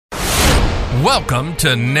Welcome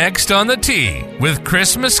to Next on the Tee with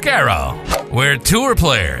Chris Mascaro, where tour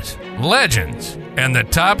players, legends, and the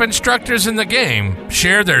top instructors in the game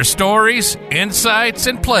share their stories, insights,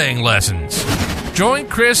 and playing lessons. Join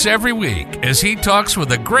Chris every week as he talks with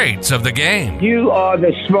the greats of the game. You are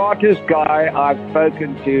the smartest guy I've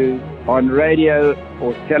spoken to on radio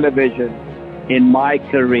or television in my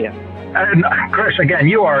career. And Chris, again,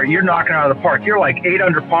 you're knocking out of the park. You're like 8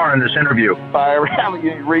 under par in this interview. If I ever have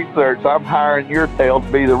any research, I'm hiring your tail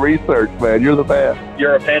to be the research man. You're the best.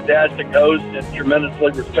 You're a fantastic host and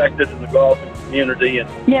tremendously respected in the golf community.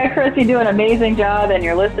 Yeah, Chris, you do an amazing job, and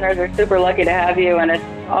your listeners are super lucky to have you, and it's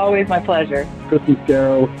always my pleasure. Chris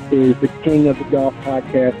Mascaro is the king of the golf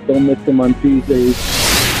podcast. Don't miss him on Tuesdays.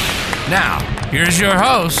 Now, here's your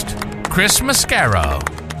host, Chris Mascaro.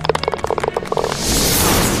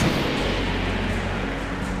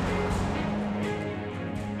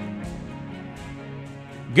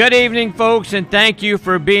 Good evening, folks, and thank you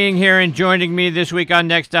for being here and joining me this week on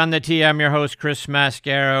Next on the Tee. I'm your host, Chris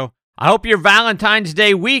Mascaro. I hope your Valentine's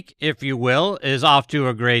Day week, if you will, is off to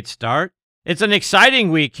a great start. It's an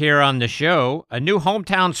exciting week here on the show. A new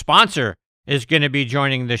hometown sponsor is going to be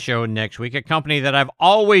joining the show next week, a company that I've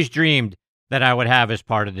always dreamed that I would have as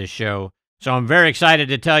part of this show. So I'm very excited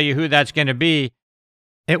to tell you who that's going to be.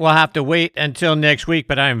 It will have to wait until next week,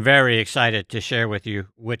 but I'm very excited to share with you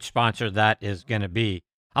which sponsor that is going to be.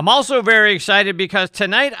 I'm also very excited because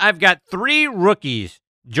tonight I've got 3 rookies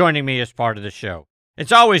joining me as part of the show.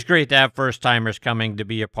 It's always great to have first-timers coming to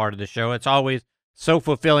be a part of the show. It's always so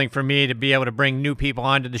fulfilling for me to be able to bring new people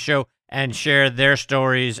onto the show and share their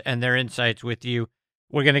stories and their insights with you.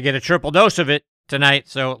 We're going to get a triple dose of it tonight,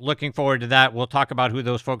 so looking forward to that. We'll talk about who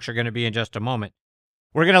those folks are going to be in just a moment.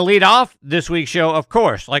 We're going to lead off this week's show, of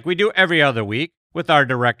course, like we do every other week, with our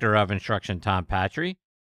Director of Instruction, Tom Patri.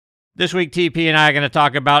 This week, TP and I are going to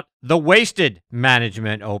talk about the Wasted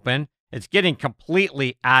Management Open. It's getting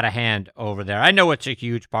completely out of hand over there. I know it's a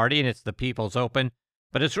huge party and it's the People's Open,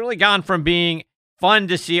 but it's really gone from being fun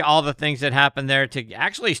to see all the things that happen there to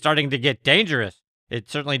actually starting to get dangerous. It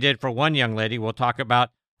certainly did for one young lady. We'll talk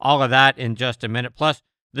about all of that in just a minute. Plus,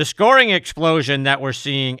 the scoring explosion that we're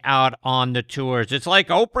seeing out on the tours. It's like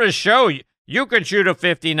Oprah's show. You can shoot a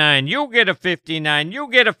 59, you get a 59, you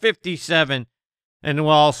get a 57. And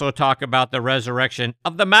we'll also talk about the resurrection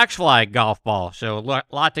of the MaxFly golf ball. So a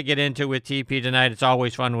lot to get into with TP tonight. It's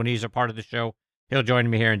always fun when he's a part of the show. He'll join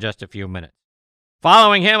me here in just a few minutes.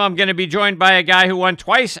 Following him, I'm going to be joined by a guy who won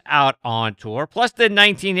twice out on tour, plus the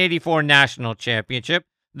 1984 National Championship,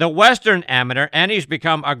 the Western Amateur, and he's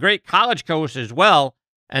become a great college coach as well,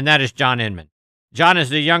 and that is John Inman. John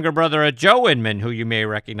is the younger brother of Joe Inman, who you may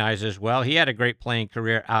recognize as well. He had a great playing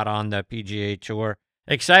career out on the PGA Tour.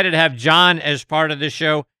 Excited to have John as part of the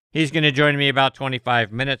show. He's going to join me about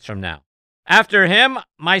 25 minutes from now. After him,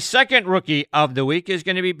 my second rookie of the week is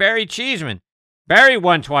going to be Barry Cheesman. Barry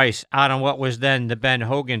won twice out on what was then the Ben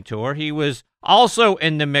Hogan Tour. He was also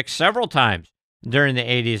in the mix several times during the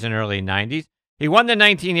 80s and early 90s. He won the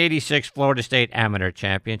 1986 Florida State Amateur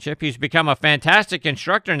Championship. He's become a fantastic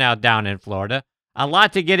instructor now down in Florida. A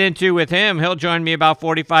lot to get into with him. He'll join me about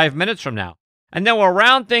 45 minutes from now. And then we'll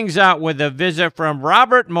round things out with a visit from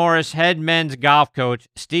Robert Morris head men's golf coach,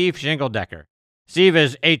 Steve Shingledecker. Steve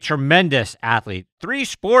is a tremendous athlete,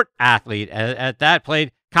 3-sport athlete at that,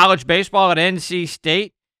 played college baseball at NC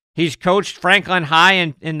State. He's coached Franklin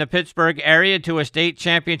High in the Pittsburgh area to a state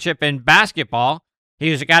championship in basketball.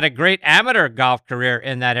 He's got a great amateur golf career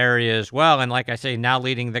in that area as well. And like I say, now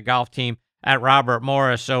leading the golf team at Robert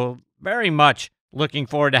Morris. So very much looking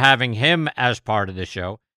forward to having him as part of the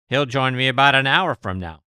show. He'll join me about an hour from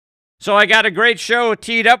now. So I got a great show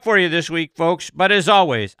teed up for you this week, folks. But as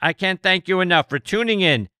always, I can't thank you enough for tuning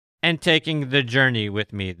in and taking the journey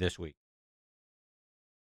with me this week.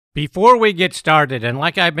 Before we get started, and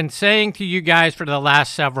like I've been saying to you guys for the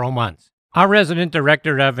last several months, our resident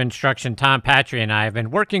director of instruction, Tom Patri, and I have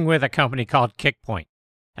been working with a company called Kickpoint.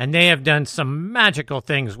 And they have done some magical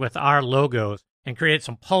things with our logos and created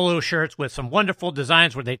some polo shirts with some wonderful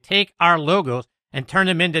designs where they take our logos and turn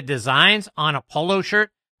them into designs on a polo shirt.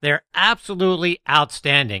 They're absolutely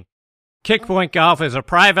outstanding. Kickpoint Golf is a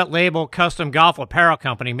private label custom golf apparel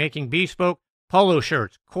company making bespoke polo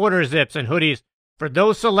shirts, quarter zips, and hoodies for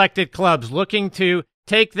those selected clubs looking to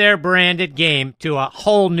take their branded game to a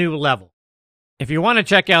whole new level. If you want to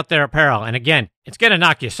check out their apparel, and again, it's going to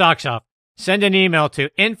knock your socks off, send an email to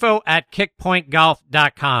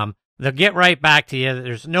info@kickpointgolf.com. They'll get right back to you.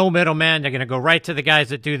 There's no middleman. They're going to go right to the guys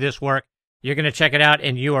that do this work. You're going to check it out,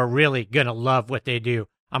 and you are really going to love what they do.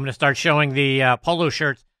 I'm going to start showing the polo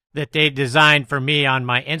shirts that they designed for me on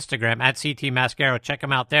my Instagram, @CT Mascaro. Check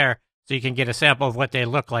them out there. so you can get a sample of what they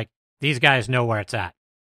look like. These guys know where it's at.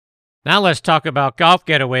 Now let's talk about golf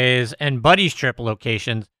getaways and buddies trip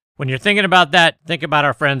locations. When you're thinking about that, think about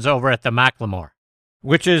our friends over at the Macklemore,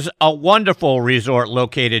 which is a wonderful resort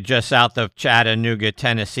located just south of Chattanooga,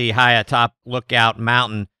 Tennessee, high atop Lookout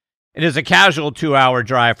Mountain. It is a casual 2-hour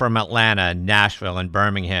drive from Atlanta, Nashville, and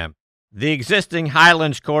Birmingham. The existing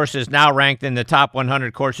Highlands course is now ranked in the top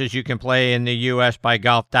 100 courses you can play in the U.S. by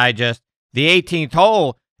Golf Digest. The 18th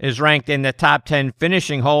hole is ranked in the top 10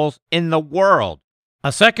 finishing holes in the world.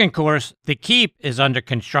 A second course, The Keep, is under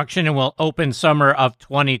construction and will open summer of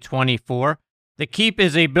 2024. The Keep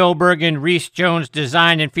is a Bill Bergen, Reese Jones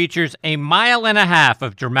design and features a 1.5 miles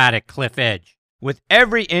of dramatic cliff edge, with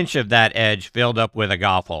every inch of that edge filled up with a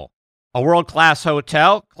golf hole. A world-class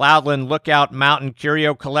hotel, Cloudland Lookout Mountain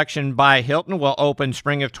Curio Collection by Hilton, will open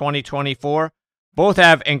spring of 2024. Both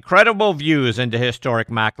have incredible views into historic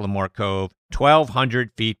Macklemore Cove,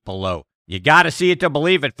 1,200 feet below. You got to see it to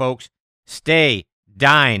believe it, folks. Stay,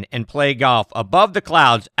 dine, and play golf above the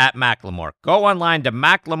clouds at Macklemore. Go online to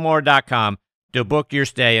macklemore.com to book your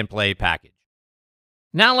stay and play package.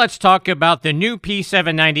 Now let's talk about the new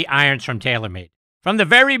P790 irons from TaylorMade. From the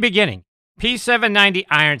very beginning, P790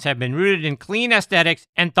 irons have been rooted in clean aesthetics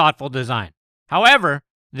and thoughtful design. However,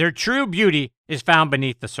 their true beauty is found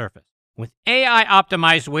beneath the surface. With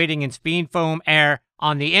AI-optimized weighting and speed foam air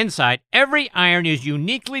on the inside, every iron is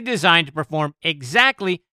uniquely designed to perform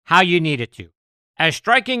exactly how you need it to. As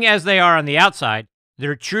striking as they are on the outside,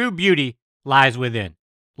 their true beauty lies within.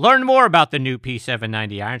 Learn more about the new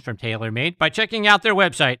P790 irons from TaylorMade by checking out their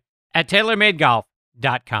website at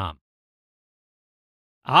TaylorMadeGolf.com.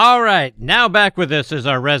 All right, now back with us is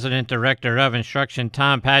our resident director of instruction,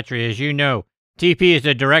 Tom Patri. As you know, TP is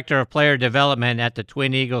the director of player development at the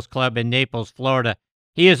Twin Eagles Club in Naples, Florida.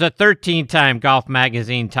 He is a 13-time Golf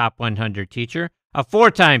Magazine Top 100 teacher, a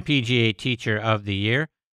 4-time PGA Teacher of the Year,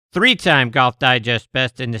 3-time Golf Digest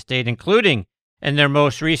Best in the state, including in their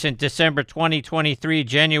most recent December 2023,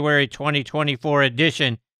 January 2024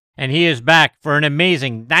 edition. And he is back for an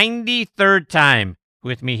amazing 93rd time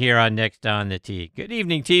with me here on Next on the Tee. Good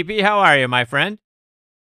evening, TP. How are you, my friend?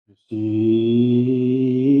 Boy!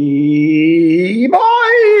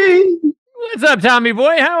 What's up, Tommy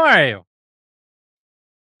boy? How are you?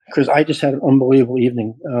 Chris, I just had an unbelievable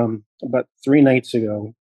evening. About 3 nights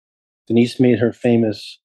ago, Denise made her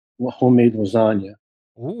famous homemade lasagna,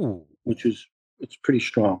 Ooh. it's pretty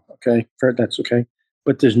strong. Okay, that's okay.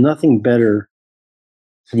 But there's nothing better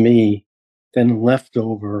to me than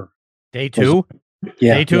leftover Day two.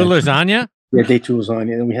 Day two lasagna. Yeah, day 2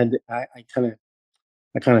 lasagna, and we had. I kind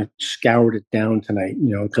of scoured it down tonight.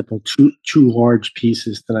 You know, a couple two large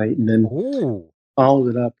pieces tonight, and then followed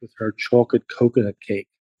it up with her chocolate coconut cake.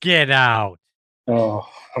 Get out! Oh,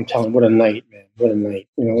 I'm telling you, what a night, man! What a night!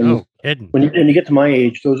 You know, kidding. When you get to my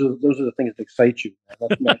age, those are the things that excite you.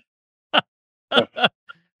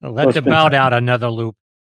 Let the bout out another loop.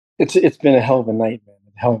 It's been a hell of a night, man.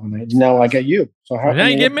 A hell of a night. Now I got you. So now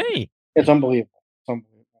you get me. It's unbelievable. It's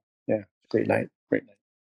unbelievable. Yeah, great night. Great night.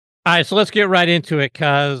 All right, so let's get right into it,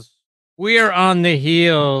 because we are on the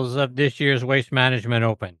heels of this year's Waste Management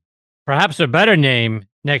Open. Perhaps a better name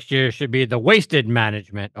next year should be the Wasted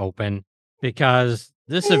Management Open, because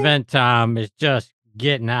this event, Tom, is just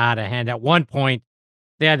getting out of hand. At one point,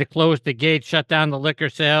 they had to close the gate, shut down the liquor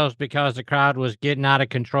sales because the crowd was getting out of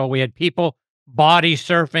control. We had people body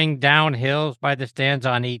surfing down hills by the stands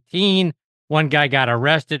on 18. One guy got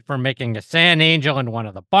arrested for making a sand angel in one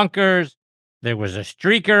of the bunkers. There was a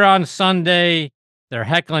streaker on Sunday. They're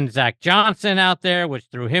heckling Zach Johnson out there, which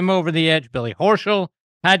threw him over the edge. Billy Horschel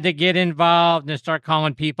had to get involved and start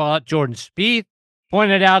calling people out. Jordan Spieth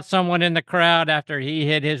pointed out someone in the crowd after he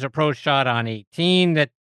hit his approach shot on 18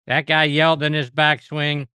 that guy yelled in his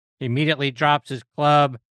backswing. He immediately drops his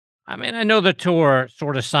club. I mean, I know the tour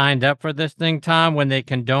sort of signed up for this thing, Tom, when they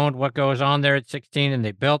condoned what goes on there at 16 and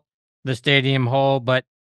they built the stadium hole, but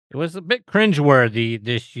it was a bit cringeworthy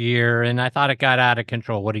this year, and I thought it got out of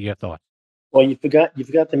control. What are your thoughts? Well, you forgot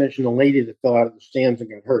to mention the lady that fell out of the stands and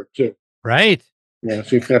got hurt too. Right. Yeah,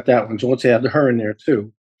 so you forgot that one. So let's add her in there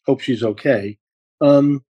too. Hope she's okay.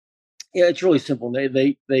 Yeah, it's really simple.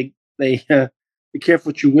 They be careful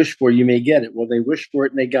what you wish for, you may get it. Well, they wished for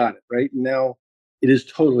it and they got it, right? And now it is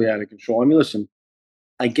totally out of control. I mean, listen,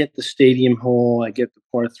 I get the stadium hole, I get the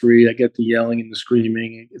par 3, I get the yelling and the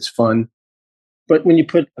screaming. It's fun. But when you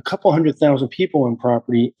put a couple 100,000 people on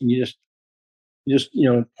property and you just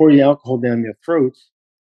pour the alcohol down their throats,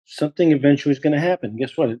 something eventually is going to happen.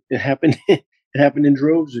 Guess what? It happened. It happened in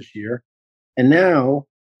droves this year, and now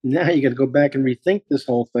you got to go back and rethink this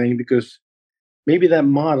whole thing, because maybe that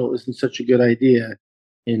model isn't such a good idea.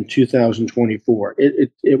 in 2024.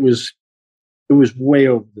 It was way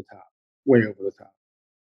over the top, way over the top.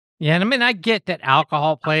 Yeah, and I mean, I get that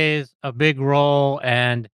alcohol plays a big role,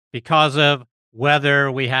 and because of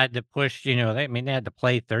weather, we had to push. They had to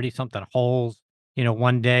play 30-something holes,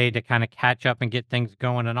 one day to kind of catch up and get things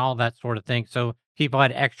going and all that sort of thing. So people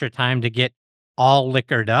had extra time to get all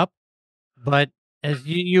liquored up. But as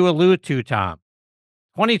you allude to, Tom,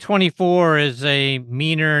 2024 is a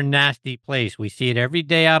meaner, nasty place. We see it every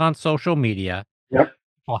day out on social media. Yep.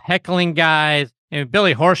 People heckling guys. And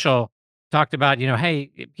Billy Horschel talked about,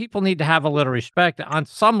 hey, people need to have a little respect. On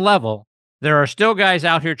some level, there are still guys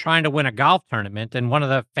out here trying to win a golf tournament. And one of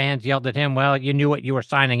the fans yelled at him, well, you knew what you were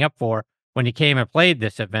signing up for when you came and played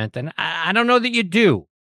this event. And I don't know that you do.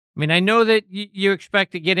 I mean, I know that you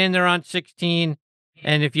expect to get in there on 16.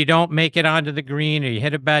 And if you don't make it onto the green or you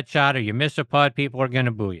hit a bad shot or you miss a putt, people are going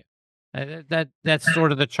to boo you. That's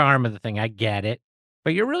sort of the charm of the thing. I get it.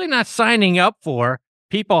 But you're really not signing up for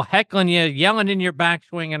people heckling you, yelling in your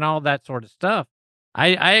backswing and all that sort of stuff.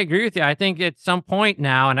 I agree with you. I think at some point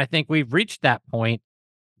now, and I think we've reached that point,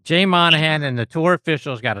 Jay Monahan and the tour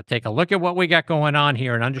officials got to take a look at what we got going on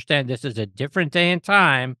here and understand this is a different day and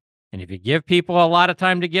time. And if you give people a lot of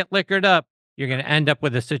time to get liquored up, you're going to end up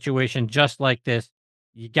with a situation just like this.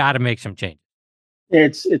 You got to make some changes.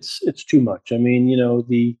 It's too much. I mean,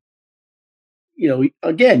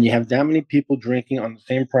 again, you have that many people drinking on the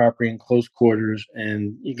same property in close quarters,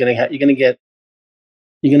 and you're gonna get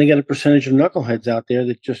a percentage of knuckleheads out there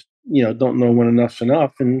that just don't know when enough's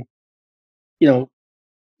enough, and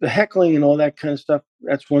the heckling and all that kind of stuff.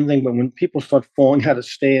 That's one thing, but when people start falling out of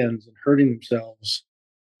stands and hurting themselves,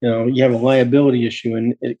 you have a liability issue,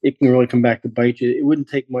 and it can really come back to bite you. It wouldn't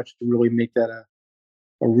take much to really make that a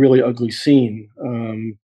really ugly scene.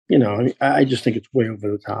 I just think it's way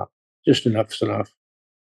over the top. Just enough's enough.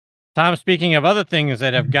 Tom, speaking of other things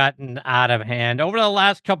that have gotten out of hand, over the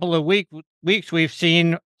last couple of weeks, we've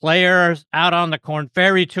seen players out on the Korn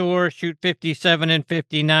Ferry Tour shoot 57 and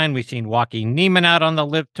 59. We've seen Joaquin Niemann out on the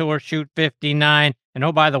Live Tour shoot 59. And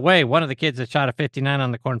oh, by the way, one of the kids that shot a 59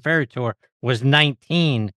 on the Korn Ferry Tour was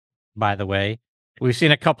 19, by the way. We've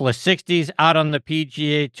seen a couple of 60s out on the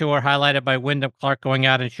PGA Tour, highlighted by Wyndham Clark going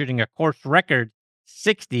out and shooting a course record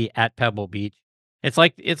 60 at Pebble Beach. It's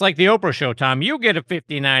like the Oprah show, Tom. You get a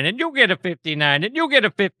 59, and you get a 59, and you get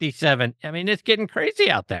a 57. I mean, it's getting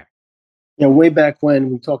crazy out there. Way back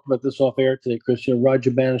when we talked about this off air today, Chris,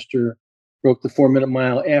 Roger Bannister broke the 4-minute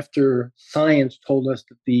mile after science told us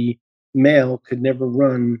that the male could never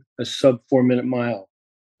run a sub 4-minute mile.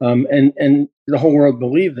 And the whole world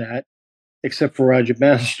believed that, except for Roger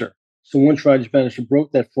Bannister. So once Roger Bannister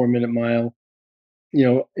broke that 4-minute mile,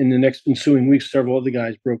 in the next ensuing weeks, several other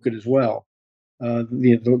guys broke it as well.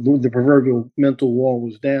 The proverbial mental wall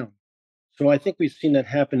was down. So I think we've seen that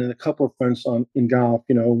happen in a couple of fronts in golf.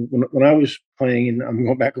 When I was playing, and I'm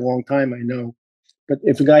going back a long time, I know, but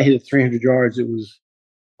if a guy hit it 300 yards, it was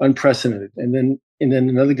unprecedented. And then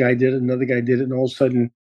another guy did it, and all of a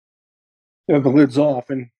sudden, the lid's off,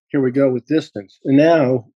 and here we go with distance. And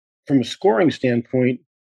now, from a scoring standpoint,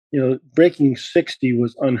 breaking 60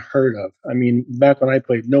 was unheard of. I mean, back when I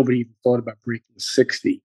played, nobody even thought about breaking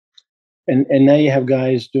 60. And now you have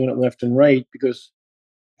guys doing it left and right because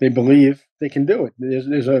they believe they can do it. There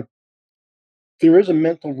is a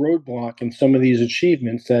mental roadblock in some of these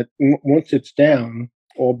achievements that once it's down,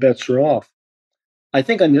 all bets are off. I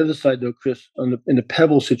think on the other side, though, Chris, in the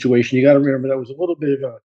Pebble situation, you got to remember that was a little bit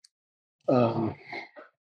of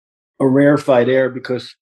a rarefied air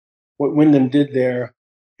because what Wyndham did there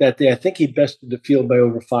that day, I think he bested the field by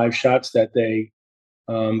over 5 shots that day.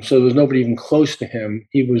 So there was nobody even close to him.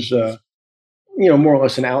 He was, more or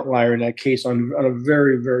less an outlier in that case on a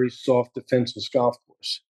very, very soft defenseless golf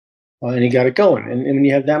course. And he got it going. And when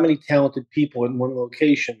you have that many talented people in one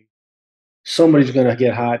location, somebody's going to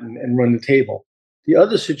get hot and run the table. The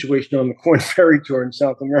other situation on the Korn Ferry Tour in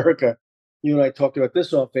South America, you and I talked about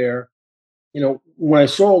this off air. When I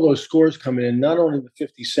saw all those scores coming in, not only the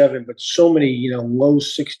 57, but so many, low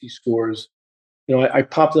 60 scores, I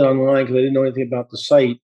popped it online because I didn't know anything about the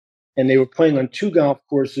site. And they were playing on 2 golf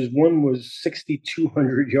courses. One was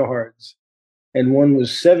 6,200 yards and one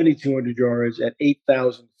was 7,200 yards at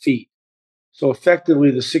 8,000 feet. So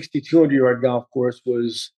effectively, the 6,200-yard golf course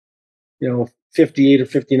was, 58 or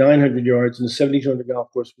 5,900 yards, and the 7,200 golf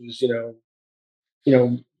course was,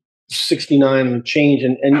 69 and change.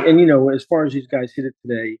 And as far as these guys hit it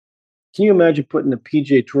today, can you imagine putting a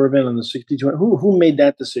PGA Tour event on the 6,200? Who made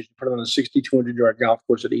that decision? Put it on a 6,200-yard golf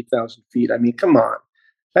course at 8,000 feet. I mean, come on.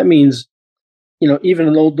 That means, even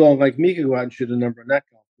an old dog like me could go out and shoot a number on that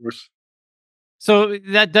golf course. So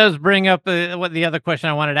that does bring up what the other question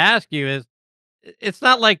I wanted to ask you is, it's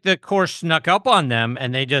not like the course snuck up on them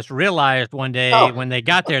and they just realized one day Oh, when they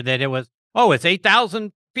got there that it was, oh, it's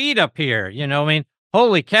 8,000 feet up here. I mean,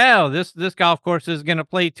 holy cow, this golf course is going to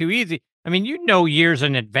play too easy. I mean, years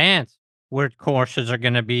in advance where courses are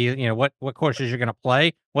going to be, what courses you're going to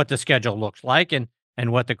play, what the schedule looks like, and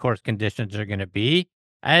what the course conditions are going to be.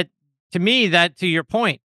 Uh, to me, that to your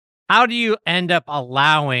point, how do you end up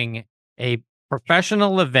allowing a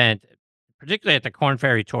professional event, particularly at the Corn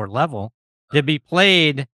Ferry Tour level, to be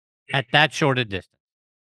played at that short a distance?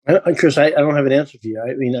 Chris, I don't have an answer for you.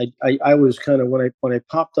 I mean, I was kind of when I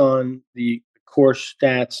popped on the course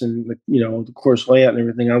stats and the course layout and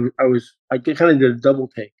everything. I kind of did a double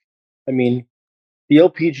take. I mean, the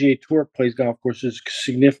LPGA Tour plays golf courses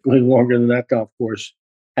significantly longer than that golf course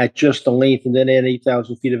at just the length, and then add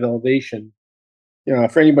 8,000 feet of elevation.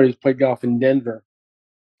 For anybody who's played golf in Denver,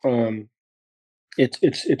 um,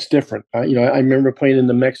 it's different. I remember playing in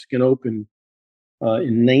the Mexican Open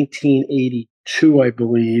in 1982, I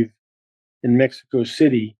believe, in Mexico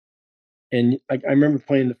City. And I remember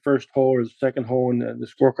playing the first hole or the second hole, and the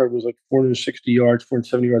scorecard was like 460 yards,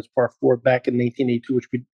 470 yards, par four, back in 1982, which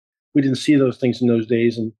we didn't see those things in those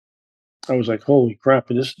days. And I was like, holy crap!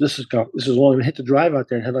 And this is long. I hit the drive out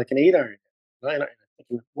there and had like an 8 iron. Nine iron.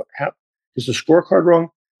 Thinking, what? How is the scorecard wrong?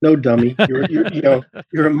 No, dummy.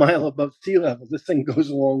 You're a mile above sea level. This thing goes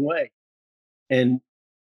a long way. And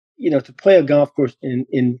to play a golf course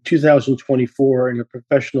in 2024 in a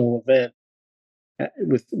professional event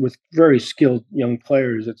with very skilled young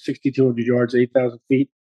players at 6,200 yards, 8,000 feet.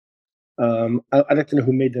 I'd like to know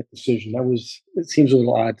who made that decision. It seems a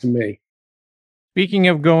little odd to me. Speaking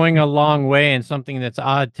of going a long way and something that's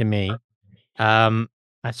odd to me, I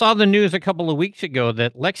saw the news a couple of weeks ago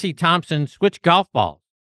that Lexi Thompson switched golf balls.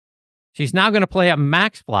 She's now going to play at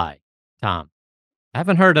Max Fly, Tom. I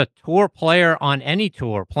haven't heard a tour player on any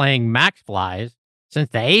tour playing Max Flies since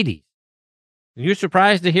the 80s. Are you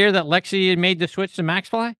surprised to hear that Lexi made the switch to Max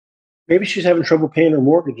Fly? Maybe she's having trouble paying her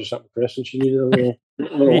mortgage or something, Chris, and she needed a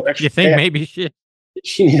little extra. You think cash. Maybe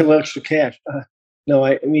she needed a little extra cash? No,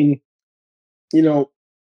 I mean,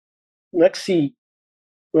 Lexi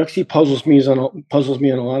puzzles me on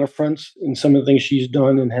a lot of fronts, in some of the things she's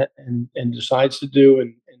done and decides to do,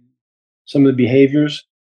 and some of the behaviors.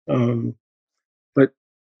 But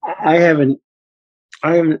I don't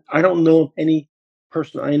know of any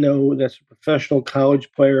person I know that's a professional college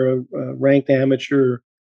player, ranked amateur,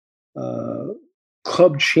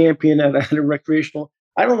 club champion at a recreational.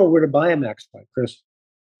 I don't know where to buy a Max Fly, Chris.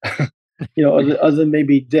 Other than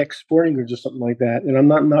maybe Dick's Sporting Goods or something like that. And I'm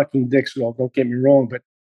not knocking Dick's at all. Don't get me wrong, but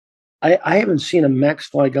I haven't seen a Max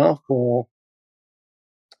Fly golf ball.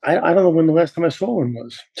 I don't know when the last time I saw one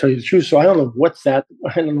was, to tell you the truth. So I don't know I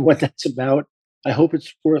don't know what that's about. I hope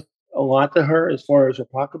it's worth a lot to her as far as her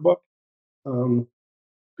pocketbook,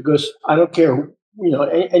 because I don't care,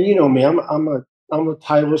 and you know me, I'm a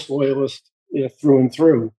Titleist loyalist, through and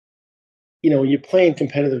through. When you're playing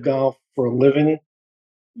competitive golf for a living,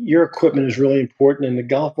 your equipment is really important, and the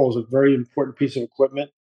golf ball is a very important piece of equipment.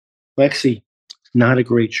 Lexi, not a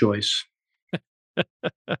great choice.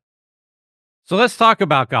 So let's talk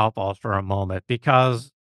about golf balls for a moment,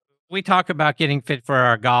 because we talk about getting fit for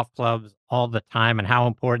our golf clubs all the time and how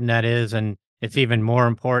important that is. And it's even more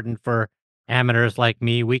important for amateurs like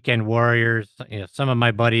me, weekend warriors. Some of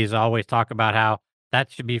my buddies always talk about how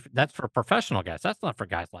that's for professional guys. That's not for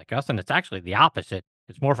guys like us. And it's actually the opposite.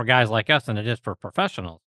 It's more for guys like us than it is for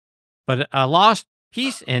professionals. But a lost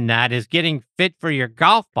piece in that is getting fit for your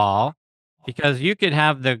golf ball, because you could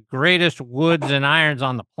have the greatest woods and irons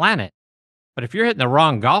on the planet, but if you're hitting the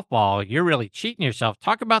wrong golf ball, you're really cheating yourself.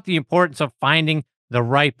 Talk about the importance of finding the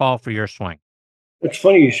right ball for your swing. It's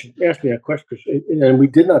funny you should ask me that question, and we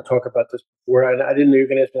did not talk about this before. I didn't know you were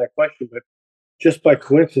going to ask me that question, but just by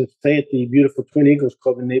coincidence, today at the beautiful Twin Eagles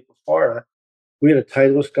Club in Naples, Florida, we had a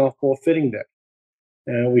Titleist golf ball fitting day,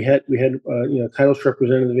 and we had Titleist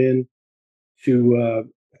representative in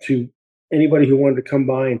to anybody who wanted to come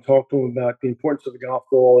by and talk to them about the importance of the golf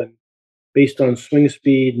ball, and based on swing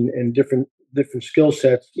speed and different skill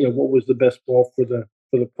sets, what was the best ball for the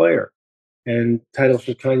player. And Titleist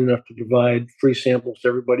was kind enough to provide free samples to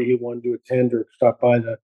everybody who wanted to attend or stop by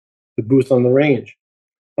the booth on the range.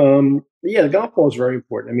 The golf ball is very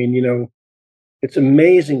important. I mean, it's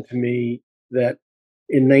amazing to me that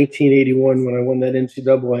in 1981, when I won that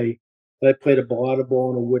NCAA, that I played a balata ball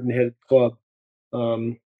and a wooden-headed club.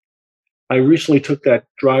 I recently took that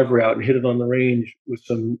driver out and hit it on the range with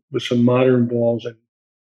some modern balls. And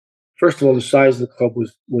first of all, the size of the club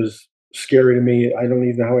was scary to me. I don't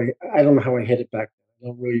know how I hit it back then.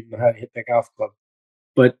 don't really even know how to hit that golf club.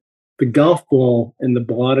 But the golf ball and the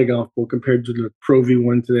Balata golf ball compared to the Pro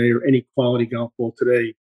V1 today or any quality golf ball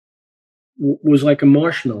today was like a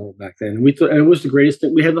marshmallow back then. We thought it was the greatest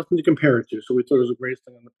thing. We had nothing to compare it to, so we thought it was the greatest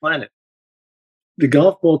thing on the planet. The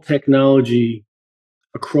golf ball technology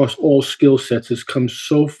across all skill sets has come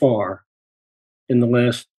so far in the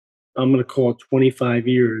last, I'm going to call it 25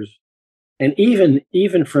 years. And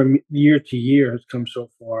even from year to year has come so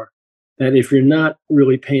far that if you're not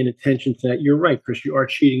really paying attention to that, you're right, Chris, you are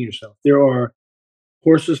cheating yourself. There are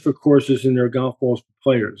horses for courses and there are golf balls for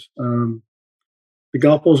players. The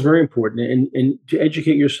golf ball is very important. And to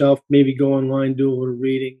educate yourself, maybe go online, do a little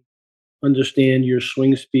reading, understand your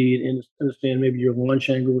swing speed, and understand maybe your launch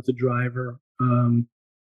angle with the driver, and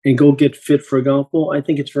go get fit for a golf ball. I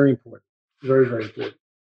think it's very important. Very, very important.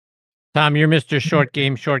 Tom, you're Mr. Short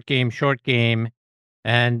Game, Short Game, Short Game.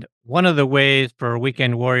 And one of the ways for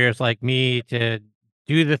weekend warriors like me to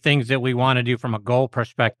do the things that we want to do from a goal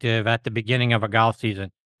perspective at the beginning of a golf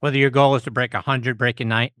season, whether your goal is to break 100, break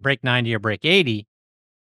 90, or break 80,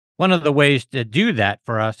 one of the ways to do that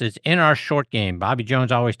for us is in our short game. Bobby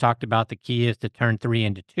Jones always talked about the key is to turn 3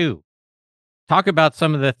 into 2. Talk about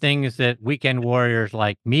some of the things that weekend warriors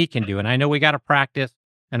like me can do. And I know we got to practice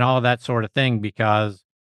and all of that sort of thing because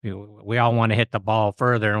we all want to hit the ball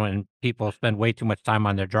further when people spend way too much time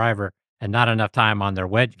on their driver and not enough time on their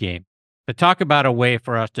wedge game. But talk about a way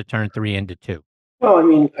for us to turn 3 into 2. Well, I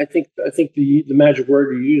mean, I think the magic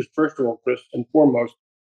word you used, first of all, Chris, and foremost,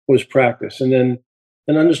 was practice. And then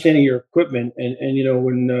understanding your equipment. And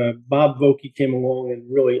when Bob Vokey came along and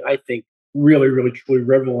really, I think, really, truly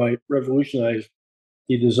revolutionized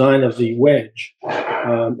the design of the wedge,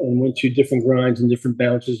 and went through different grinds and different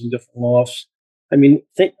bounces and different lofts. I mean,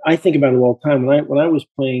 I think about it all the time. When I was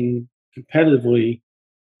playing competitively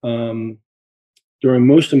during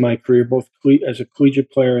most of my career, both as a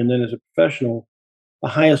collegiate player and then as a professional, the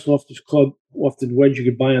highest lofted wedge you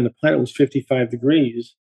could buy on the planet was 55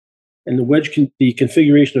 degrees. And the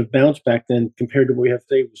configuration of bounce back then compared to what we have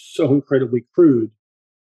today was so incredibly crude.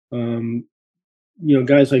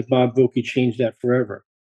 Guys like Bob Vokey changed that forever.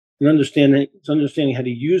 And understanding how to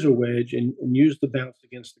use a wedge and use the bounce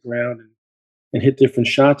against the ground and hit different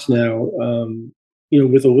shots now,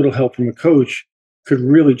 with a little help from a coach, could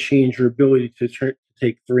really change your ability to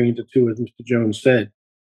take 3 into 2, as Mr. Jones said.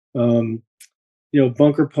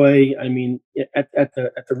 Bunker play. I mean, at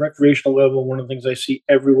the recreational level, one of the things I see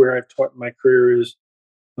everywhere I've taught in my career is,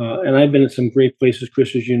 and I've been in some great places,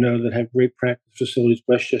 Chris, as you know, that have great practice facilities.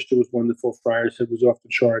 Westchester was wonderful. Friars Head was off the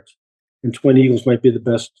charts, and Twin Eagles might be the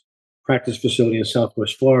best practice facility in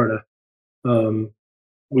Southwest Florida.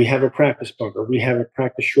 We have a practice bunker. We have a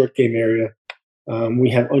practice short game area. We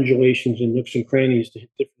have undulations and nooks and crannies to hit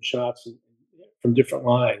different shots from different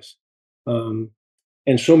lies.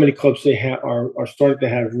 And so many clubs are starting to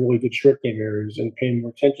have really good short game areas and paying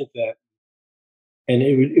more attention to that. And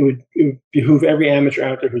it would behoove every amateur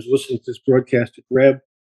out there who's listening to this broadcast to grab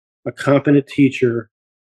a competent teacher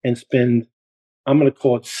and spend, I'm going to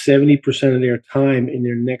call it 70% of their time in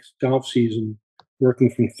their next golf season working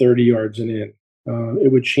from 30 yards and in.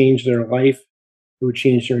 It would change their life. It would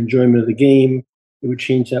change their enjoyment of the game. It would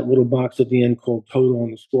change that little box at the end called total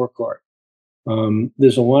on the scorecard.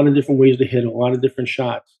 There's a lot of different ways to hit a lot of different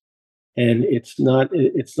shots, and it's not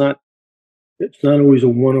always a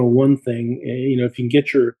 101 thing. If you can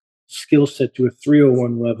get your skill set to a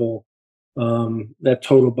 301 level, that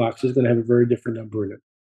total box is going to have a very different number in it.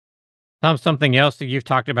 Tom, something else that you've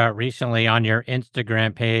talked about recently on your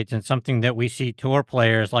Instagram page, and something that we see tour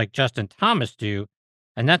players like Justin Thomas do,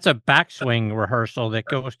 and that's a backswing rehearsal that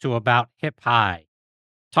goes to about hip high.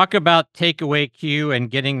 Talk about takeaway cue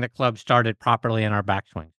and getting the club started properly in our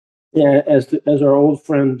backswing. Yeah, as our old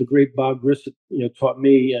friend, the great Bob Grissett, taught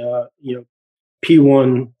me,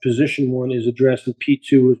 P1, position 1 is addressed, and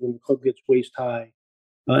P2 is when the club gets waist high.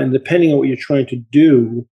 And depending on what you're trying to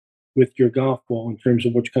do with your golf ball in terms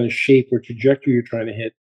of what kind of shape or trajectory you're trying to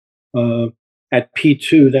hit, at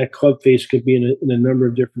P2, that club face could be in a number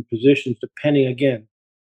of different positions, depending, again,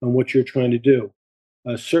 on what you're trying to do.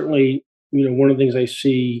 Certainly, one of the things I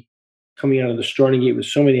see coming out of the starting gate with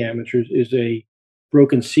so many amateurs is a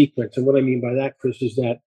broken sequence. And what I mean by that, Chris, is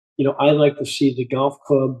that, I like to see the golf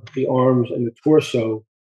club, the arms, and the torso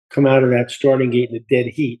come out of that starting gate in a dead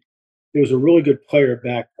heat. There was a really good player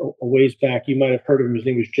back a ways back. You might have heard of him. His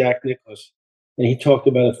name was Jack Nicklaus. And he talked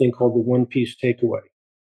about a thing called the one-piece takeaway.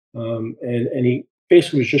 And he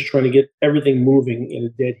basically was just trying to get everything moving in a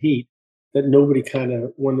dead heat, that nobody kind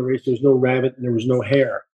of won the race. There was no rabbit and there was no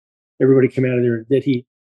hare. Everybody came out of there in dead heat.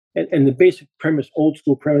 And the basic premise, old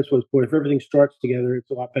school premise was, boy, if everything starts together,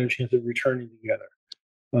 it's a lot better chance of returning together.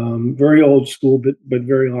 Very old school, but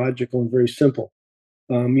very logical and very simple.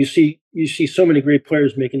 You see so many great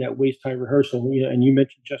players making that waist high rehearsal. And you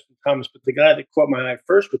mentioned Justin Thomas, but the guy that caught my eye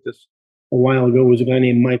first with this a while ago was a guy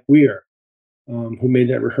named Mike Weir, who made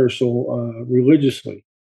that rehearsal religiously.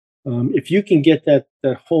 If you can get that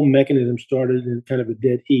whole mechanism started in kind of a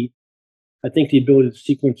dead heat, I think the ability to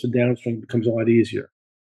sequence the downswing becomes a lot easier.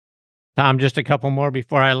 Tom, just a couple more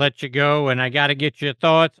before I let you go, and I got to get your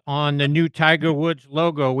thoughts on the new Tiger Woods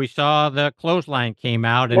logo. We saw the clothesline came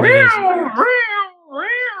out, and it is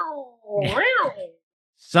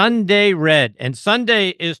Sunday Red. And Sunday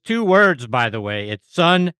is 2 words, by the way. It's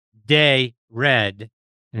Sunday Red,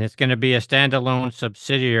 and it's going to be a standalone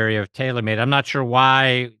subsidiary of TaylorMade. I'm not sure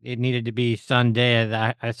why it needed to be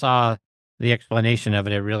Sunday. I saw the explanation of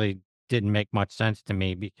it. It really didn't make much sense to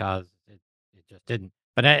me because it just didn't.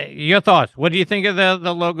 But your thoughts? What do you think of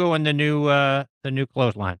the logo and the new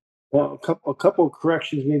clothesline? Well, a couple of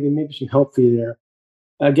corrections, maybe some help for you there.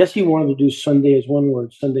 I guess he wanted to do Sunday as one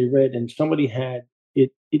word, Sunday Red, and somebody had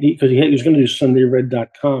it because he was going to do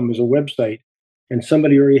SundayRed.com as a website, and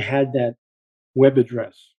somebody already had that web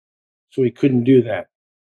address, so he couldn't do that.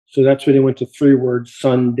 So that's when he went to 3 words,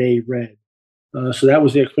 Sunday Red. So that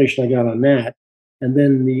was the explanation I got on that. And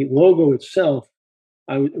then the logo itself,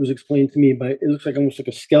 it was explained to me it looks like almost like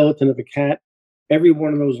a skeleton of a cat. Every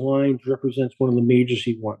one of those lines represents one of the majors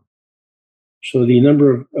he won. So the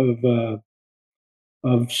number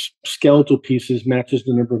of skeletal pieces matches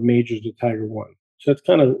the number of majors that Tiger won. So that's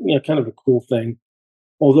kind of a cool thing.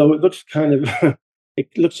 Although it looks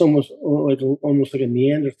it looks almost like a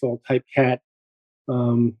Neanderthal type cat.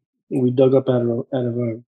 We dug up out of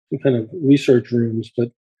some kind of research rooms,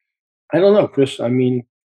 but I don't know, Chris. I mean,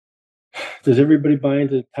 does everybody buy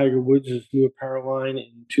into Tiger Woods' new apparel line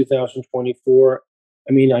in 2024?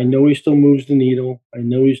 I mean, I know he still moves the needle. I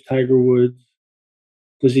know he's Tiger Woods.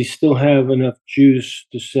 Does he still have enough juice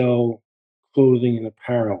to sell clothing and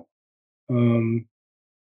apparel? And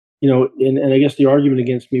I guess the argument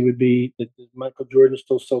against me would be that does Michael Jordan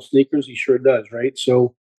still sell sneakers? He sure does, right?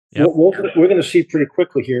 So yep. We're going to see pretty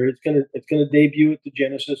quickly here. It's going to debut at the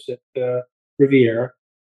Genesis at Riviera.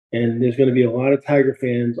 And there's going to be a lot of Tiger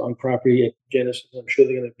fans on property at Genesis. I'm sure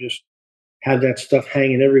they're going to just have that stuff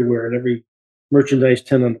hanging everywhere in every merchandise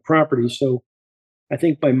tent on the property. So I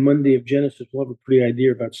think by Monday of Genesis, we'll have a pretty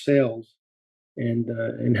idea about sales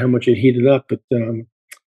and how much it heated up. But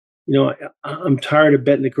I'm tired of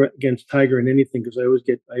betting against Tiger in anything because I always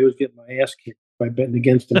get my ass kicked by betting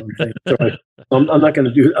against him on things. So I'm not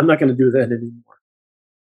going to do that anymore.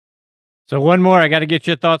 So one more, I got to get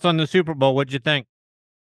your thoughts on the Super Bowl. What'd you think?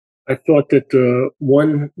 I thought that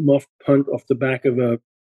one muffed punt off the back of a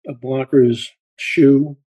blocker's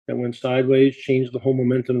shoe that went sideways changed the whole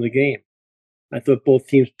momentum of the game. I thought both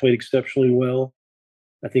teams played exceptionally well.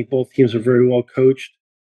 I think both teams are very well coached.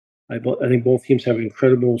 I think both teams have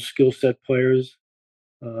incredible skill set players,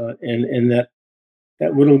 and that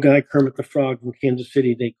little guy Kermit the Frog from Kansas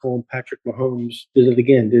City, they call him Patrick Mahomes, did it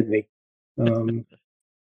again, didn't he?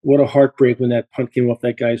 What a heartbreak when that punt came off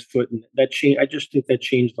that guy's foot, and that changed. I just think that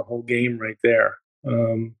changed the whole game right there.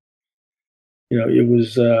 It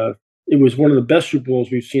was one of the best Super Bowls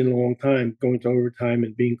we've seen in a long time, going to overtime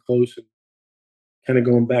and being close and kind of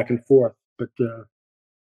going back and forth. But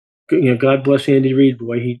God bless Andy Reid,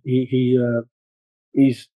 boy.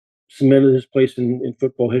 He's cemented his place in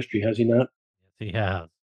football history, has he not? Yes, he has.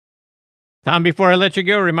 Tom, before I let you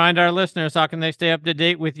go, remind our listeners, how can they stay up to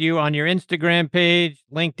date with you on your Instagram page,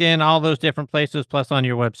 LinkedIn, all those different places, plus on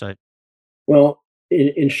your website? Well,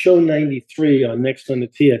 in show 93 on Next on the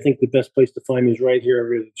Tee, I think the best place to find me is right here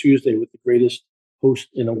every other Tuesday with the greatest host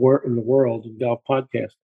in the world in golf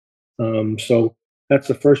podcast. So that's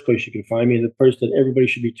the first place you can find me, and the place that everybody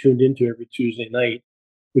should be tuned into every Tuesday night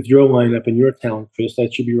with your lineup and your talent, Chris.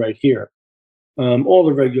 That should be right here. All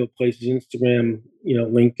the regular places, Instagram,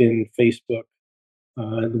 LinkedIn, Facebook,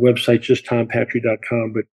 the website, just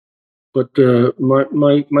tompatri.com. But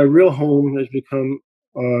my real home has become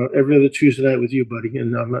every other Tuesday night with you, buddy,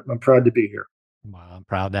 and I'm proud to be here. Well, I'm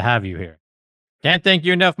proud to have you here. Can't thank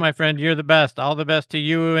you enough, my friend. You're the best. All the best to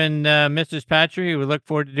you and Mrs. Patri. We look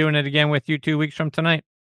forward to doing it again with you 2 weeks from tonight.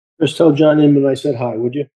 Just tell John Inman I said hi,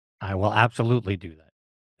 would you? I will absolutely do that.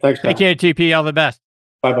 Thanks, Tom. Take care, TP. All the best.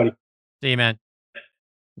 Bye, buddy. See you, man.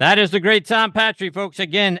 That is the great Tom Patri, folks.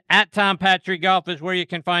 Again, at Tom Patri Golf is where you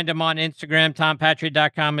can find him on Instagram.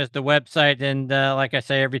 TomPatri.com is the website. And like I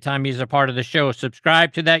say, every time he's a part of the show,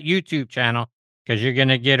 subscribe to that YouTube channel because you're going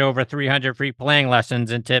to get over 300 free playing lessons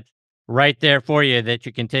and tips right there for you that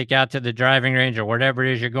you can take out to the driving range or whatever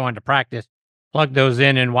it is you're going to practice. Plug those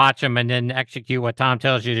in and watch them and then execute what Tom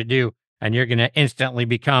tells you to do. and you're going to instantly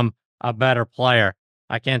become a better player.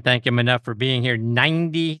 I can't thank him enough for being here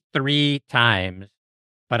 93 times.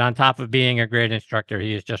 But on top of being a great instructor,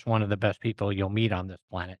 he is just one of the best people you'll meet on this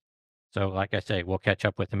planet. So like I say, we'll catch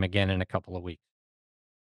up with him again in a couple of weeks.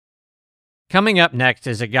 Coming up next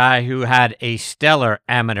is a guy who had a stellar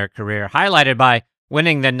amateur career, highlighted by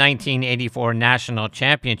winning the 1984 National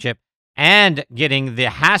Championship and getting the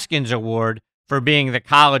Haskins Award for being the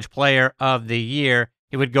College Player of the Year.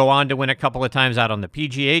 He would go on to win a couple of times out on the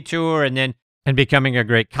PGA Tour and becoming a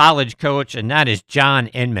great college coach, and that is John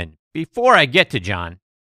Inman. Before I get to John,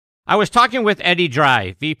 I was talking with Eddie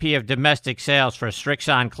Dry, VP of Domestic Sales for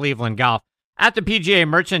Strixon Cleveland Golf, at the PGA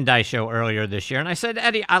Merchandise Show earlier this year, and I said,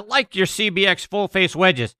 Eddie, I like your CBX full-face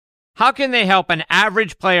wedges. How can they help an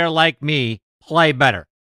average player like me play better?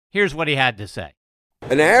 Here's what he had to say.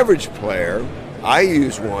 An average player, I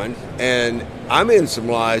use one, and I'm in some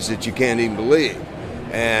lies that you can't even believe.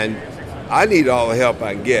 And I need all the help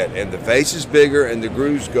I can get. And the face is bigger, and the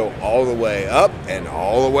grooves go all the way up and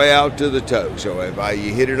all the way out to the toe. So if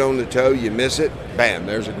you hit it on the toe, you miss it, bam,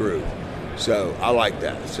 there's a groove. So I like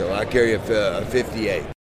that. So I carry a 58.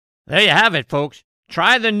 There you have it, folks.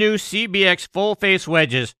 Try the new CBX full-face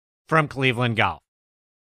wedges from Cleveland Golf.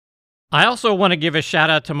 I also want to give a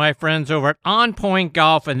shout-out to my friends over at On Point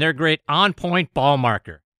Golf and their great On Point ball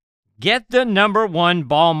marker. Get the #1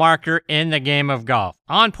 ball marker in the game of golf.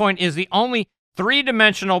 On Point is the only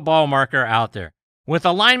three-dimensional ball marker out there, with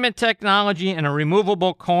alignment technology and a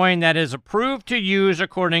removable coin that is approved to use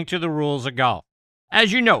according to the rules of golf.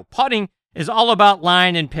 As you know, putting is all about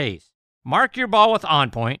line and pace. Mark your ball with On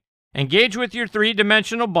Point, engage with your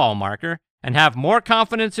three-dimensional ball marker, and have more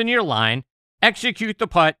confidence in your line, execute the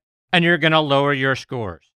putt, and you're going to lower your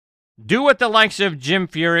scores. Do what the likes of Jim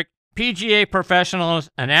Furyk, PGA professionals,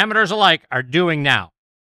 and amateurs alike are doing now.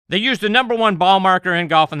 They use the #1 ball marker in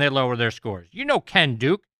golf and they lower their scores. You know Ken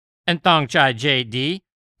Duke and Thongchai JD.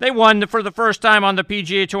 They won for the first time on the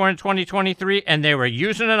PGA Tour in 2023, and they were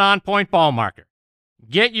using an On Point ball marker.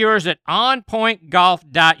 Get yours at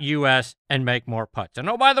onpointgolf.us and make more putts. And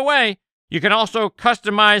oh, by the way, you can also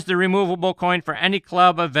customize the removable coin for any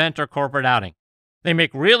club, event, or corporate outing. They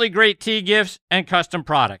make really great tee gifts and custom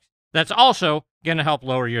products. That's also going to help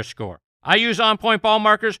lower your score. I use On Point ball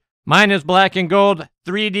markers. Mine is black and gold,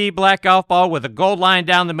 3D black golf ball with a gold line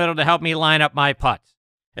down the middle to help me line up my putts.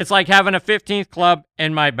 It's like having a 15th club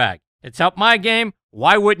in my bag. It's helped my game.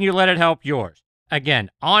 Why wouldn't you let it help yours? Again,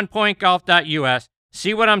 onpointgolf.us.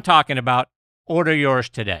 See what I'm talking about. Order yours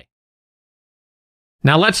today.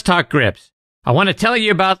 Now let's talk grips. I want to tell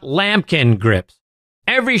you about Lambkin grips.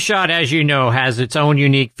 Every shot, as you know, has its own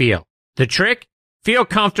unique feel. The trick? Feel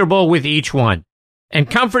comfortable with each one. And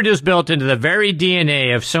comfort is built into the very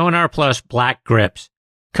DNA of Sonar Plus Black Grips.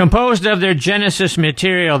 Composed of their Genesis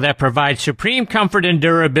material that provides supreme comfort and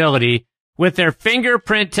durability, with their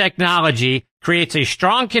fingerprint technology, creates a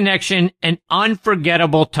strong connection and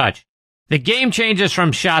unforgettable touch. The game changes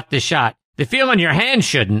from shot to shot. The feel in your hand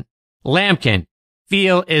shouldn't. Lambkin,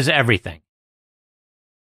 feel is everything.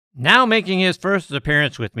 Now making his first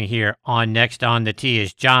appearance with me here on Next on the Tee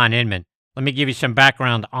is John Inman. Let me give you some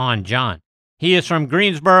background on John. He is from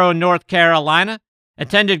Greensboro, North Carolina,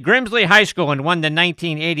 attended Grimsley High School and won the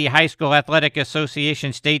 1980 High School Athletic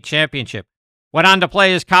Association State Championship. Went on to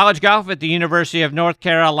play his college golf at the University of North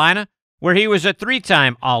Carolina, where he was a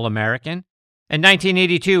 3-time All-American. In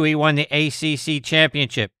 1982, he won the ACC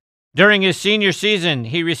Championship. During his senior season,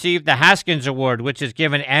 he received the Haskins Award, which is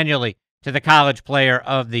given annually to the College Player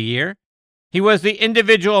of the Year. He was the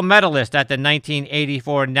individual medalist at the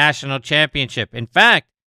 1984 National Championship. In fact,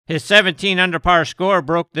 his 17 under par score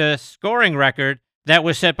broke the scoring record that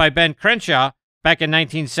was set by Ben Crenshaw back in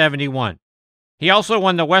 1971. He also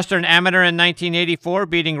won the Western Amateur in 1984,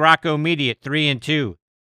 beating Rocco Meady at 3-2.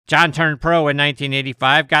 John turned pro in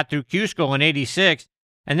 1985, got through Q School in 86,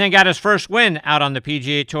 and then got his first win out on the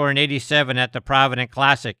PGA Tour in 87 at the Provident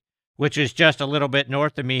Classic, which is just a little bit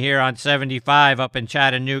north of me here on 75 up in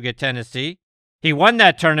Chattanooga, Tennessee. He won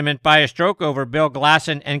that tournament by a stroke over Bill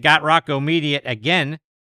Glasson and got Rocco Meady again.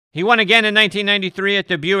 He won again in 1993 at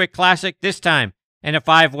the Buick Classic, this time in a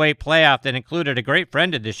 5-way playoff that included a great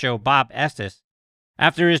friend of the show, Bob Estes.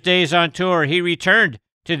 After his days on tour, he returned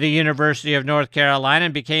to the University of North Carolina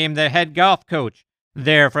and became the head golf coach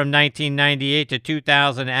there from 1998 to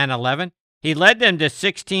 2011. He led them to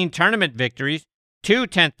 16 tournament victories, 2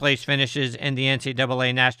 10th-place finishes in the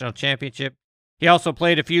NCAA National Championship. He also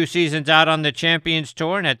played a few seasons out on the Champions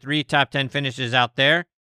Tour and had 3 top 10 finishes out there.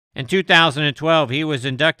 In 2012, he was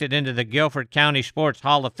inducted into the Guilford County Sports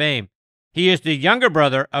Hall of Fame. He is the younger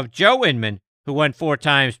brother of Joe Inman, who won 4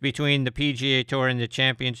 times between the PGA Tour and the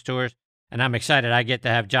Champions Tours. and I'm excited I get to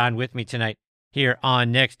have John with me tonight here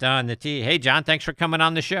on Next on the Tee. Hey, John, thanks for coming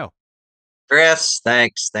on the show. Chris,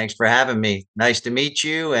 thanks. Thanks for having me. Nice to meet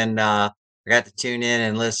you. And I got to tune in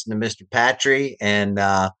and listen to Mr. Patri. And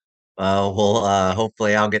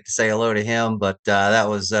hopefully I'll get to say hello to him. But that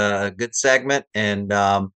was a good segment, and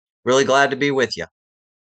really glad to be with you.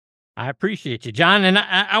 I appreciate you, John. And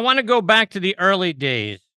I want to go back to the early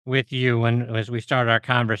days with you as we start our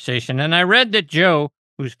conversation. And I read that Joe,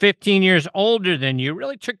 who's 15 years older than you,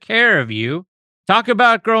 really took care of you. Talk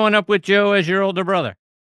about growing up with Joe as your older brother.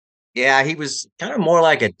 Yeah, he was kind of more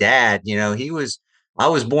like a dad. I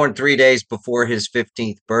was born 3 days before his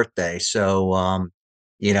 15th birthday. So,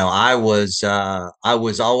 I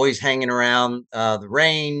was always hanging around the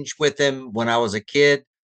range with him when I was a kid.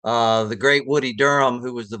 The great Woody Durham,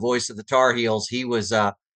 who was the voice of the Tar Heels, he was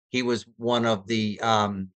one of the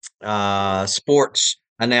sports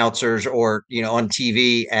announcers, or on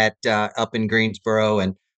TV at up in Greensboro.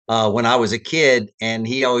 And when I was a kid, and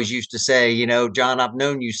he always used to say, John, I've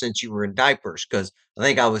known you since you were in diapers, because I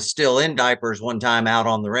think I was still in diapers one time out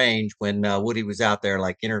on the range when Woody was out there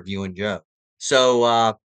like interviewing Joe. So,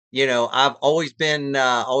 I've always been,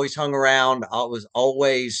 always hung around. I was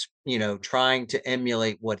always, trying to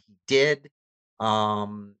emulate what he did. I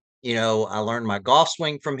learned my golf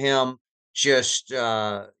swing from him, just,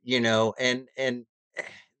 and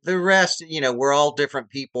the rest, we're all different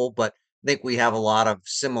people, but I think we have a lot of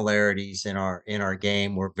similarities in our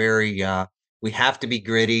game. We're very we have to be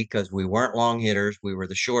gritty because we weren't long hitters. We were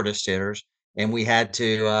the shortest hitters, and we had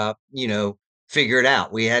to figure it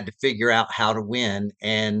out. We had to figure out how to win.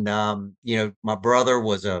 And my brother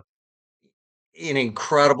was an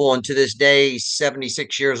incredible, and to this day,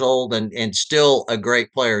 76 years old, and still a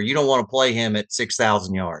great player. You don't want to play him at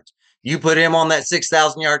 6,000 yards. You put him on that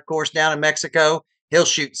 6,000 yard course down in Mexico, he'll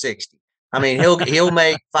shoot 60. I mean, he'll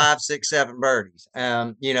make 5, 6, 7 birdies.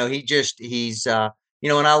 And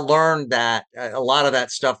I learned that a lot of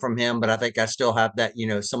that stuff from him, but I think I still have that,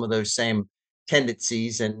 some of those same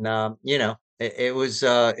tendencies. And it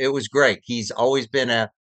was great. He's always been a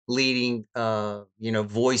leading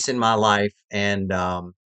voice in my life, and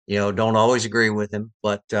don't always agree with him,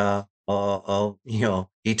 but he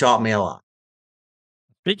taught me a lot.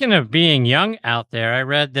 Speaking of being young out there, I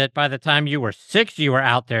read that by the time you were 6, you were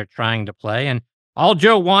out there trying to play, and all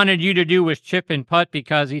Joe wanted you to do was chip and putt,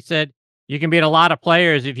 because he said you can beat a lot of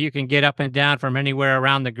players if you can get up and down from anywhere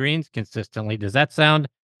around the greens consistently. Does that sound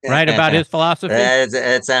right about his philosophy?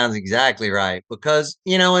 That sounds exactly right, because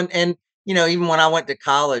even when I went to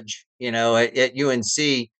college, at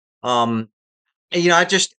UNC, I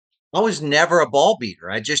was never a ball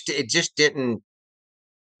beater. It just didn't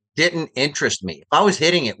interest me. If I was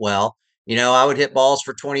hitting it well, I would hit balls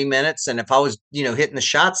for 20 minutes. And if I was, hitting the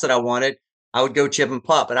shots that I wanted, I would go chip and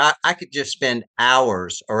putt. But I could just spend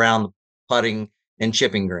hours around the putting and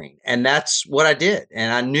chipping green. And that's what I did.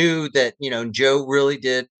 And I knew that, Joe really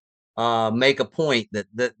did make a point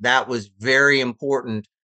that was very important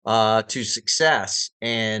to success.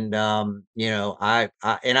 And, I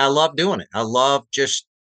love doing it. I love just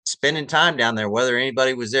spending time down there, whether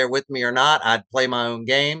anybody was there with me or not. I'd play my own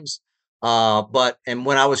games. And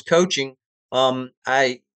when I was coaching,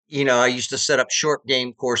 I used to set up short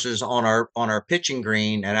game courses on our pitching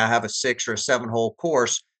green, and I have a 6 or 7 hole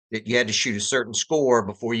course that you had to shoot a certain score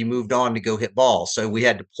before you moved on to go hit balls. So we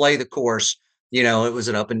had to play the course. It was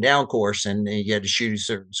an up and down course, and you had to shoot a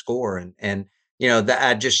certain score. And that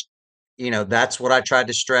I just, that's what I tried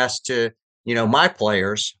to stress to, my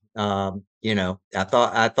players. I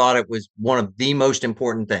thought it was one of the most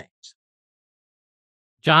important things.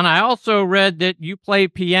 John, I also read that you play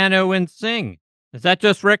piano and sing. Is that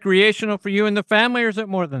just recreational for you and the family, or is it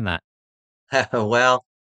more than that? Well,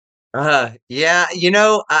 yeah,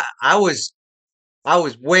 I was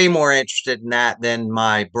way more interested in that than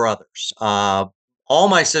my brothers. All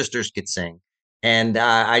my sisters could sing, and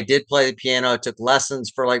I did play the piano. I took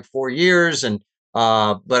lessons for like 4 years, and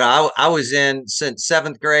but I was in, since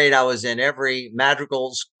 7th grade. I was in every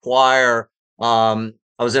madrigals choir. I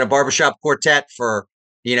was in a barbershop quartet for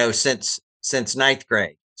since 9th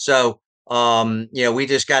grade. So we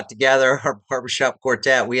just got together, our barbershop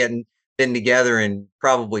quartet. We hadn't been together in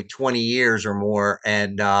probably 20 years or more,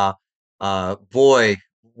 and boy,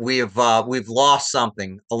 we've lost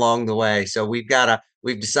something along the way. So we've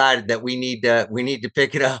decided that we need to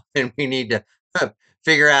pick it up, and we need to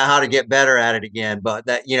figure out how to get better at it again. But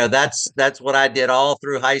that's what I did all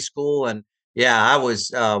through high school. And yeah, I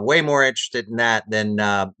was way more interested in that than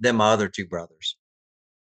my other 2 brothers.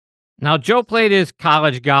 Now, Joe played his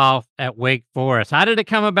college golf at Wake Forest. How did it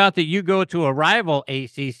come about that you go to a rival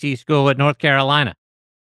ACC school at North Carolina?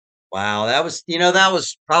 Wow, that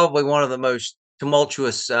was probably one of the most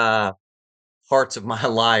tumultuous parts of my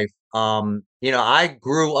life. I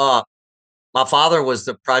grew up. My father was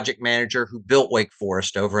the project manager who built Wake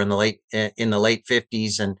Forest over in the late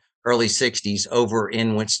 50s and early 60s over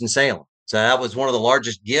in Winston-Salem. So that was one of the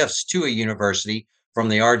largest gifts to a university from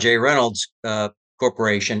the R.J. Reynolds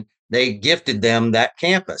Corporation. They gifted them that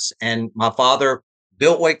campus, and my father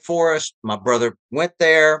built Wake Forest. My brother went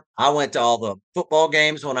there. I went to all the football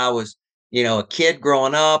games when I was, a kid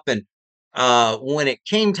growing up, and when it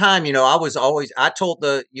came time, I told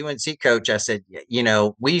the UNC coach, I said,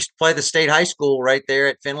 we used to play the state high school right there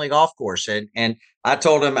at Finley Golf Course. And I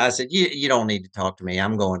told him, I said, you don't need to talk to me.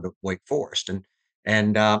 I'm going to Wake Forest.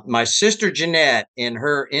 And my sister Jeanette, in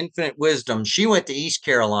her infinite wisdom, she went to East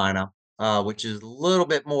Carolina, which is a little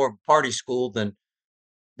bit more of a party school than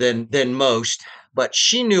most, but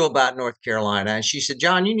she knew about North Carolina. And she said,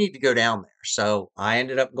 John, you need to go down there. So I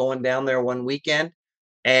ended up going down there one weekend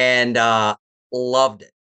and loved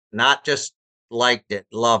it. Not just liked it,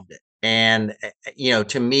 loved it. And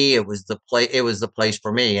to me, it was the place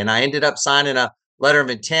for me. And I ended up signing a letter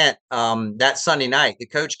of intent that Sunday night. The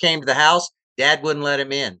coach came to the house. Dad wouldn't let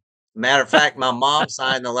him in. Matter of fact, my mom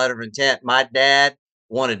signed the letter of intent. My dad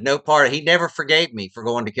wanted no part of it. He never forgave me for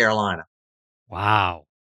going to Carolina. Wow.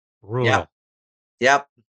 Yep. Brutal. Yep.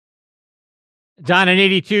 John, in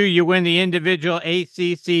 82, you win the individual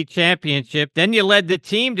ACC championship. Then you led the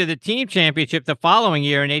team to the team championship the following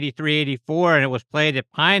year in 83, 84, and it was played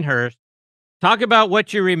at Pinehurst. Talk about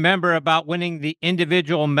what you remember about winning the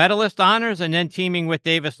individual medalist honors and then teaming with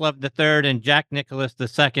Davis Love III and Jack Nicklaus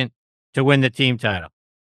II to win the team title.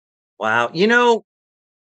 Wow.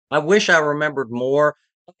 I wish I remembered more.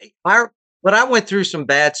 But I went through some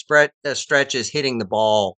bad stretches hitting the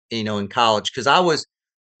ball, in college because I was,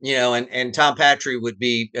 and Tom Patri would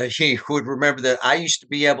be, he would remember that I used to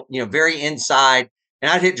be able, very inside,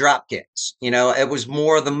 and I'd hit drop kicks. It was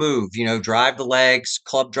more of the move, drive the legs,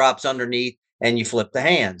 club drops underneath, and you flip the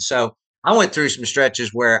hand. So I went through some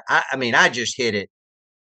stretches where I just hit it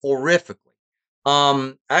horrifically.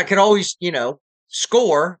 I could always,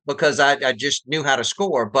 score because I just knew how to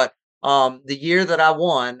score. But the year that I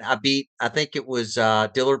won, I think it was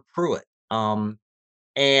Dillard Pruitt.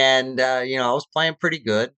 And I was playing pretty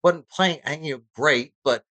good. Wasn't playing, great,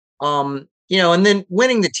 but and then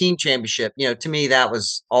winning the team championship, to me that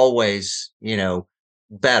was always,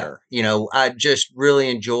 better. I just really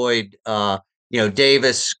enjoyed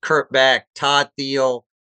Davis, Kurt Beck, Todd Thiel,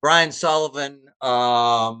 Brian Sullivan,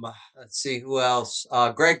 let's see who else.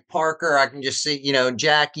 Greg Parker, I can just see,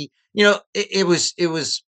 Jackie. It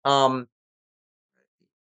was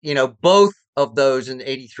both of those in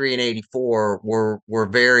 83 and 84 were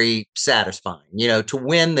very satisfying, to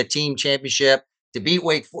win the team championship, to beat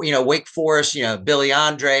Wake Forest, Billy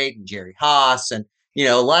Andre and Jerry Haas, and,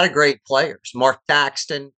 a lot of great players, Mark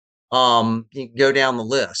Thaxton, you can go down the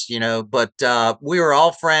list, but we were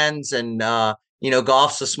all friends, and,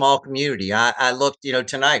 golf's a small community. I looked,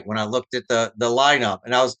 tonight when I looked at the lineup,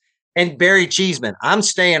 and Barry Cheesman, I'm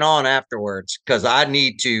staying on afterwards because I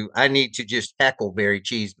need to just heckle Barry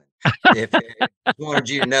Cheesman. If I wanted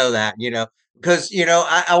you to know that, because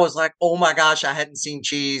I was like, oh my gosh, I hadn't seen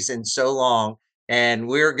Cheese in so long, and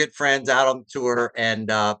we were good friends out on the tour, and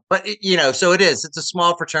but so it's a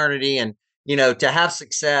small fraternity, and to have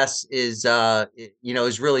success is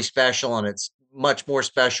is really special, and it's much more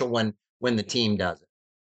special when the team does it.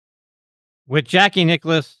 With Jackie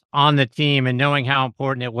Nicklaus on the team and knowing how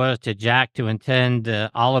important it was to Jack to attend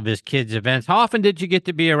all of his kids' events, how often did you get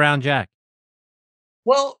to be around Jack?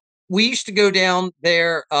 Well, we used to go down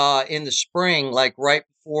there in the spring, like right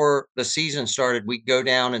before the season started. We'd go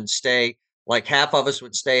down and stay. Like half of us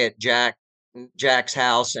would stay at Jack's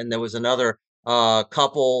house, and there was another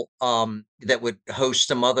couple that would host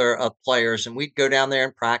some other players, and we'd go down there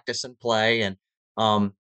and practice and play. And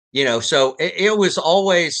so it was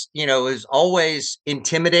always, it was always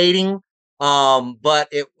intimidating, but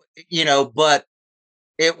it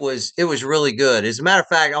was really good. As a matter of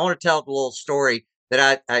fact, I want to tell a little story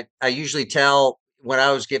that I usually tell when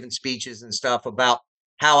I was giving speeches and stuff about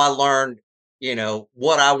how I learned,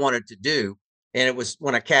 what I wanted to do. And it was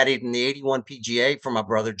when I caddied in the 81 PGA for my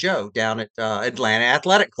brother Joe down at Atlanta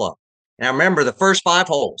Athletic Club. And I remember the first 5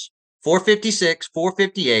 holes: 456,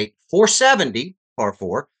 458, 470, par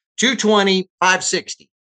four, 220, 560.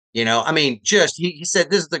 Just he said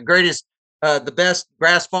this is the best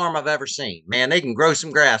grass farm I've ever seen. Man, they can grow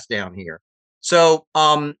some grass down here. So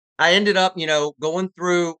I ended up, going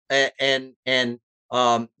through and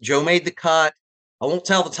Joe made the cut. I won't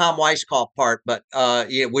tell the Tom Weisskopf part, but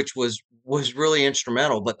which was really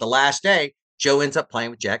instrumental. But the last day, Joe ends up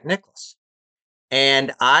playing with Jack Nicklaus.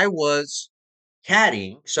 And I was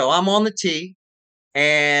caddying. So I'm on the tee,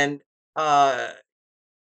 and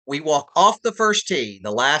we walk off the first tee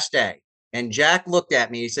the last day. And Jack looked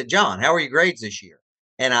at me. He said, John, how are your grades this year?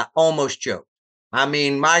 And I almost joked. I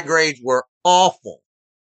mean, my grades were awful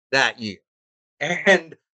that year.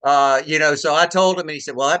 And, so I told him, and he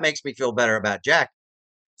said, well, that makes me feel better about Jack.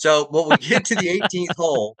 So, we get to the 18th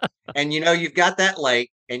hole, and, you've got that lake,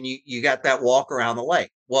 and you got that walk around the lake.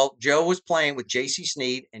 Well, Joe was playing with J.C.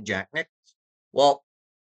 Sneed and Jack Nicklaus. Well,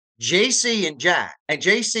 JC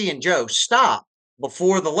and Joe stopped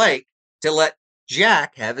before the lake to let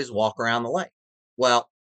Jack have his walk around the lake. Well,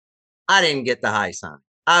 I didn't get the high sign.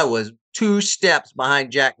 I was 2 steps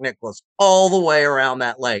behind Jack Nicklaus all the way around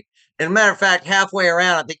that lake. And a matter of fact, halfway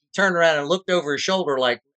around, I think he turned around and looked over his shoulder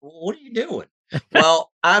like, what are you doing?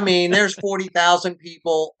 Well, I mean, there's 40,000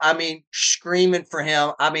 people, screaming for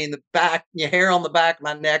him. The hair on the back of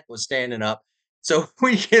my neck was standing up. So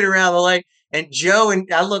we get around the lake, and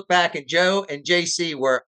I look back, and Joe and JC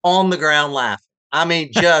were on the ground laughing.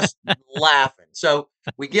 Just laughing. So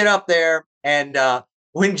we get up there, and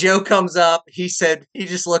when Joe comes up, he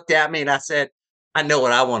just looked at me, and I said, I know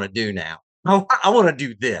what I want to do now. I want to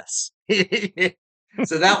do this.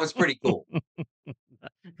 So that was pretty cool.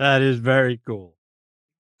 That is very cool.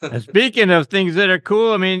 And speaking of things that are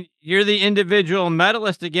cool, you're the individual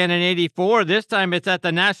medalist again in '84. This time it's at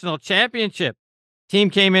the National Championship. Team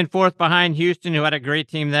came in 4th behind Houston, who had a great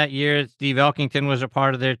team that year. Steve Elkington was a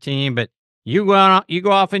part of their team, but you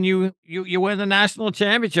go off and you win the National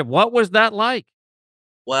Championship. What was that like?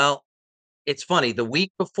 Well, it's funny. The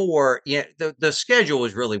week before, the schedule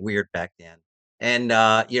was really weird back then. And,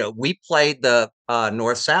 we played the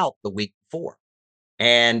North-South the week before.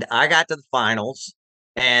 And I got to the finals,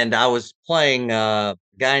 and I was playing a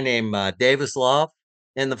guy named Davis Love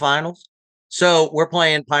in the finals. So we're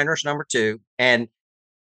playing Pinehurst number 2, and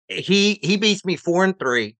he beats me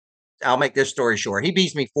 4-3. I'll make this story short. He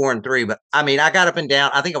beats me 4-3, but I got up and down.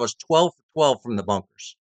 I think I was 12 for 12 from the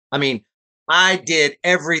bunkers. I did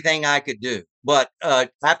everything I could do. But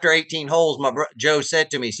after 18 holes, Joe said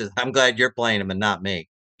to me, he says, I'm glad you're playing him and not me.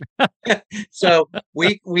 So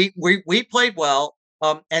we played well.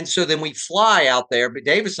 And so then we fly out there, but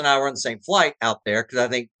Davis and I were on the same flight out there because I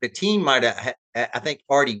think the team might have,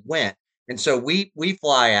 already went. And so we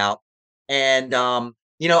fly out, and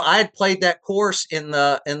I had played that course in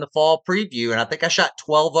the fall preview, and I think I shot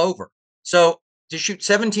 12 over. So to shoot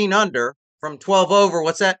 17 under from 12 over,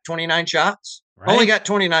 what's that? 29 shots. Right. Only got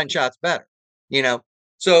 29 shots better.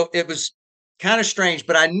 So it was kind of strange,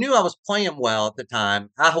 but I knew I was playing well at the time.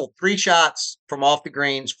 I hold 3 shots from off the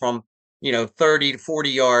greens from 30 to 40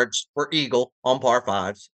 yards for eagle on par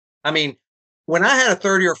 5s. When I had a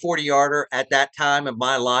 30 or 40 yarder at that time of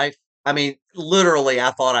my life, literally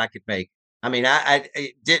I thought I could make it.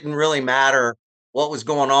 It didn't really matter what was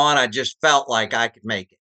going on. I just felt like I could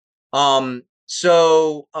make it.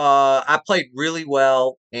 So I played really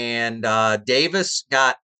well, and Davis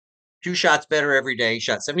got 2 shots better every day. He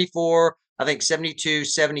shot 74, I think 72,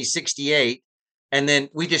 70, 68. And then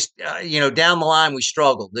we just, down the line, we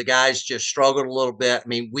struggled. The guys just struggled a little bit.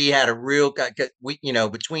 We had a real,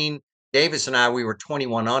 between Davis and I, we were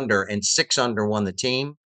 21 under, and 6 under won the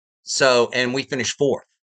team. So, and we finished 4th.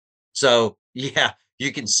 So, yeah,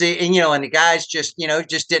 you can see, and the guys just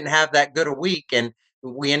didn't have that good a week. And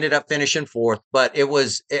we ended up finishing 4th, but it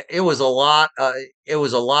was a lot. It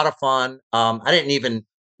was a lot of fun. I didn't even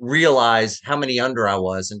realize how many under I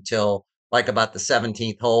was until like about the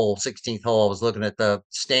 17th hole, 16th hole. I was looking at the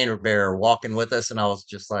standard bearer walking with us, and I was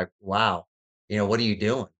just like, wow, what are you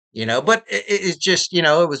doing? But it's just,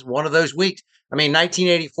 it was one of those weeks.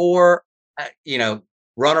 1984,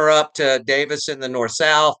 runner up to Davis in the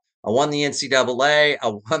North-South. I won the NCAA. I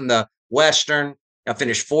won the Western. I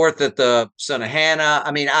finished 4th at the Susquehanna.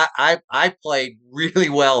 I played really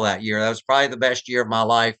well that year. That was probably the best year of my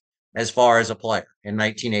life as far as a player in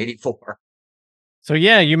 1984. So,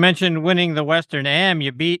 yeah, you mentioned winning the Western Am.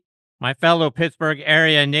 You beat my fellow Pittsburgh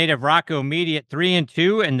area native Rocco Meady at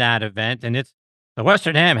 3-2 in that event. And it's the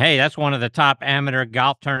Western Am. Hey, that's one of the top amateur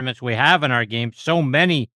golf tournaments we have in our game. So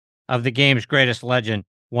many of the game's greatest legend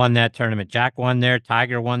won that tournament. Jack won there.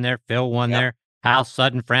 Tiger won there. Phil won there. Hal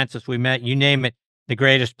Sutton, Francis, we met. You name it. The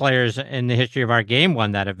greatest players in the history of our game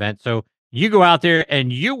won that event. So you go out there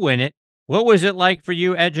and you win it. What was it like for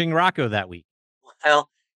you edging Rocco that week? Well,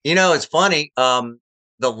 it's funny.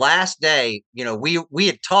 The last day, we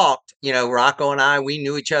had talked, Rocco and I, we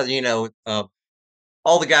knew each other,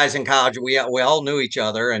 all the guys in college, we all knew each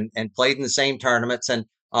other and played in the same tournaments. And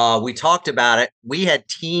we talked about it. We had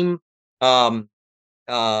team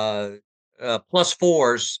plus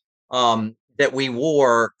fours that we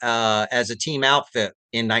wore as a team outfit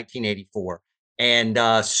in 1984.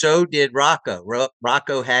 And so did Rocco.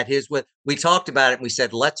 Rocco had his with. We talked about it. And we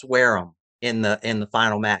said, let's wear them in the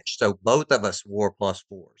final match. So both of us wore plus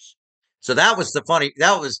fours. So that was the funny.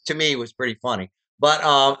 That was, to me, was pretty funny. But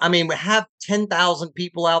I mean, we have 10,000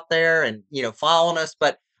 people out there and following us.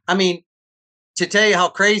 But I mean, to tell you how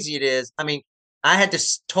crazy it is, I mean, I had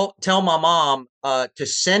to tell my mom to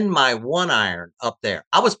send my 1-iron up there.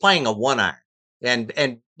 I was playing a 1-iron, and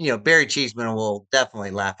Barry Cheesman will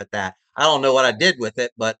definitely laugh at that. I don't know what I did with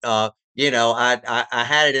it, but I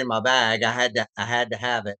had it in my bag. I had to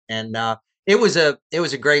have it, and it was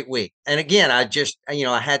a great week. And again, I just I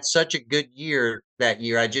had such a good year that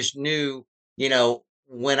year. I just knew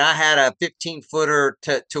when I had a 15-footer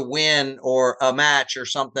to win or a match or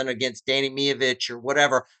something against Danny Mijovic or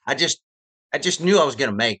whatever, I just knew I was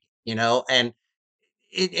going to make it,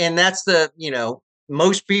 and that's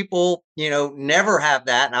most people, never have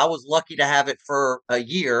that. And I was lucky to have it for a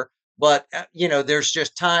year, but there's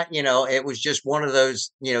just time, it was just one of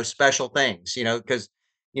those, special things, because,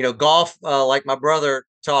 golf, like my brother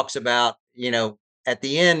talks about, at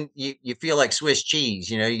the end, you feel like Swiss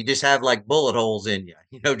cheese, you just have like bullet holes in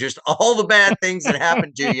you, just all the bad things that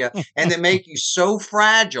happen to you and that make you so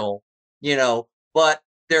fragile, but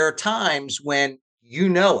there are times when you're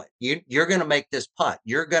going to make this putt.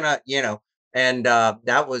 You're going to, and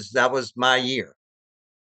that was my year.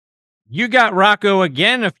 You got Rocco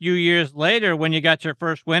again a few years later when you got your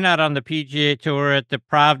first win out on the PGA Tour at the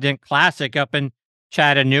Provident Classic up in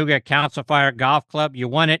Chattanooga, Council Fire Golf Club. You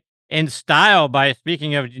won it in style by,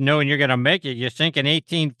 speaking of knowing you're going to make it, you sink an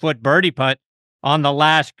 18-foot birdie putt on the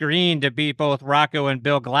last green to beat both Rocco and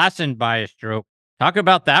Bill Glasson by a stroke. Talk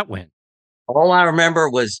about that win. All I remember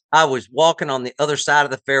was I was walking on the other side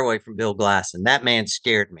of the fairway from Bill Glasson. That man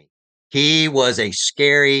scared me. He was a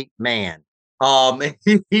scary man.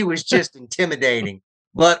 He was just intimidating.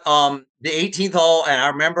 But the 18th hole, and I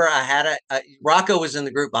remember I had Rocco was in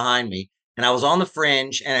the group behind me, and I was on the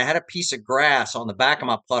fringe, and I had a piece of grass on the back of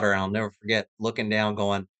my putter. And I'll never forget looking down,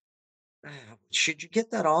 going, should you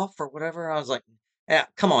get that off or whatever? I was like, yeah,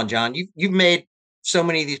 come on, John, you've made so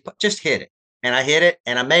many of these, just hit it. And I hit it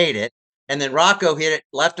and I made it. And then Rocco hit it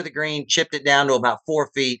left of the green, chipped it down to about 4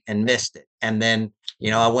 feet and missed it. And then,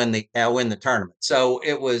 I win the tournament. So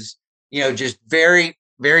it was, just very,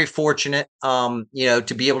 very fortunate,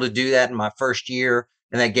 to be able to do that in my first year.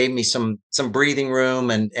 And that gave me some breathing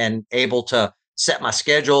room and able to set my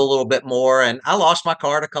schedule a little bit more. And I lost my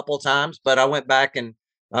card a couple of times, but I went back and,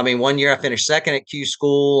 I mean, one year I finished second at Q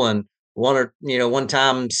School and one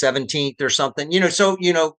time 17th or something, so,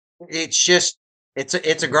 it's just, it's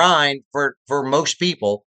a grind for most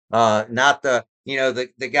people, not the,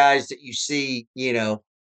 the guys that you see,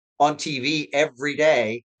 on TV every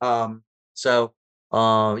day. Yeah,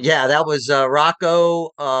 that was,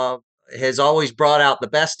 Rocco, has always brought out the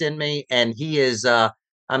best in me. And he is, I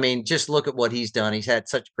mean, just look at what he's done. He's had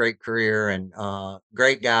such a great career and,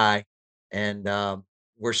 great guy. And,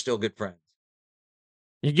 we're still good friends.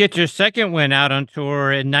 You get your second win out on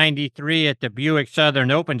tour in 93 at the Buick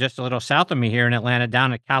Southern Open, just a little south of me here in Atlanta,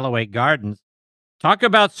 down at Callaway Gardens. Talk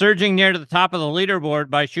about surging near to the top of the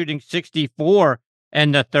leaderboard by shooting 64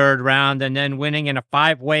 in the third round and then winning in a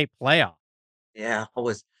 5-way playoff. Yeah, I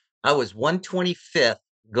was 125th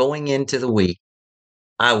going into the week.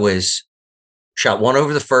 I was shot 1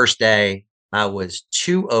 over the first day. I was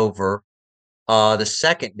 2 over the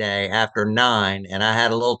second day after 9, and I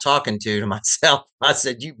had a little talking to myself. I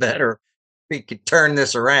said, we could turn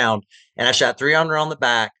this around. And I shot 3 under on the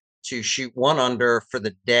back to shoot 1 under for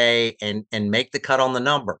the day and make the cut on the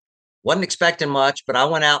number. Wasn't expecting much, but I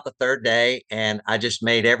went out the third day and I just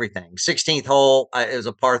made everything. 16th hole, it was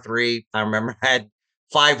a par 3. I remember I had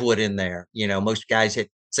 5-wood in there. Most guys hit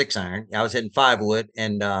 6-iron. I was hitting 5-wood,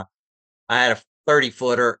 and I had a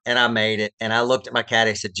 30-footer and I made it. And I looked at my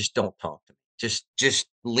caddy. I said, just don't talk to me. Just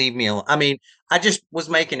leave me alone. I mean, I just was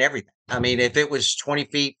making everything. I mean, if it was 20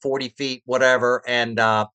 feet, 40 feet, whatever. And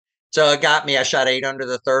so it got me, I shot 8 under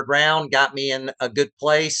the third round, got me in a good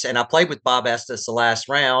place. And I played with Bob Estes the last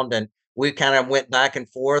round, and we kind of went back and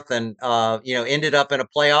forth and, ended up in a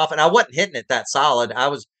playoff. And I wasn't hitting it that solid.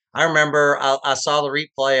 I remember I saw the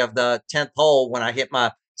replay of the 10th hole when I hit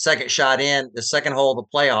my second shot in the second hole of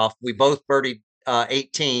the playoff. We both birdied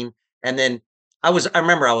 18. And then I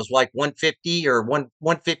remember I was like 150 or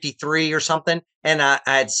 153 or something. And I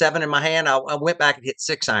had 7 in my hand. I went back and hit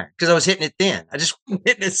 6-iron because I was hitting it thin. I just wasn't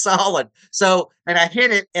hitting it solid. So, and I hit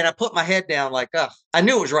it and I put my head down like, I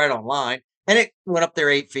knew it was right on line, and it went up there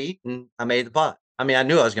 8 feet and I made the putt. I mean, I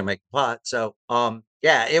knew I was going to make the putt. So,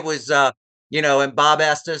 yeah, it was, and Bob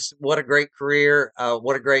Estes, what a great career,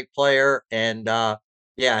 what a great player. And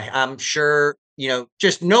yeah, I'm sure,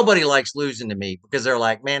 just nobody likes losing to me because they're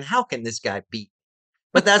like, man, how can this guy beat?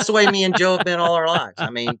 But that's the way me and Joe have been all our lives. I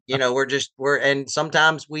mean, and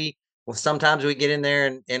sometimes we get in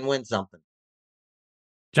there and win something.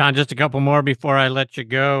 John, just a couple more before I let you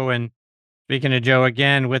go. And speaking of Joe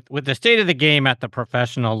again, with the state of the game at the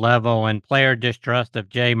professional level and player distrust of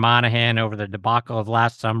Jay Monahan over the debacle of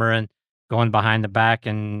last summer and going behind the back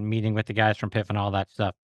and meeting with the guys from PIF and all that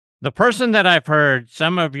stuff, the person that I've heard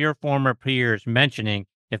some of your former peers mentioning,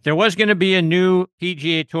 if there was going to be a new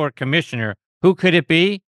PGA Tour commissioner, who could it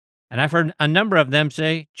be? And I've heard a number of them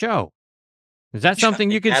say Joe. Is that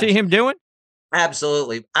something you could see him doing?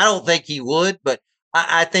 Absolutely. I don't think he would, but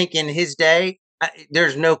I think in his day,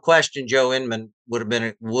 there's no question Joe Inman would have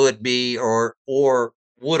been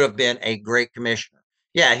a great commissioner.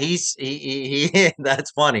 Yeah, he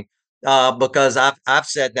that's funny. Because I've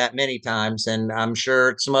said that many times, and I'm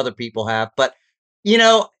sure some other people have. But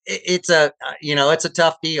it's a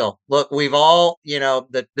tough deal. Look, we've all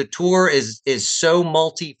the tour is so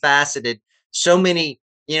multifaceted, so many.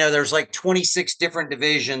 There's like 26 different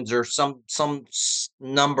divisions or some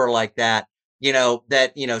number like that.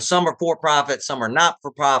 That some are for profit, some are not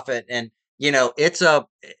for profit, and it's a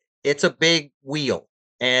big wheel.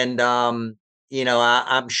 And I'm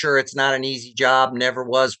sure it's not an easy job. Never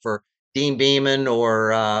was for Dean Beeman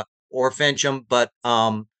or Fincham, but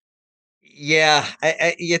yeah,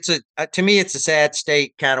 to me it's a sad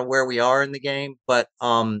state, kind of where we are in the game. But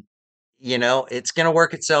it's going to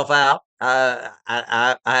work itself out.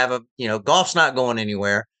 I have golf's not going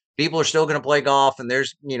anywhere. People are still going to play golf, and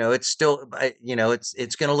there's it's still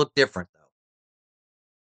it's going to look different though.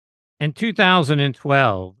 In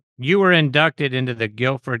 2012, you were inducted into the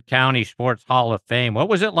Guilford County Sports Hall of Fame. What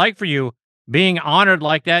was it like for you being honored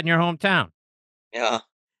like that in your hometown? Yeah,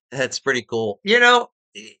 that's pretty cool.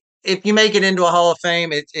 If you make it into a Hall of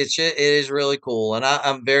Fame, it is really cool, and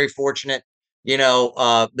I'm very fortunate. Then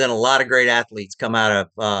a lot of great athletes come out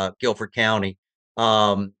of Guilford County,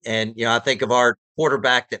 and I think of our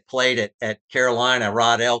quarterback that played at Carolina,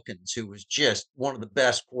 Rod Elkins, who was just one of the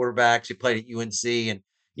best quarterbacks. He played at UNC, and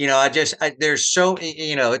there's so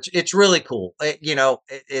it's really cool.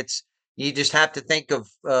 It's you just have to think of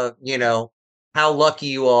how lucky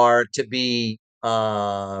you are to be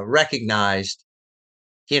recognized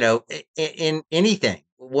in anything,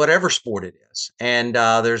 whatever sport it is. And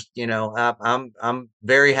I'm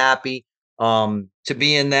very happy to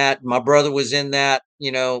be in that. My brother was in that,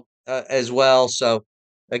 as well. So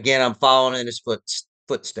again, I'm following in his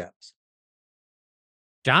footsteps.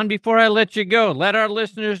 John, before I let you go, let our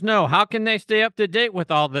listeners know, how can they stay up to date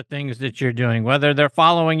with all the things that you're doing, whether they're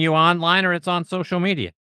following you online or it's on social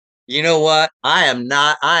media? You know what? I am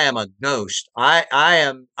a ghost.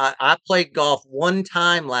 I played golf one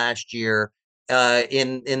time last year,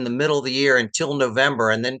 in the middle of the year until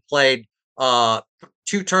November, and then played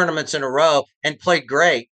two tournaments in a row and played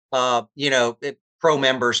great. Pro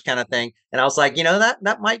members kind of thing. And I was like,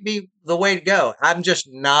 that might be the way to go. I'm just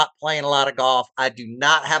not playing a lot of golf. I do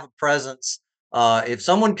not have a presence. If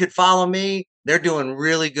someone could follow me, they're doing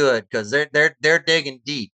really good because they're digging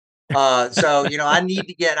deep. So I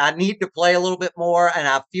need to play a little bit more, and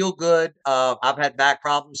I feel good. I've had back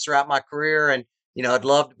problems throughout my career, and I'd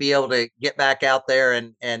love to be able to get back out there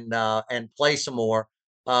and play some more.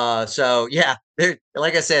 So yeah,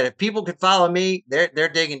 like I said, if people could follow me, they're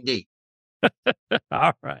digging deep.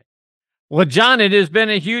 All right. Well, John, it has been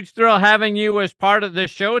a huge thrill having you as part of the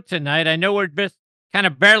show tonight. I know we're just kind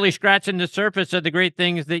of barely scratching the surface of the great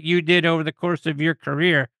things that you did over the course of your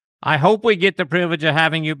career. I hope we get the privilege of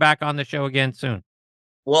having you back on the show again soon.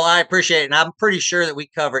 Well, I appreciate it. And I'm pretty sure that we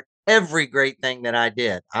covered every great thing that I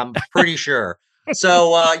did. I'm pretty sure.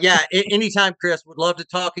 So, yeah, anytime, Chris, would love to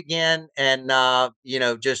talk again. And,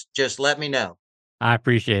 just let me know. I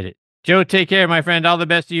appreciate it. Joe, take care, my friend. All the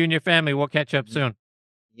best to you and your family. We'll catch up soon.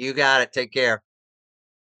 You got it. Take care.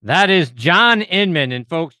 That is John Inman. And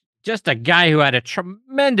folks, just a guy who had a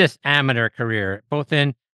tremendous amateur career, both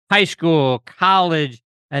in high school, college,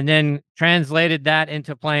 and then translated that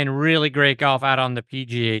into playing really great golf out on the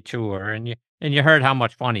PGA Tour. And you heard how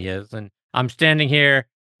much fun he is. And I'm standing here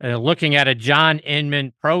looking at a John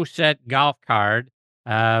Inman Pro Set golf card,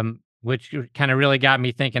 which kind of really got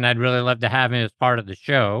me thinking I'd really love to have him as part of the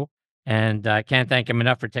show. And I can't thank him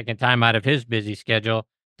enough for taking time out of his busy schedule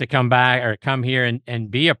to come here and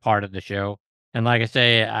be a part of the show. And like I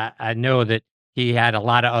say, I know that he had a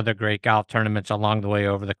lot of other great golf tournaments along the way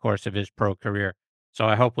over the course of his pro career. So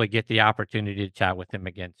I hopefully get the opportunity to chat with him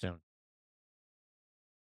again soon.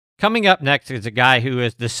 Coming up next is a guy who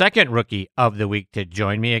is the second rookie of the week to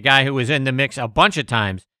join me, a guy who was in the mix a bunch of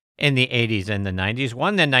times in the 80s and the 90s,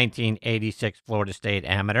 won the 1986 Florida State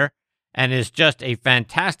Amateur, and is just a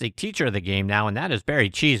fantastic teacher of the game now, and that is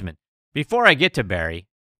Barry Cheesman. Before I get to Barry,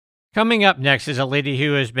 coming up next is a lady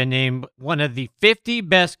who has been named one of the 50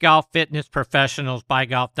 best golf fitness professionals by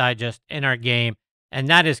Golf Digest in our game, and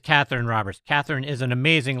that is Catherine Roberts. Catherine is an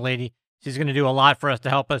amazing lady. She's going to do a lot for us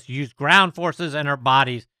to help us use ground forces and our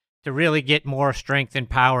bodies to really get more strength and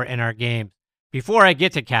power in our games. Before I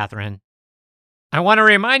get to Catherine, I want to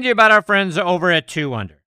remind you about our friends over at 2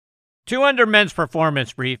 Under. 2 Under men's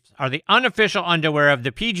performance briefs are the unofficial underwear of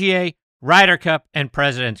the PGA, Ryder Cup, and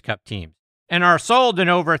President's Cup teams, and are sold in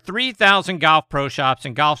over 3,000 golf pro shops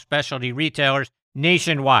and golf specialty retailers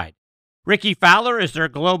nationwide. Ricky Fowler is their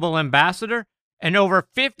global ambassador, and over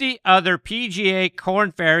 50 other PGA,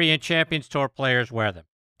 Korn Ferry, and Champions Tour players wear them.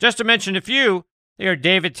 Just to mention a few, they are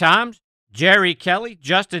David Toms, Jerry Kelly,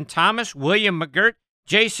 Justin Thomas, William McGirt,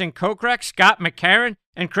 Jason Kokrak, Scott McCarron,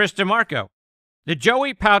 and Chris DeMarco. The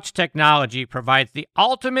Joey Pouch technology provides the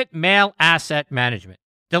ultimate male asset management,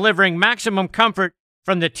 delivering maximum comfort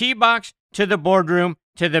from the tee box to the boardroom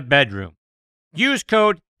to the bedroom. Use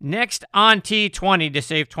code NEXTONT20 to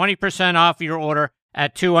save 20% off your order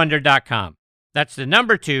at 2under.com. That's the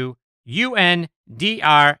number 2, UNDR.com.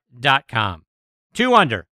 2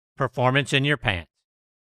 Under, performance in your pants.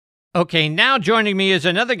 Okay, now joining me is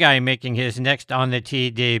another guy making his next on the tee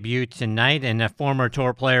debut tonight, and a former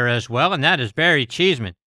tour player as well, and that is Barry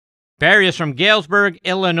Cheesman. Barry is from Galesburg,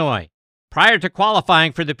 Illinois. Prior to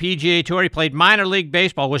qualifying for the PGA Tour, he played minor league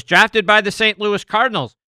baseball, was drafted by the St. Louis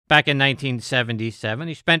Cardinals back in 1977.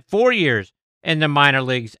 He spent 4 years in the minor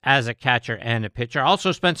leagues as a catcher and a pitcher.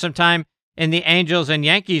 Also spent some time in the Angels and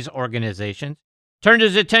Yankees organizations. Turned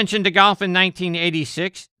his attention to golf in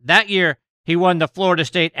 1986. That year, he won the Florida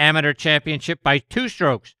State Amateur Championship by 2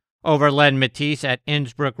 strokes over Len Matisse at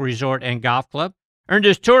Innsbruck Resort and Golf Club. Earned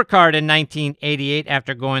his tour card in 1988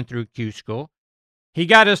 after going through Q School. He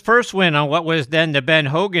got his first win on what was then the Ben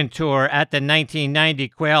Hogan Tour at the 1990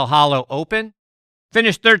 Quail Hollow Open.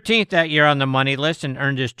 Finished 13th that year on the money list and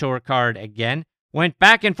earned his tour card again. Went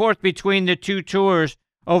back and forth between the 2 tours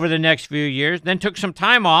over the next few years, then took some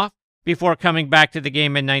time off before coming back to the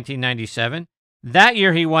game in 1997. That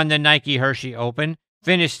year he won the Nike Hershey Open,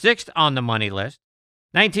 finished 6th on the money list.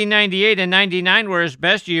 1998 and 99 were his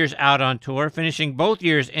best years out on tour, finishing both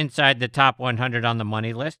years inside the top 100 on the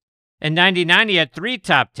money list. In 99 he had 3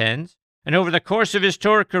 top 10s, and over the course of his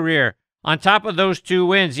tour career, on top of those 2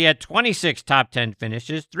 wins, he had 26 top 10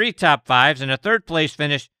 finishes, 3 top 5s, and a 3rd place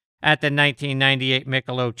finish at the 1998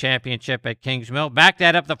 Michelob Championship at Kings Mill. Backed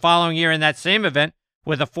that up the following year in that same event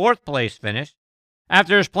with a 4th place finish.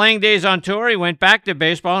 After his playing days on tour, he went back to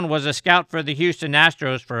baseball and was a scout for the Houston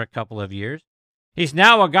Astros for a couple of years. He's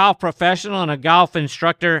now a golf professional and a golf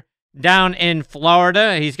instructor down in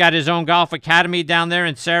Florida. He's got his own golf academy down there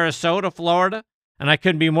in Sarasota, Florida, and I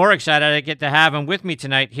couldn't be more excited to get to have him with me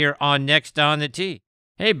tonight here on Next on the Tee.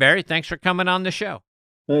 Hey, Barry, thanks for coming on the show.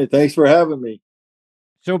 Hey, thanks for having me.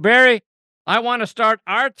 So, Barry, I want to start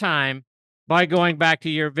our time by going back to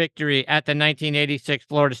your victory at the 1986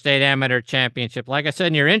 Florida State Amateur Championship. Like I said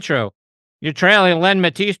in your intro, you're trailing Len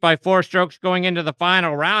Matisse by 4 strokes going into the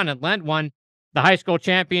final round, and Len won the high school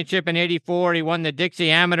championship in 84. He won the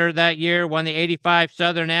Dixie Amateur that year, won the 85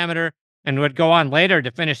 Southern Amateur, and would go on later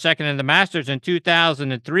to finish 2nd in the Masters in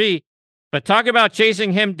 2003. But talk about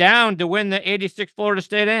chasing him down to win the 86 Florida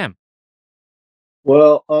State Am.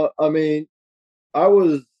 Well, I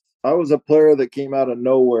was a player that came out of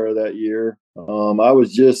nowhere that year. I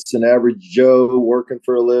was just an average Joe working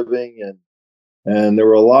for a living, and there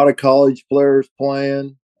were a lot of college players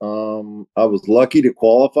playing. I was lucky to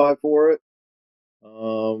qualify for it.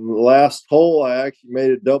 Last hole, I actually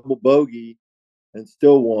made a double bogey and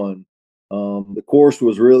still won. The course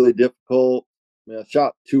was really difficult. I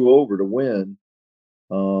shot 2 over to win.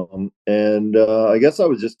 I guess I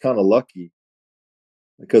was just kind of lucky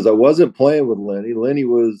because I wasn't playing with Lenny. Lenny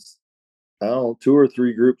was, 2 or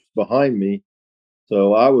 3 groups behind me.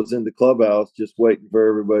 So I was in the clubhouse just waiting for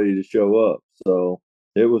everybody to show up. So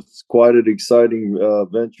it was quite an exciting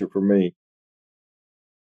venture for me.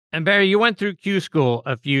 And Barry, you went through Q School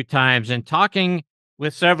a few times, and talking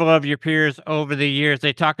with several of your peers over the years,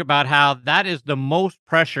 they talk about how that is the most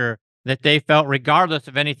pressure that they felt, regardless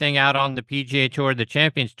of anything out on the PGA Tour, the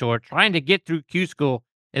Champions Tour. Trying to get through Q School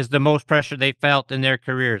is the most pressure they felt in their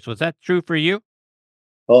careers. Was that true for you?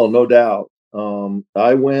 Oh, no doubt.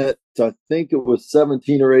 I went, I think it was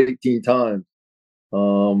 17 or 18 times.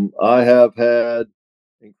 I have had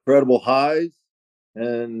incredible highs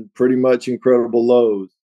and pretty much incredible lows.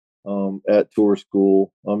 at tour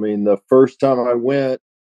school. I mean, the first time I went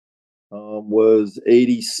was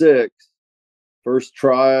 86. First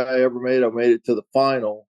try I ever made, I made it to the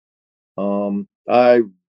final. I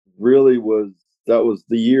really was. That was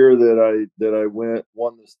the year that I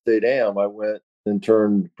won the state am. I went and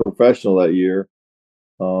turned professional that year.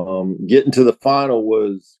 Getting to the final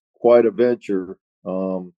was quite a venture.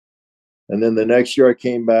 And then the next year I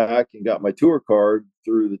came back and got my tour card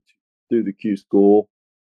through the Q school,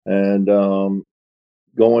 and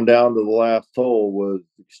going down to the last hole was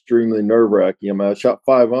extremely nerve wracking. I mean, I shot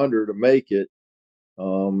 500 to make it,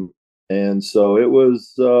 and so it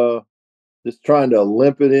was just trying to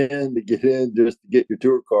limp it in to get in just to get your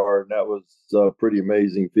tour card, and that was a pretty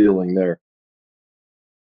amazing feeling there.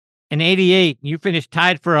 In '88, you finished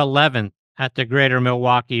tied for 11th at the Greater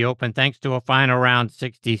Milwaukee Open, thanks to a final round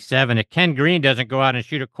 67. If Ken Green doesn't go out and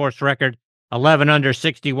shoot a course record 11 under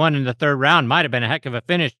 61 in the third round, might have been a heck of a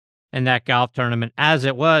finish in that golf tournament. As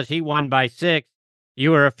it was, he won by 6.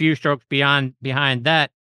 You were a few strokes behind that.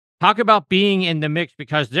 Talk about being in the mix,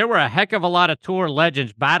 because there were a heck of a lot of tour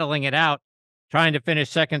legends battling it out, trying to finish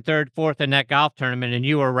second, third, fourth in that golf tournament, and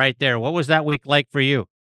you were right there. What was that week like for you?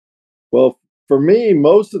 Well, for me,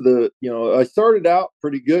 most of I started out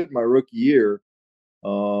pretty good my rookie year.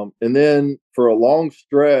 And then for a long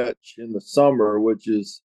stretch in the summer, which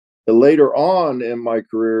is later on in my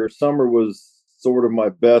career, summer was sort of my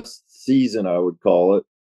best season, I would call it.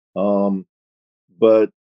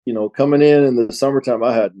 But, coming in the summertime,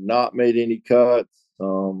 I had not made any cuts.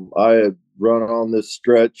 I had run on this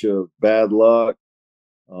stretch of bad luck.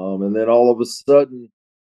 And then all of a sudden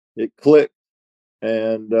it clicked,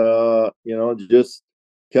 and, just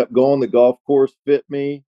kept going. The golf course fit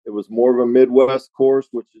me. It was more of a Midwest course,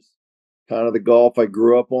 which is kind of the golf I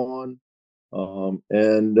grew up on.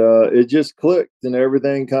 And it just clicked, and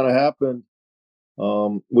everything kind of happened.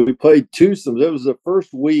 We played twosomes. It was the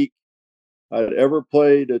first week I'd ever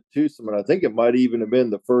played a twosome, and I think it might even have been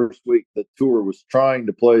the first week the tour was trying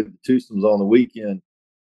to play the twosomes on the weekend.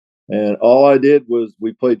 And all I did was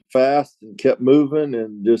we played fast and kept moving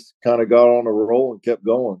and just kind of got on a roll and kept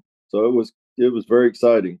going. So it was very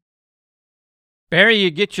exciting. Barry,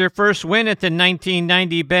 you get your first win at the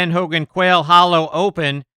 1990 Ben Hogan Quail Hollow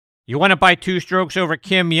Open. You won it by 2 strokes over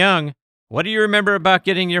Kim Young. What do you remember about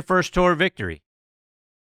getting your first tour victory?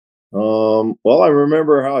 Well, I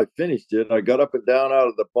remember how I finished it. I got up and down out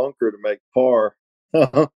of the bunker to make par.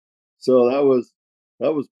 So that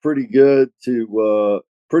was pretty good to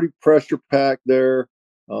pretty pressure packed there.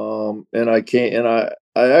 And I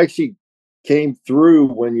actually came through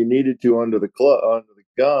when you needed to under the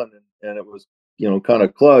gun, and it was kind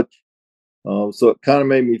of clutch. So it kind of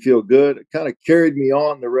made me feel good. It kind of carried me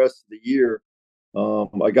on the rest of the year.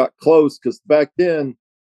 I got close because back then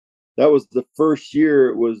that was the first year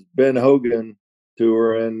it was Ben Hogan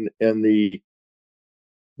tour, and the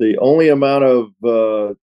only amount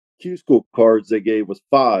of Q school cards they gave was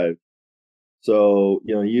 5. So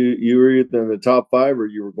you were either in the top 5 or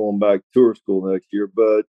you were going back to tour school next year,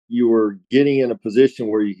 but you were getting in a position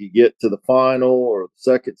where you could get to the final or the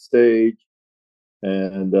second stage.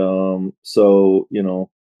 And so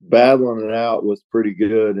battling it out was pretty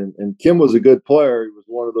good. And Kim was a good player. He was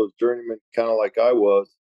one of those journeymen, kind of like I was,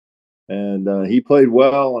 and he played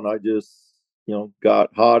well. And I just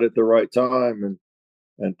got hot at the right time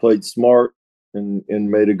and played smart and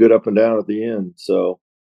made a good up and down at the end. So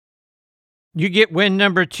you get win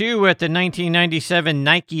number 2 at the 1997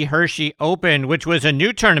 Nike Hershey Open, which was a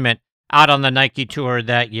new tournament out on the Nike Tour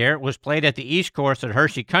that year. It was played at the East Course at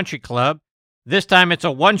Hershey Country Club. This time it's a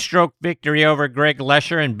 1-stroke victory over Greg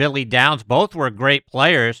Lesher and Billy Downs. Both were great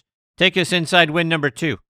players. Take us inside win number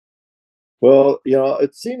 2. Well,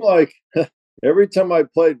 it seemed like every time I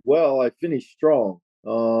played well, I finished strong.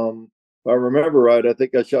 If I remember right, I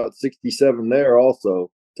think I shot 67 there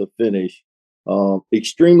also to finish.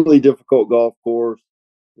 Extremely difficult golf course.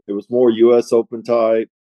 It was more U.S. Open type.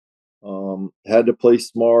 Had to play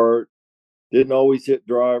smart. Didn't always hit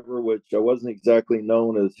driver, which I wasn't exactly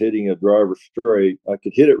known as hitting a driver straight. I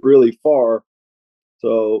could hit it really far.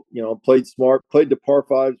 So, played smart, played the par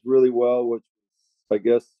 5s really well, which I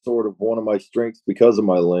guess sort of one of my strengths because of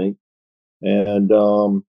my length. And,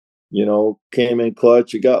 came in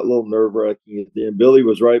clutch. It got a little nerve wracking at the end. Billy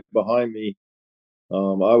was right behind me.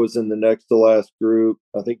 I was in the next to last group.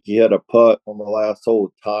 I think he had a putt on the last hole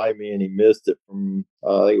to tie me, and he missed it from,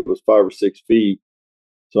 I think it was 5 or 6 feet.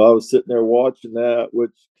 So I was sitting there watching that,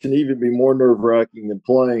 which can even be more nerve wracking than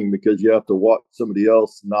playing because you have to watch somebody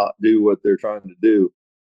else not do what they're trying to do.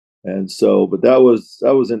 And so, but that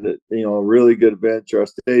was in a really good adventure. I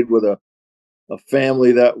stayed with a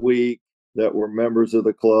family that week. that were members of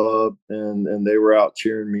the club, and they were out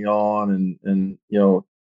cheering me on. And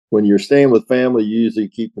when you're staying with family, you usually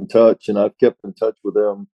keep in touch, and I've kept in touch with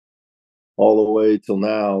them all the way till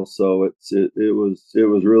now. So it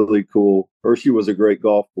was really cool. Hershey was a great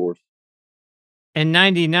golf course. In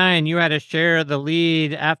 99, you had a share of the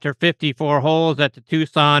lead after 54 holes at the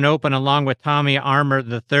Tucson Open, along with Tommy Armour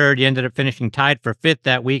III. You ended up finishing tied for fifth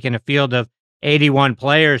that week in a field of 81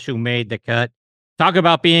 players who made the cut. Talk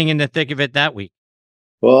about being in the thick of it that week.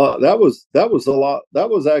 Well, that was a lot. That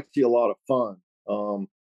was actually a lot of fun.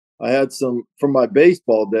 I had some from my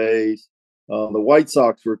baseball days. The White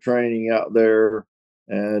Sox were training out there,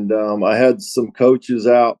 and I had some coaches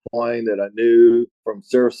out playing that I knew from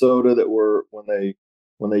Sarasota that were when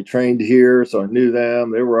they trained here, so I knew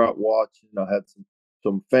them. They were out watching. I had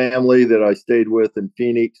some family that I stayed with in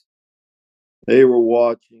Phoenix. They were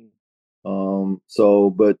watching.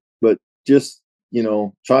 But just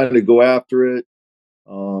trying to go after it.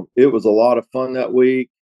 It was a lot of fun that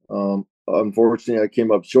week. Unfortunately, I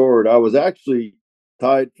came up short. I was actually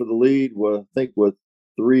tied for the lead with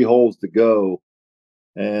 3 holes to go,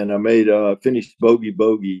 and I made finished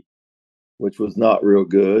bogey, which was not real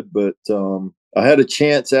good. But I had a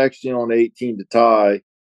chance actually on 18 to tie,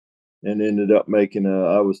 and ended up making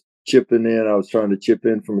I was chipping in. I was trying to chip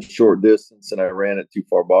in from a short distance, and I ran it too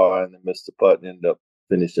far by, and then missed the putt and ended up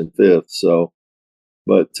finishing 5th. So.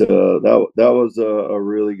 But that was a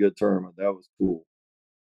really good tournament. That was cool.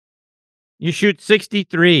 You shoot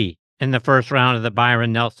 63 in the first round of the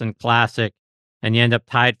Byron Nelson Classic, and you end up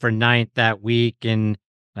tied for 9th that week. And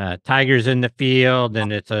Tiger's in the field,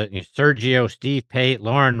 and it's Sergio, Steve Pate,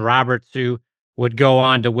 Lauren Roberts, who would go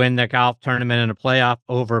on to win the golf tournament in a playoff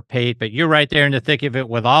over Pate. But you're right there in the thick of it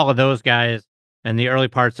with all of those guys in the early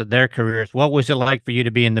parts of their careers. What was it like for you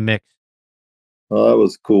to be in the mix? Well, that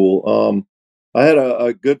was cool. I had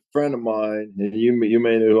a good friend of mine, and you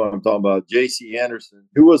may know who I'm talking about, J.C. Anderson,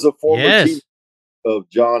 who was a former team of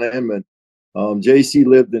John Inman. J.C.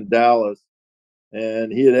 lived in Dallas,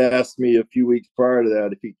 and he had asked me a few weeks prior to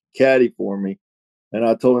that if he could caddy for me. And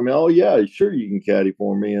I told him, oh, yeah, sure, you can caddy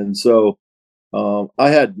for me. And so I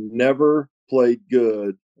had never played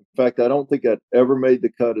good. In fact, I don't think I'd ever made the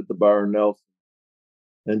cut at the Byron Nelson.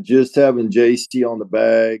 And just having J.C. on the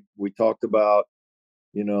bag, we talked about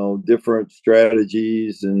different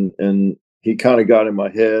strategies, and he kind of got in my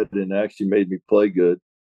head and actually made me play good.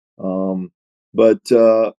 But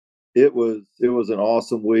it was an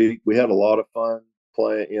awesome week. We had a lot of fun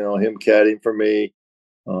playing, him caddying for me.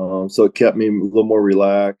 So it kept me a little more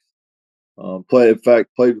relaxed. Played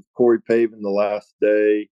with Corey Pavin the last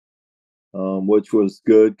day, which was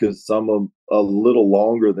good because I'm a little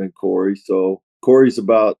longer than Corey. So Corey's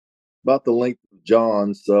about the length of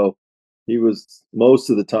John. So he was most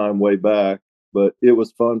of the time way back, but it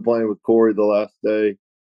was fun playing with Corey the last day.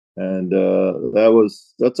 And that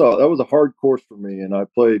was a hard course for me, and I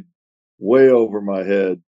played way over my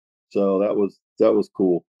head. So that was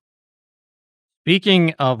cool.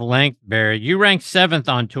 Speaking of length, Barry, you ranked 7th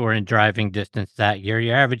on tour in driving distance that year.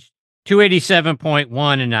 You averaged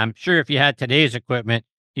 287.1, and I'm sure if you had today's equipment,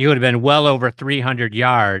 you would have been well over 300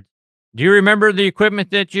 yards. Do you remember the equipment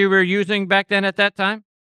that you were using back then at that time?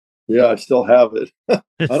 Yeah, I still have it.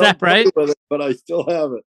 Is that right? But I still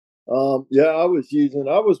have it. I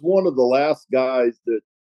was one of the last guys that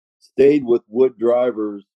stayed with wood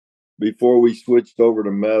drivers before we switched over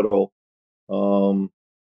to metal.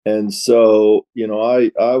 And so,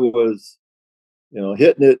 I was,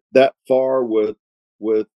 hitting it that far with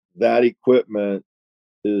that equipment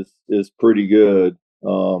is pretty good.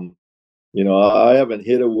 I haven't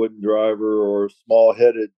hit a wooden driver or small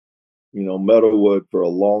headed, metal wood for a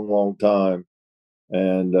long, long time.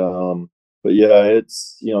 And, but yeah,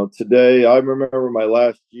 it's, today I remember my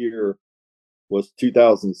last year was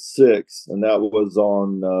 2006, and that was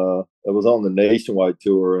on the Nationwide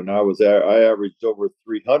tour, and I averaged over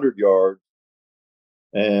 300 yards,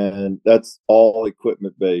 and that's all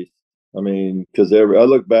equipment based. I mean, because I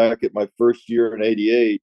look back at my first year in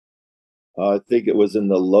 '88, I think it was in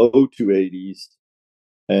the low 280s,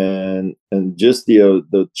 and just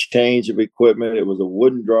the change of equipment. It was a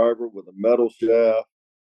wooden driver with a metal shaft,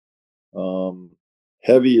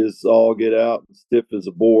 heavy as all get out and stiff as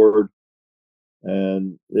a board.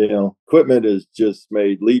 And equipment has just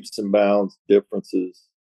made leaps and bounds differences.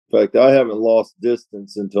 In fact, I haven't lost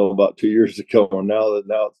distance until about 2 years ago, and now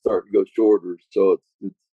it's starting to go shorter. So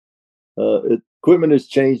equipment has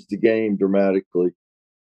changed the game dramatically.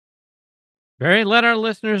 Barry, let our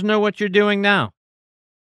listeners know what you're doing now.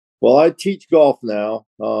 Well, I teach golf now.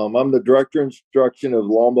 I'm the director of instruction of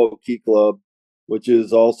Longboat Key Club, which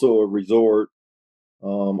is also a resort.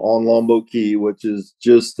 on Lombo Key, which is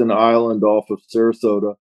just an island off of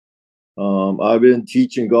Sarasota. I've been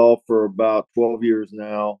teaching golf for about 12 years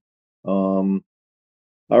now.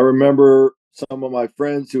 I remember some of my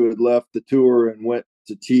friends who had left the tour and went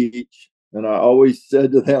to teach, and I always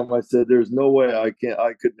said to them, I said, "There's no way I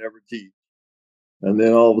could never teach." And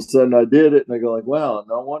then all of a sudden I did it, and I go like, "Wow,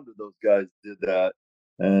 no wonder those guys did that."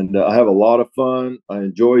 And I have a lot of fun. I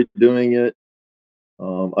enjoy doing it.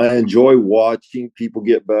 I enjoy watching people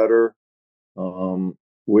get better.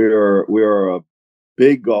 We are a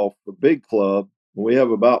big club. We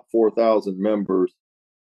have about 4,000 members.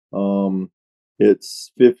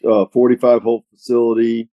 It's 45 hole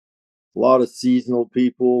facility, a lot of seasonal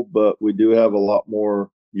people, but we do have a lot more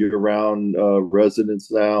year round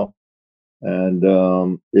residents now. And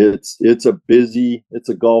it's a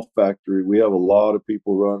golf factory. We have a lot of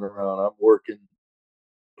people running around. I'm working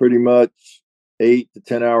pretty much 8 to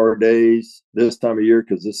 10 hour days this time of year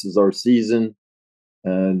because this is our season.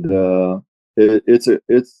 And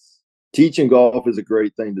it's teaching golf is a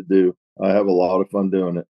great thing to do. I have a lot of fun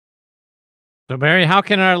doing it. So, Barry, how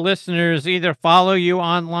can our listeners either follow you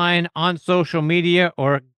online on social media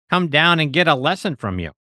or come down and get a lesson from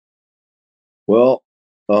you? Well,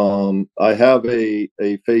 I have a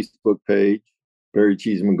Facebook page, Barry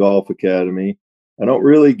Cheesman Golf Academy. I don't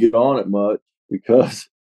really get on it much because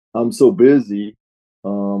I'm so busy.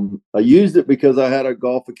 I used it because I had a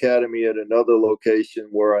golf academy at another location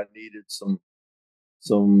where I needed some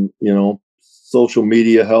social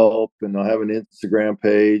media help, and I have an Instagram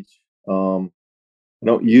page. I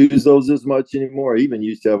don't use those as much anymore. I even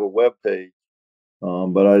used to have a web page,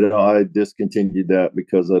 but I discontinued that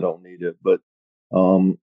because I don't need it. But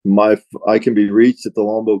I can be reached at the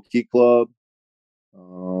Lombo Key Club.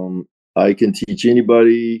 I can teach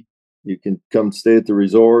anybody. You can come stay at the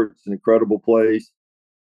resort. It's an incredible place.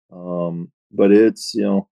 But it's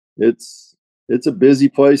a busy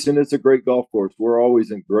place, and it's a great golf course. We're always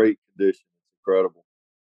in great condition. It's incredible.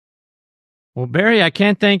 Well, Barry, I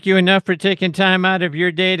can't thank you enough for taking time out of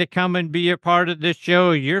your day to come and be a part of this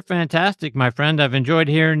show. You're fantastic, my friend. I've enjoyed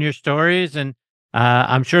hearing your stories, and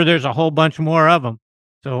I'm sure there's a whole bunch more of them.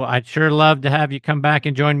 So I'd sure love to have you come back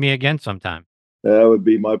and join me again sometime. That would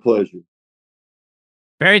be my pleasure.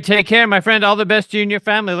 Barry, take care, my friend. All the best to you and your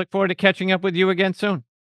family. Look forward to catching up with you again soon.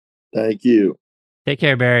 Thank you. Take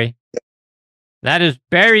care, Barry. That is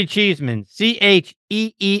Barry Cheesman. Cheesman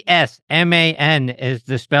is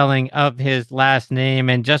the spelling of his last name.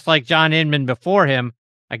 And just like John Inman before him,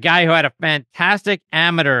 a guy who had a fantastic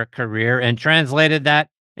amateur career and translated that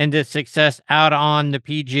into success out on the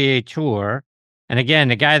PGA Tour. And again,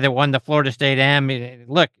 the guy that won the Florida State Am.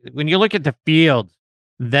 Look, when you look at the fields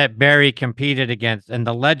that Barry competed against and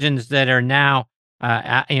the legends that are now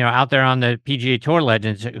out there on the PGA Tour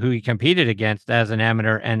legends who he competed against as an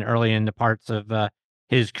amateur and early in the parts of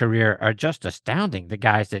his career are just astounding. The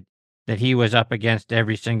guys that he was up against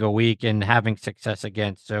every single week and having success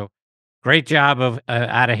against. So great job of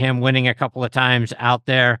out of him winning a couple of times out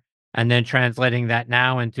there and then translating that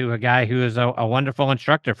now into a guy who is a wonderful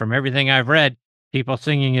instructor. From everything I've read, people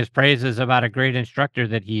singing his praises about a great instructor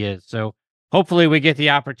that he is. So hopefully we get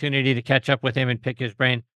the opportunity to catch up with him and pick his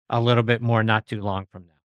brain a little bit more not too long from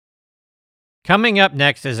now. Coming up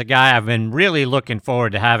next is a guy I've been really looking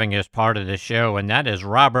forward to having as part of this show, and that is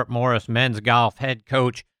Robert Morris men's golf head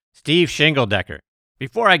coach Steve Shingledecker.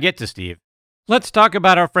 Before I get to Steve, let's talk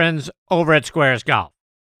about our friends over at Squares Golf.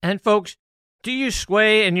 And folks, do you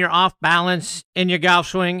sway and you're off balance in your golf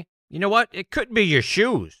swing? You know what? It could be your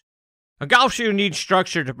shoes. A golf shoe needs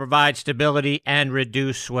structure to provide stability and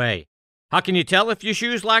reduce sway. How can you tell if your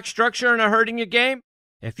shoes lack structure and are hurting your game?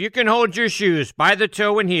 If you can hold your shoes by the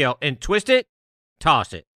toe and heel and twist it,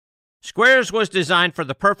 toss it. Squares was designed for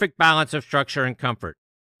the perfect balance of structure and comfort.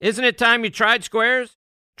 Isn't it time you tried Squares?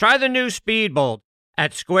 Try the new Speedbolt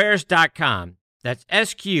at squares.com. That's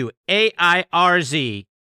SQAIRZ.com.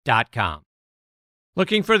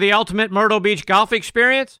 Looking for the ultimate Myrtle Beach golf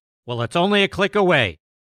experience? Well, it's only a click away.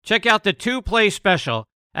 Check out the two-play special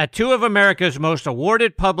at two of America's most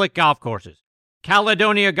awarded public golf courses,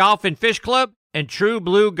 Caledonia Golf and Fish Club and True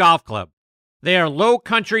Blue Golf Club. They are low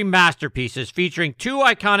country masterpieces featuring two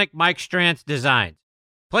iconic Mike Strantz designs.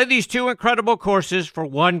 Play these two incredible courses for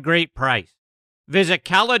one great price. Visit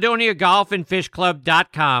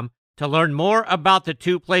CaledoniaGolfandFishClub.com to learn more about the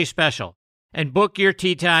two-play special and book your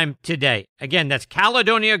tee time today. Again, that's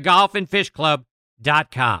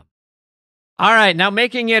CaledoniaGolfandFishClub.com. All right, now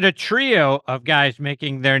making it a trio of guys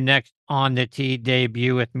making their next On the Tee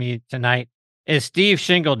debut with me tonight is Steve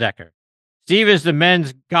Shingledecker. Steve is the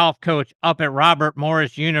men's golf coach up at Robert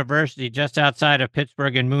Morris University just outside of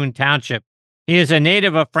Pittsburgh and Moon Township. He is a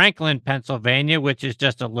native of Franklin, Pennsylvania, which is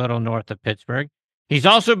just a little north of Pittsburgh. He's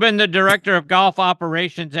also been the director of golf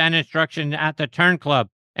operations and instruction at the Turn Club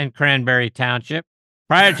in Cranberry Township.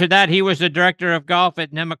 Prior to that, he was the director of golf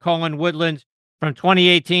at Nemacolin Woodlands from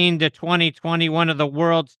 2018 to 2020, one of the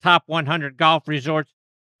world's top 100 golf resorts.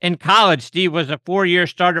 In college, Steve was a 4-year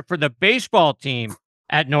starter for the baseball team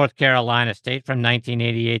at North Carolina State from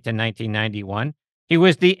 1988 to 1991. He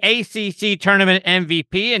was the ACC tournament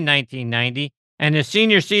MVP in 1990, and his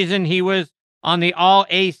senior season, he was on the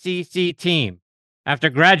All-ACC team. After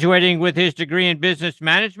graduating with his degree in business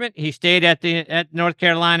management, he stayed at North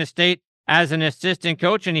Carolina State as an assistant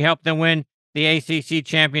coach, and he helped them win the ACC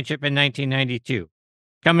championship in 1992.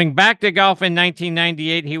 Coming back to golf in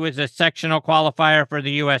 1998, he was a sectional qualifier for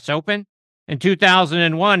the U.S. Open. In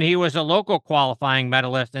 2001, he was a local qualifying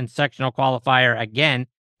medalist and sectional qualifier again,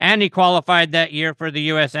 and he qualified that year for the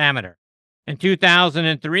U.S. Amateur. In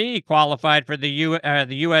 2003, he qualified for the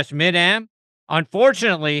U.S. Mid-Am.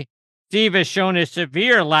 Unfortunately, Steve has shown a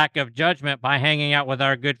severe lack of judgment by hanging out with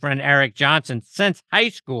our good friend Eric Johnson since high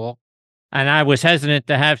school. And I was hesitant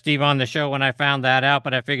to have Steve on the show when I found that out,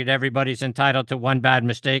 but I figured everybody's entitled to one bad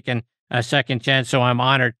mistake and a second chance, so I'm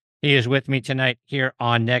honored he is with me tonight here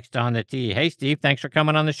on Next on the Tee. Hey, Steve, thanks for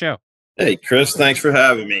coming on the show. Hey, Chris, thanks for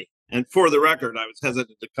having me. And for the record, I was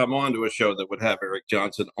hesitant to come on to a show that would have Eric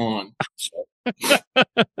Johnson on. So.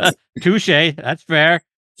 Touche, that's fair.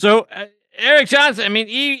 So, Eric Johnson, I mean,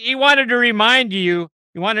 he wanted to remind you,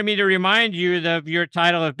 he wanted me to remind you of your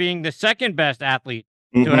title of being the second best athlete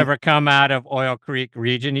to ever come out of Oil Creek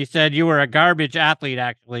region. He said you were a garbage athlete,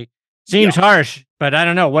 actually. Seems harsh, but I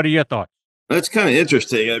don't know. What are your thoughts? That's kind of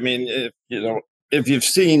interesting. I mean, if you've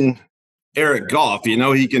seen Eric golf, you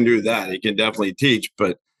know he can do that. He can definitely teach,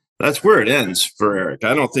 but that's where it ends for Eric.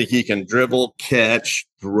 I don't think he can dribble, catch,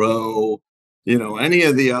 throw, any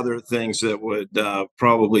of the other things that would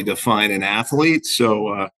probably define an athlete.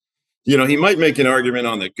 So, he might make an argument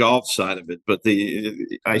on the golf side of it, but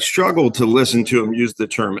I struggle to listen to him use the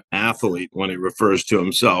term athlete when he refers to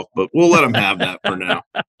himself, but we'll let him have that for now.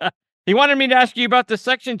 He wanted me to ask you about the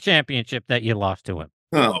section championship that you lost to him.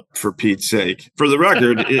 Oh, for Pete's sake. For the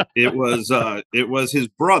record, it was his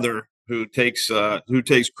brother who takes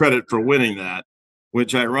credit for winning that,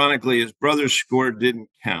 which ironically his brother's score didn't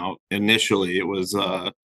count initially. It was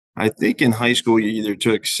I think in high school you either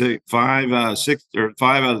took 5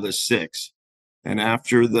 out of the 6, and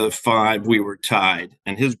after the 5 we were tied,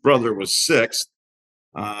 and his brother was 6th,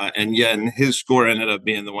 and yet his score ended up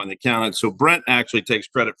being the one that counted. So Brent actually takes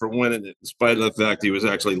credit for winning it, in spite of the fact he was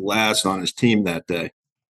actually last on his team that day.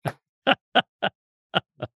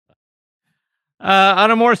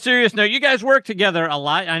 On a more serious note, you guys work together a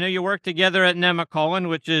lot. I know you work together at Nemacolin,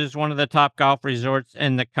 which is one of the top golf resorts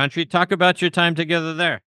in the country. Talk about your time together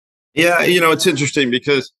there. Yeah, it's interesting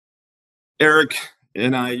because Eric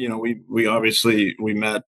and I, we obviously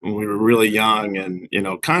met when we were really young and,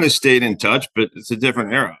 kind of stayed in touch, but it's a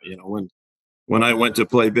different era. When I went to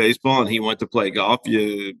play baseball and he went to play golf,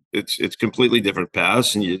 it's completely different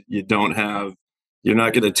paths, and you're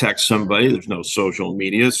not going to text somebody. There's no social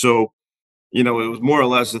media. So, it was more or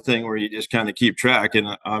less a thing where you just kind of keep track.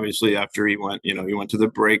 And obviously after he went to the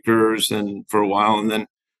Breakers and for a while. And then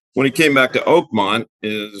when he came back to Oakmont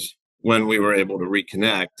is when we were able to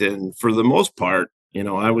reconnect. And for the most part,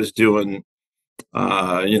 I was doing,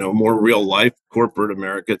 more real life corporate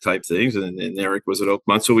America type things. And Eric was at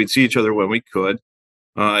Oakmont. So we'd see each other when we could.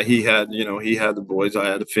 He had the boys, I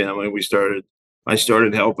had a family. I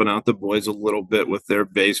started helping out the boys a little bit with their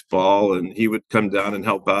baseball, and he would come down and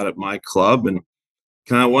help out at my club. And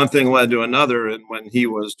kind of one thing led to another. And when he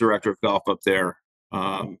was director of golf up there,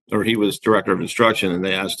 or he was director of instruction, and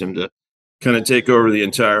they asked him to kind of take over the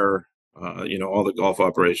entire, all the golf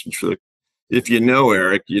operations for if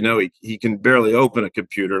Eric, he can barely open a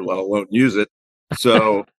computer, let alone use it.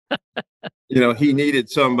 So, he needed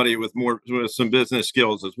somebody with some business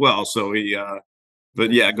skills as well. So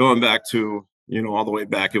but yeah, going back to, all the way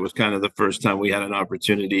back, it was kind of the first time we had an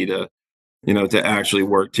opportunity to, to actually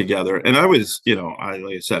work together. And I was,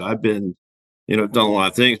 like I said, I've been, done a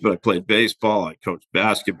lot of things, but I played baseball, I coached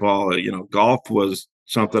basketball, golf was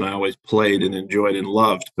something I always played and enjoyed and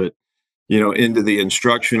loved, but, into the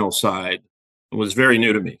instructional side was very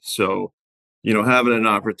new to me. So, having an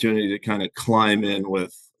opportunity to kind of climb in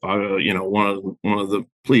with, one of the,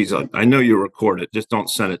 please, I know you record it, just don't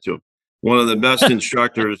send it to him. One of the best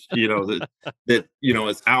instructors, that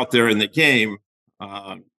is out there in the game,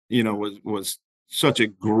 was such a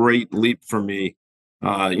great leap for me,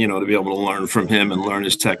 to be able to learn from him and learn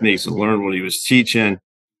his techniques and learn what he was teaching.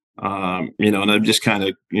 And I've just kind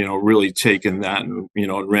of, really taken that and,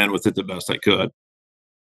 ran with it the best I could.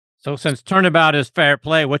 So since turnabout is fair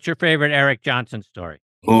play, what's your favorite Eric Johnson story?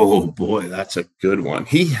 Oh boy, that's a good one.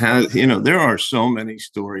 He has, there are so many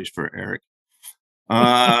stories for Eric.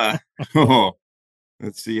 Oh,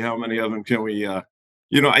 let's see how many of them can we, I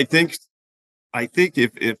think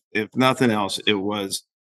if nothing else, it was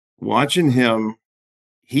watching him.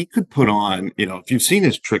 He could put on, if you've seen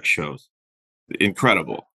his trick shows,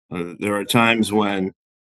 incredible. There are times when,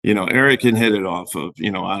 Eric can hit it off of,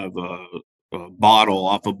 out of a bottle,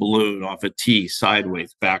 off a balloon, off a tee,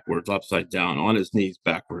 sideways, backwards, upside down, on his knees,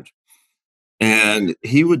 backwards. And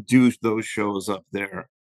he would do those shows up there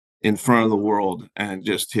in front of the world and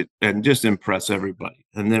just impress everybody.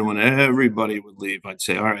 And then when everybody would leave, I'd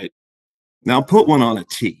say, all right, now put one on a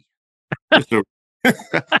tee. Just a,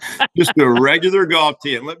 just a regular golf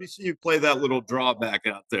tee. And let me see you play that little drawback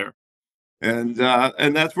out there. And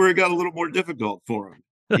that's where it got a little more difficult for him.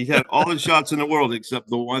 He had all the shots in the world except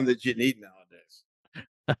the one that you need nowadays.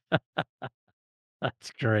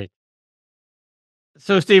 That's great.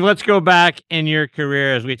 So, Steve, let's go back in your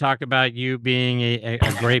career as we talk about you being a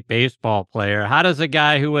great baseball player. How does a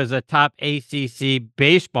guy who was a top ACC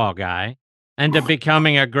baseball guy end up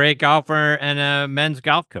becoming a great golfer and a men's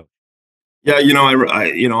golf coach? Yeah,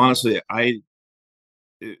 honestly,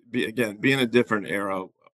 again, being a different era,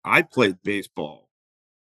 I played baseball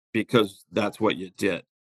because that's what you did.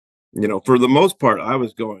 For the most part, I thought I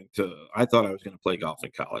was going to play golf in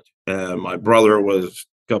college. And my brother was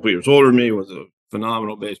a couple years older than me, was a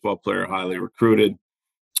phenomenal baseball player, highly recruited,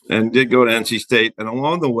 and did go to NC State. And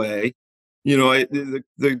along the way,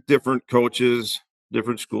 the different coaches,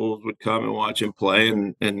 different schools would come and watch him play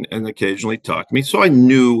and occasionally talk to me. So I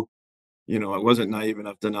knew, I wasn't naive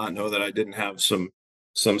enough to not know that I didn't have some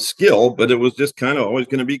skill, but it was just kind of always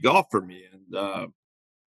going to be golf for me. And,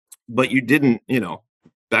 but you didn't,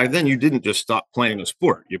 back then you didn't just stop playing a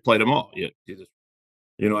sport. You played them all. You just,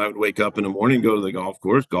 I would wake up in the morning, go to the golf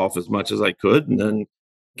course, golf as much as I could, and then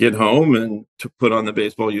get home and to put on the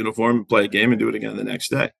baseball uniform and play a game and do it again the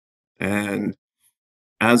next day. And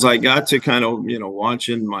as I got to kind of,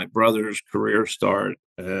 watching my brother's career start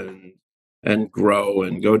and grow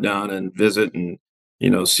and go down and visit and,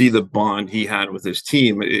 see the bond he had with his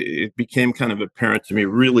team, it became kind of apparent to me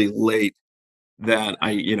really late that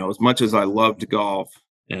I, as much as I loved golf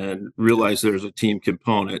and realized there's a team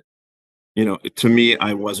component, to me,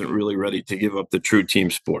 I wasn't really ready to give up the true team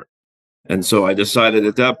sport. And so I decided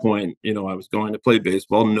at that point, I was going to play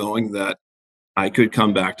baseball, knowing that I could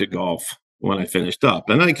come back to golf when I finished up.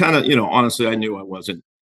 And I kind of, honestly, I knew I wasn't,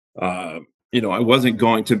 I wasn't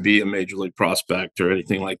going to be a major league prospect or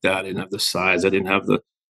anything like that. I didn't have the size. I didn't have the,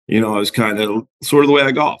 I was kind of sort of the way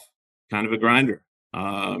I golf, kind of a grinder.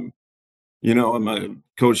 And my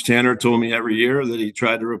coach Tanner told me every year that he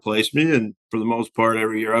tried to replace me. And for the most part,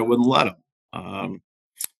 every year I wouldn't let him.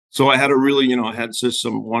 So I had a really, I had just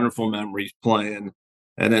some wonderful memories playing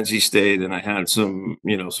at NC State. And I had some,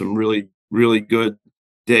 some really, really good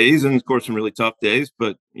days and of course some really tough days.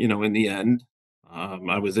 But, in the end,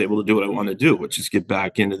 I was able to do what I wanted to do, which is get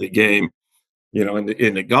back into the game,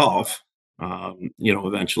 into golf,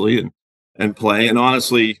 eventually and play. And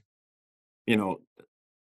honestly,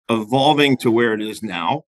 evolving to where it is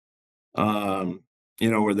now,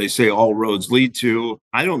 where they say all roads lead to,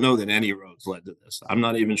 I don't know that any roads led to this. I'm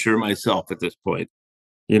not even sure myself at this point,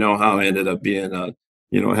 how I ended up being a,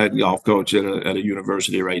 head golf coach at a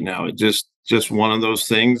university right now. It just one of those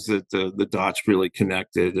things that the dots really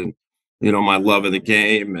connected and, my love of the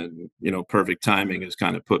game and, perfect timing has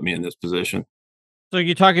kind of put me in this position. So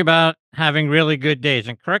you talk about having really good days,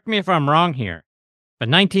 and correct me if I'm wrong here, but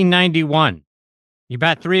 1991, you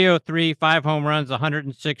bat .303, 5 home runs,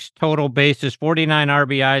 106 total bases, 49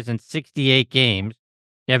 RBIs in 68 games.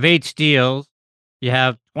 You have 8 steals. You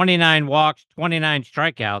have 29 walks, 29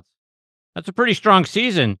 strikeouts. That's a pretty strong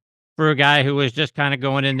season for a guy who was just kind of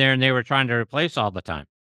going in there and they were trying to replace all the time.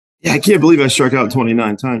 Yeah, I can't believe I struck out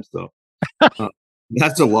 29 times, though.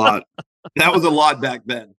 That's a lot. That was a lot back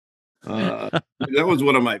then. That was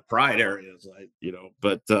one of my pride areas,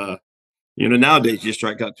 but nowadays you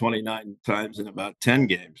strike out 29 times in about 10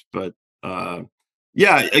 games. But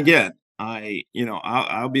yeah, again,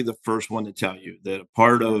 I'll be the first one to tell you that a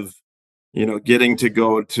part of, getting to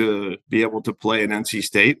go to be able to play at NC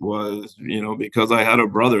State was, because I had a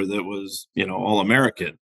brother that was,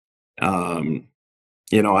 All-American.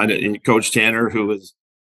 Coach Tanner, who was,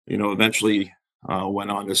 eventually went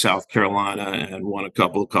on to South Carolina and won a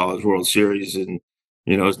couple of College World Series and,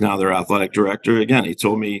 is now their athletic director. Again, he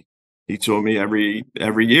told me every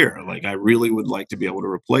year, like, I really would like to be able to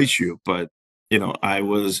replace you, but I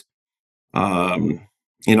was,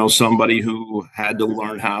 somebody who had to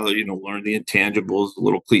learn how to, learn the intangibles, a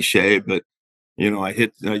little cliche, but, I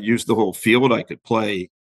used the whole field. I could play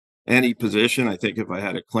any position. I think if I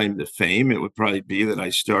had a claim to fame, it would probably be that I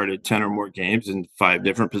started 10 or more games in 5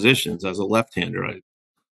 different positions as a left-hander.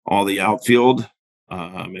 All the outfield,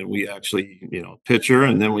 and we actually, pitcher,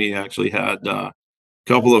 and then we actually had a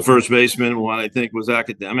couple of first basemen. One I think was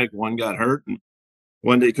academic. One got hurt, and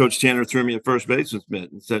one day Coach Tanner threw me a first baseman's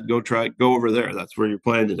mitt and said, go over there. That's where you're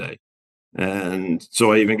playing today. And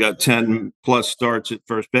so I even got 10 plus starts at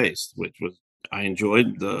first base, which was, I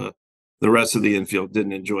enjoyed. The rest of the infield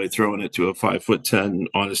didn't enjoy throwing it to a 5'10"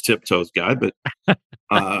 on his tiptoes guy, but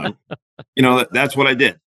that's what I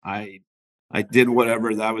did. I did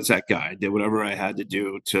whatever. That was that guy. I did whatever I had to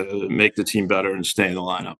do to make the team better and stay in the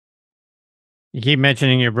lineup. You keep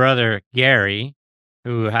mentioning your brother, Gary,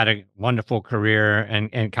 who had a wonderful career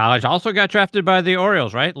in college. Also got drafted by the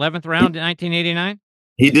Orioles, right? 11th round in 1989?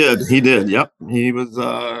 He did. Yep. He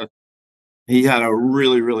was, he had a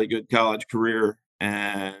really, really good college career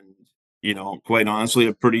and, quite honestly,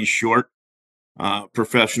 a pretty short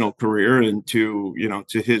professional career. And to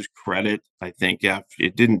his credit, I think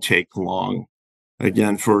it didn't take long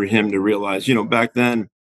again for him to realize, back then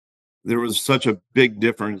there was such a big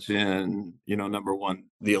difference in, number one,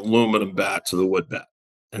 the aluminum bat to the wood bat.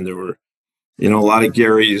 And there were, a lot of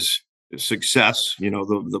Gary's success,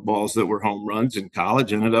 the balls that were home runs in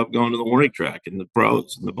college ended up going to the warning track in the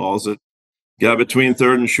pros, and the balls that got between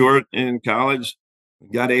third and short in college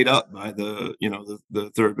got ate up by the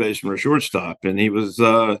third baseman or shortstop. And he was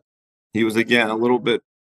again a little bit,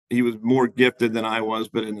 he was more gifted than I was,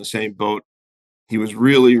 but in the same boat. He was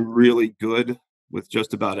really, really good with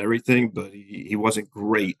just about everything, but he wasn't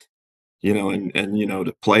great, and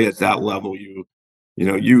to play at that level, you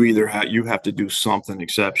either have to do something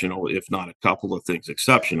exceptional, if not a couple of things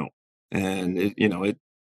exceptional. And it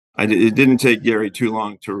didn't take Gary too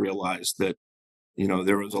long to realize that,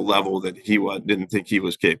 there was a level that he didn't think he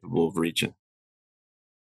was capable of reaching.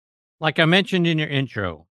 Like I mentioned in your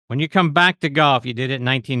intro, when you come back to golf, you did it in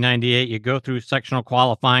 1998. You go through sectional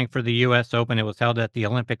qualifying for the U.S. Open. It was held at the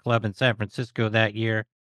Olympic Club in San Francisco that year.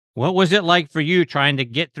 What was it like for you trying to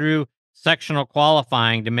get through sectional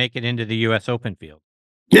qualifying to make it into the U.S. Open field?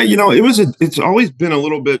 Yeah, it's always been a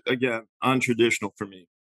little bit, again, untraditional for me.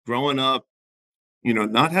 Growing up,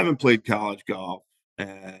 not having played college golf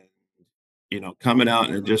and, coming out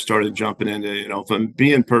and just started jumping into, if I'm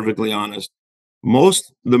being perfectly honest,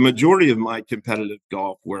 the majority of my competitive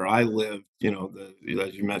golf where I lived,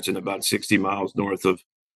 as you mentioned, about 60 miles north of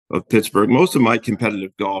Pittsburgh, most of my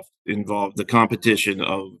competitive golf involved the competition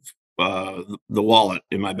of the wallet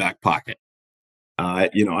in my back pocket. I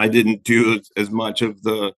didn't do as much of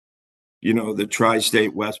the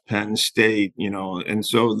tri-state West Penn State, and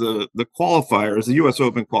so the qualifiers, the U.S.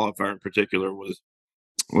 Open qualifier in particular was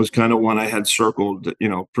kind of one I had circled,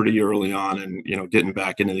 pretty early on and, getting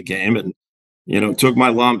back into the game and, took my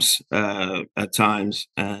lumps at times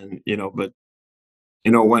and, but,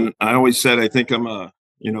 when I always said, I think I'm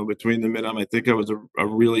between the mid, I think I was a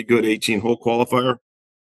really good 18-hole qualifier,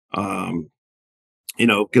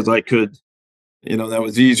 because I could, that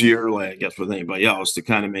was easier, like I guess with anybody else to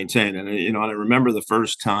kind of maintain. And, and I remember the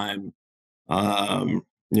first time,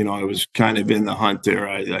 I was kind of in the hunt there.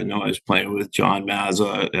 I know I was playing with John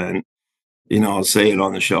Mazza and, I'll say it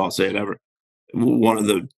on the show, I'll say it ever. One of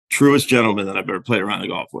the truest gentlemen that I've ever played around the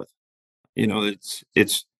golf with.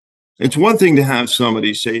 It's one thing to have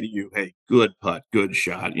somebody say to you, hey, good putt, good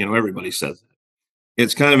shot. Everybody says that.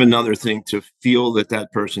 It's kind of another thing to feel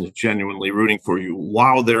that person is genuinely rooting for you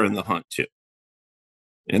while they're in the hunt too.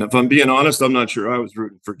 And if I'm being honest, I'm not sure I was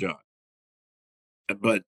rooting for John,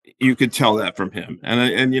 but you could tell that from him. And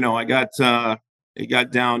I got it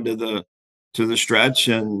got down to the stretch,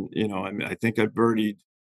 and I think I birdied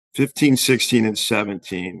 15, 16, and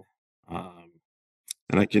 17.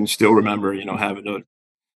 And I can still remember, having to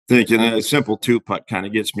think, and a simple 2-putt kind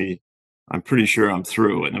of gets me. I'm pretty sure I'm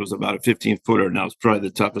through, and it was about a 15-footer, and that was probably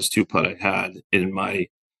the toughest 2-putt I had in my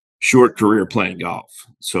short career playing golf.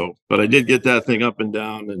 So, but I did get that thing up and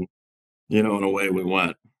down, and and away we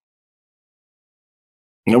went.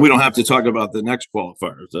 We don't have to talk about the next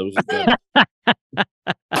qualifiers. That was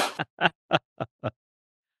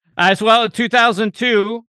as well.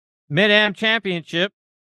 2002 Mid-Am Championship.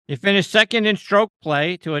 You finished second in stroke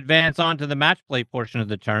play to advance on to the match play portion of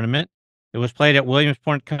the tournament. It was played at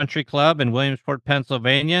Williamsport Country Club in Williamsport,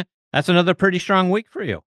 Pennsylvania. That's another pretty strong week for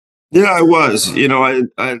you. Yeah, it was.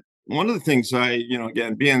 I one of the things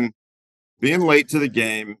again, being late to the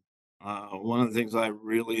game, one of the things I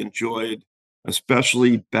really enjoyed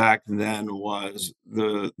especially back then, was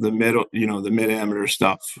the mid amateur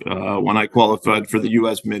stuff. When I qualified for the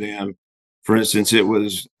U.S. mid am, for instance,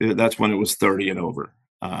 that's when it was 30 and over,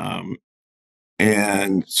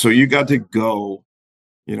 and so you got to go,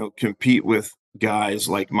 compete with guys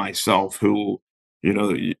like myself who,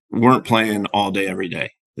 weren't playing all day every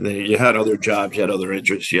day. You had other jobs, you had other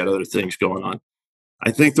interests, you had other things going on.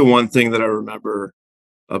 I think the one thing that I remember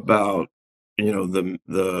about,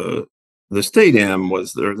 the state am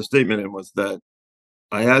was there, the statement am was that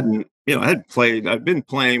I hadn't, I'd been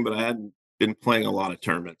playing, but I hadn't been playing a lot of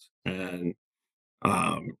tournaments. And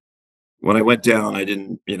um, when I went down, I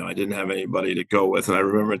didn't have anybody to go with. And I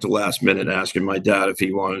remember at the last minute asking my dad if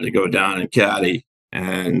he wanted to go down and caddy,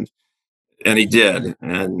 and he did.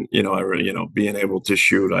 And, being able to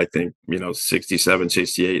shoot, I think, 67,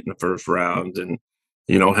 68 in the first round, and,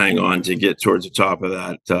 hang on to get towards the top of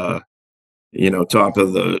that, top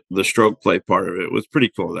of the stroke play part of it was pretty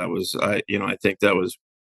cool. I think that was,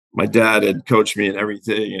 my dad had coached me in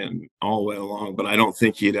everything and all the way along, but I don't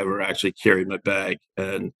think he'd ever actually carried my bag.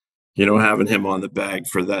 And, having him on the bag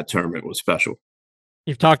for that tournament was special.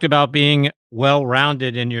 You've talked about being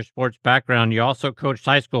well-rounded in your sports background. You also coached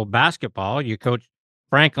high school basketball. You coached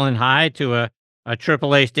Franklin High to a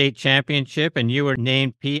AAA state championship, and you were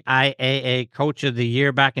named PIAA Coach of the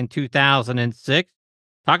Year back in 2006.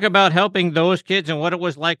 Talk about helping those kids and what it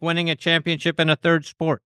was like winning a championship in a third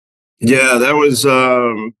sport. Yeah, that was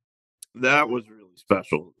really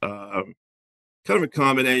special. Kind of a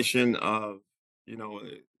combination of,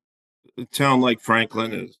 a town like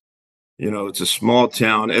Franklin is, it's a small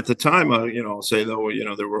town. At the time, I'll say though,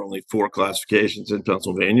 there were only 4 classifications in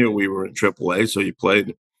Pennsylvania. We were in AAA, so you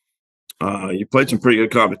played some pretty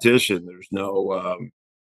good competition. There's no,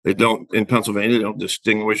 they don't, in Pennsylvania, they don't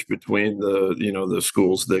distinguish between the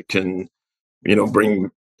schools that can,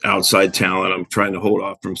 bring outside talent. I'm trying to hold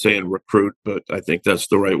off from saying recruit, but I think that's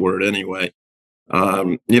the right word anyway.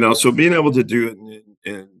 So being able to do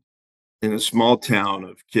it in a small town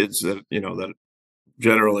of kids that, that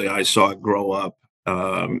generally I saw grow up,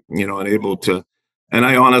 and able to, and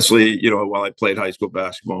I honestly, while I played high school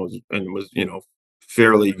basketball and was,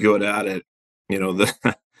 fairly good at it,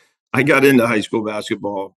 I got into high school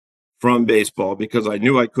basketball from baseball because I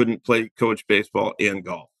knew I couldn't coach baseball and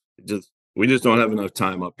golf. We just don't have enough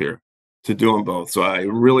time up here to do them both. So I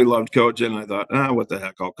really loved coaching. I thought, what the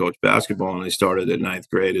heck, I'll coach basketball. And I started at 9th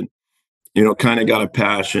grade and, kind of got a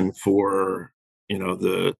passion for,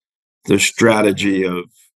 the strategy of,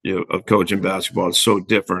 of coaching basketball. It's so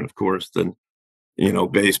different, of course, than,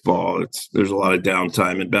 baseball. There's a lot of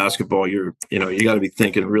downtime in basketball. You got to be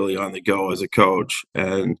thinking really on the go as a coach.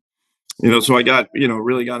 And, so I got,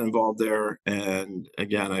 really got involved there. And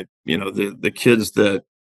again, the kids that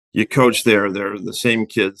you coach there, they're the same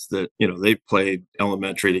kids that, they played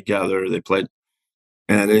elementary together. They played,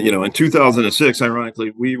 and, in 2006,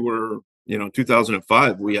 ironically, we were, in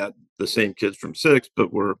 2005, we had the same kids from 6, but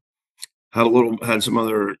had some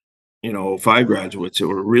other, 5 graduates that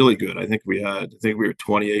were really good. I think we were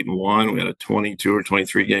 28-1. We had a 22 or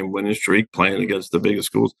 23 game winning streak playing against the biggest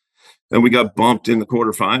schools. And we got bumped in the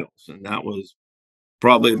quarterfinals, and that was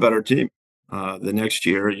probably a better team. The next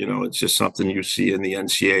year, it's just something you see in the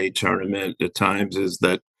NCAA tournament at times is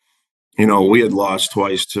that, we had lost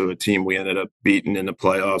twice to a team we ended up beating in the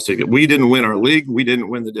playoffs. We didn't win our league. We didn't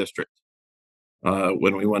win the district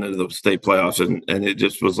when we went into the state playoffs. And it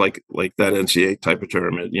just was like that NCAA type of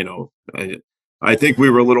tournament. I think we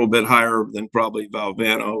were a little bit higher than probably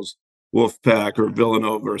Valvano's Wolfpack or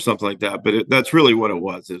Villanova or something like that. But that's really what it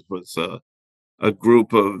was. It was a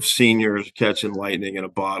group of seniors catching lightning in a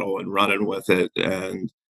bottle and running with it.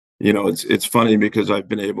 And, it's funny because I've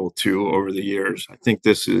been able to, over the years, I think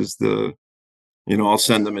this is I'll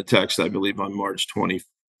send them a text, I believe on March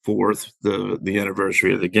 24th, the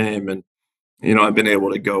anniversary of the game. And, I've been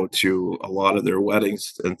able to go to a lot of their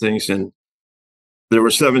weddings and things. And there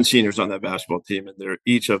were 7 seniors on that basketball team, and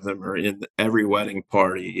each of them are in every wedding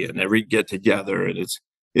party and every get together. And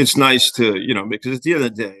it's nice to, because at the end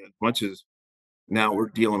of the day, as much as now we're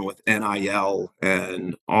dealing with NIL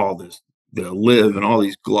and all this, the live and all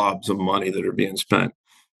these globs of money that are being spent.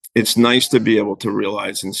 It's nice to be able to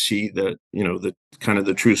realize and see that, the kind of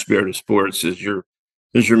the true spirit of sports is your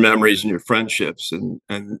memories and your friendships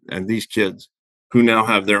and these kids who now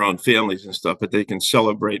have their own families and stuff, but they can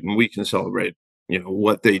celebrate and we can celebrate,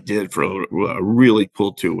 what they did for a really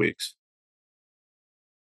cool 2 weeks.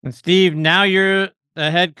 And Steve, now you're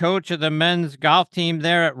the head coach of the men's golf team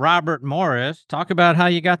there at Robert Morris. Talk about how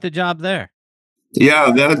you got the job there.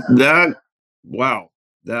 Yeah, wow.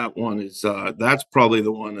 That one is, that's probably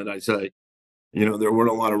the one that I say, there weren't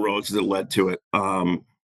a lot of roads that led to it.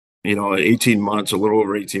 18 months, a little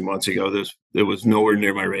over 18 months ago, it was nowhere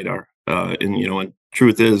near my radar. And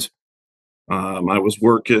truth is, I was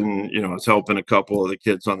working, I was helping a couple of the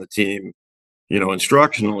kids on the team,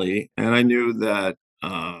 instructionally. And I knew that,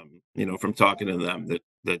 from talking to them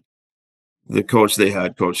that the coach they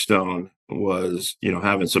had, Coach Stone, was,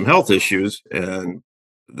 having some health issues, and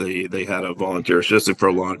they had a volunteer assistant for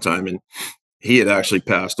a long time, and he had actually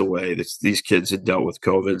passed away. These kids had dealt with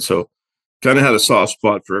COVID. So kind of had a soft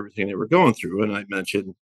spot for everything they were going through. And I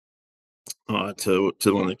mentioned to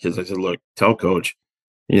one of the kids, I said, look, tell coach,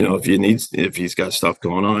 if he's got stuff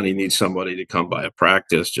going on, he needs somebody to come by a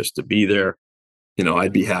practice just to be there.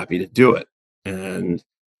 I'd be happy to do it. And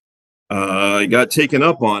I got taken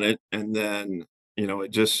up on it. And then,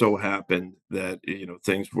 it just so happened that,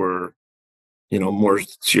 things were, more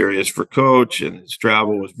serious for coach, and his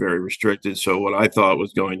travel was very restricted. So what I thought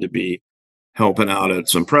was going to be helping out at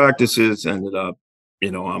some practices ended up,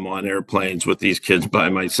 I'm on airplanes with these kids by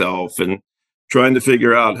myself and trying to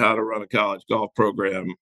figure out how to run a college golf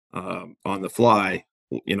program on the fly,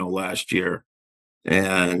 last year.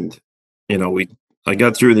 And, I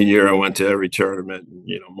got through the year. I went to every tournament,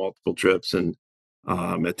 multiple trips. And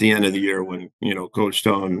at the end of the year, when, Coach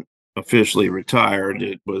Stone officially retired,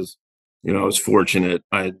 it was, I was fortunate.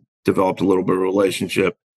 I developed a little bit of a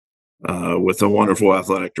relationship with a wonderful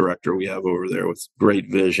athletic director we have over there with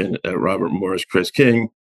great vision at Robert Morris, Chris King.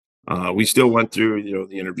 We still went through,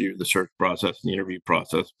 the search process and the interview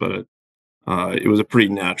process, but it was a pretty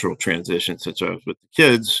natural transition since I was with the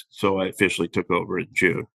kids. So I officially took over in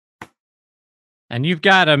June. And you've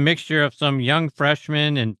got a mixture of some young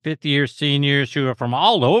freshmen and fifth-year seniors who are from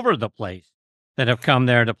all over the place that have come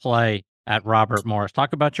there to play at Robert Morris.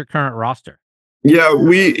 Talk about your current roster. Yeah,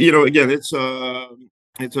 again, it's a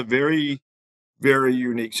very, very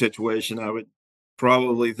unique situation. I would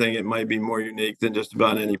probably think it might be more unique than just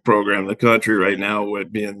about any program in the country right now,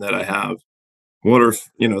 with being that I have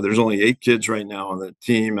there's only 8 kids right now on the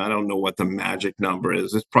team. I don't know what the magic number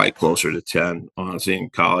is. It's probably closer to 10, honestly, in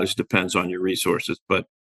college. Depends on your resources. But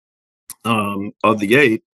of the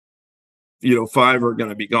 8, 5 are going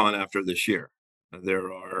to be gone after this year.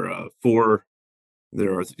 There are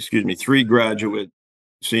 3 graduate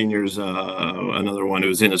seniors, another one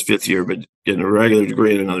who's in his 5th year, but getting a regular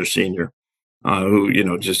degree, and another senior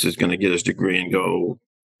who, just is going to get his degree and go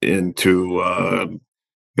into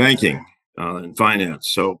banking and finance.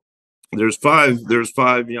 So there's 5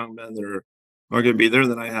 young men that are going to be there.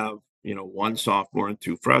 Then I have, 1 sophomore and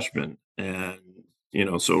 2 freshmen. And,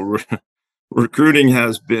 so recruiting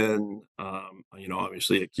has been,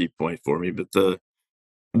 obviously a key point for me, but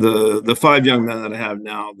the 5 young men that I have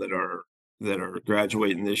now that are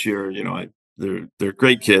graduating this year, they're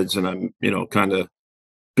great kids, and I'm, kind of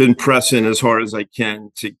been pressing as hard as I can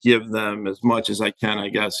to give them as much as I can, I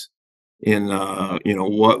guess, in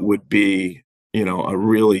what would be, a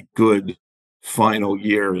really good final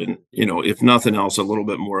year, and, if nothing else, a little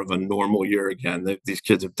bit more of a normal year again. These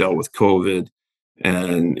kids have dealt with COVID,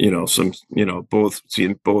 and,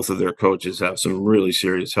 both of their coaches have some really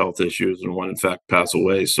serious health issues, and one, in fact, pass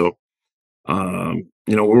away. So,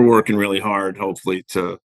 we're working really hard, hopefully,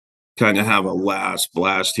 to kind of have a last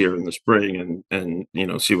blast here in the spring and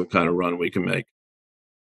see what kind of run we can make.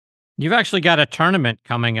 You've actually got a tournament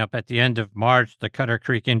coming up at the end of March, the Cutter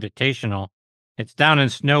Creek Invitational. It's down in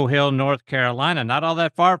Snow Hill, North Carolina, not all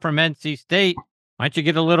that far from NC State. Might you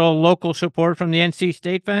get a little local support from the NC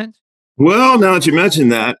State fans? Well, now that you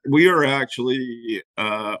mentioned that, we are actually,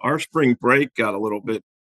 our spring break got a little bit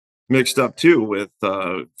mixed up too with,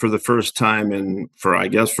 for the first time for I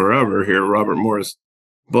guess forever here, Robert Morris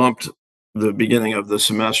bumped the beginning of the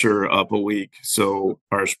semester up a week. So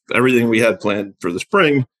everything we had planned for the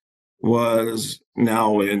spring was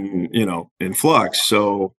now in flux.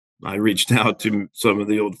 So I reached out to some of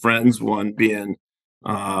the old friends, one being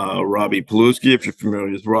Robbie Paluski, if you're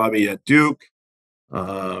familiar with Robbie at Duke.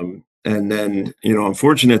 And then, I'm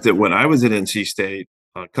fortunate that when I was at NC State,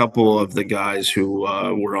 a couple of the guys who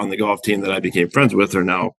were on the golf team that I became friends with are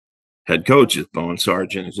now head coaches. Bowen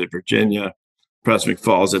Sargent is at Virginia, Press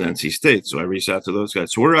McFall's at NC State. So I reached out to those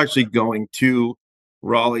guys. So we're actually going to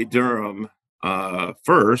Raleigh-Durham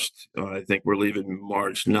first. I think we're leaving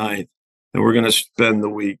March 9th. And we're going to spend the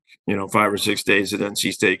week, 5 or 6 days at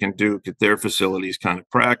NC State and Duke at their facilities kind of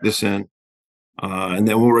practicing. And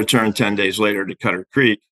then we'll return 10 days later to Cutter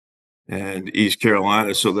Creek and East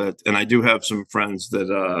Carolina. And I do have some friends that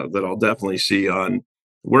I'll definitely see on.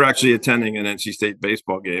 We're actually attending an NC State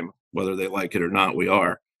baseball game, whether they like it or not. We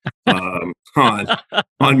are on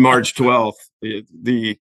March 12th.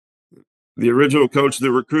 The the original coach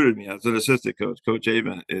that recruited me as an assistant coach, Coach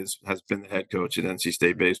Avent, has been the head coach at NC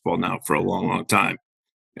State baseball now for a long, long time.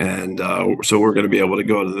 And so we're going to be able to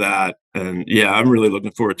go to that. And yeah, I'm really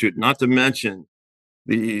looking forward to it. Not to mention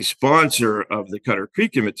the sponsor of the Cutter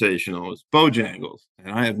Creek Invitational is Bojangles.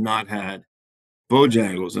 And I have not had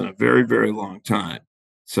Bojangles in a very, very long time.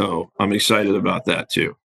 So I'm excited about that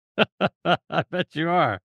too. I bet you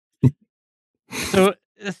are. So,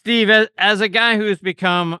 Steve, as a guy who's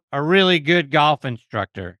become a really good golf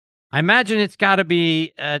instructor, I imagine it's got to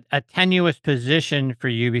be a tenuous position for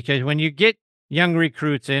you, because when you get young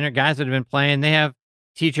recruits in, or guys that have been playing, they have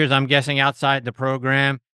teachers, I'm guessing, outside the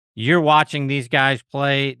program. You're watching these guys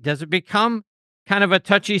play. Does it become kind of a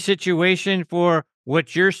touchy situation for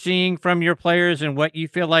what you're seeing from your players and what you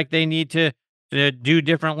feel like they need to do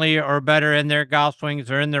differently or better in their golf swings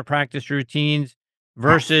or in their practice routines,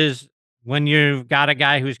 versus when you've got a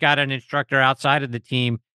guy who's got an instructor outside of the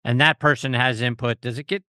team and that person has input? Does it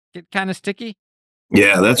get kind of sticky?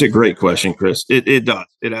 Yeah, that's a great question, Chris. It does.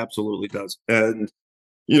 It absolutely does. And,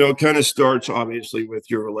 it kind of starts obviously with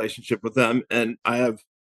your relationship with them. And I have,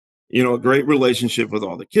 a great relationship with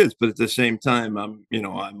all the kids, but at the same time,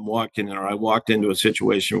 I walked into a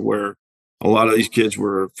situation where a lot of these kids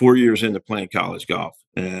were 4 years into playing college golf.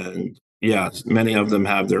 And yeah, many of them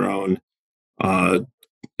have their own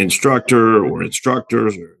instructor or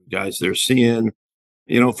instructors or guys they're seeing.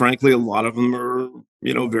 Frankly, a lot of them are,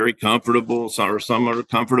 very comfortable. Some are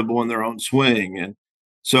comfortable in their own swing. And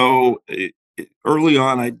so early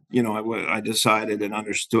on, I decided and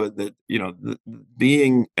understood that,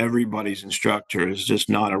 being everybody's instructor is just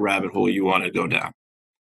not a rabbit hole you want to go down.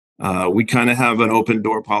 We kind of have an open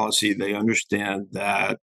door policy. They understand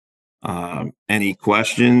that any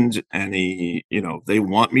questions, they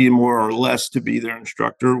want me more or less to be their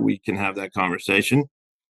instructor, we can have that conversation.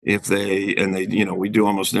 If we do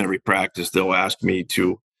almost in every practice, they'll ask me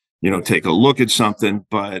to, take a look at something,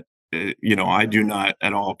 but, I do not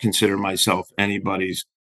at all consider myself anybody's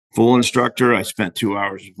full instructor. I spent 2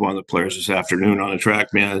 hours with one of the players this afternoon on a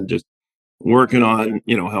TrackMan, just working on,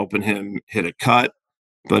 helping him hit a cut.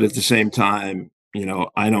 But at the same time,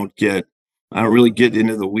 I don't really get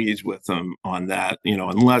into the weeds with them on that,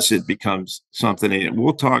 unless it becomes something.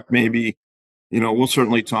 We'll talk maybe, we'll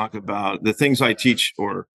certainly talk about the things I teach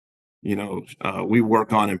or, we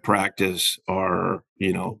work on in practice are,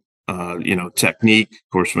 technique,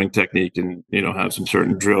 course swing technique, and, have some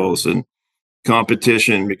certain drills and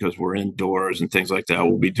competition because we're indoors and things like that.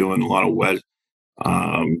 We'll be doing a lot of wet,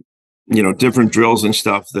 different drills and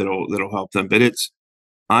stuff that'll help them. But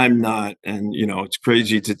I'm not, and, it's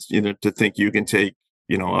crazy to think you can take,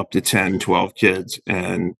 up to 10, 12 kids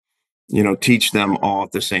and, teach them all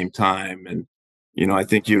at the same time. And, I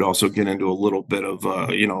think you'd also get into a little bit of,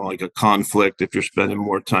 like a conflict if you're spending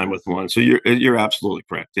more time with one. So you're absolutely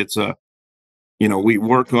correct. It's we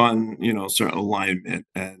work on, certain alignment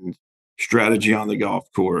and strategy on the golf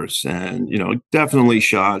course and, definitely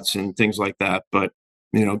shots and things like that. But,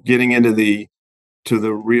 getting into the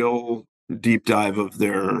real deep dive of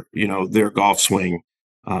their golf swing,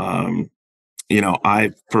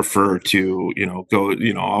 I prefer to,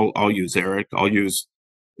 go, I'll use Eric. I'll use,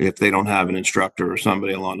 if they don't have an instructor or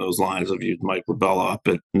somebody along those lines, I've used Mike Labella up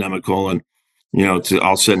at Nemacolin, and,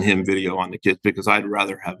 I'll send him video on the kids because I'd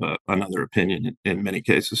rather have another opinion in many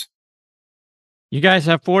cases. You guys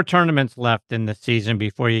have 4 tournaments left in the season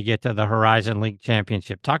before you get to the Horizon League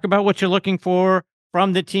Championship. Talk about what you're looking for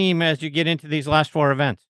from the team as you get into these last 4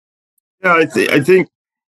 events. Yeah, I think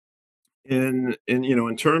in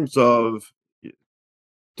terms of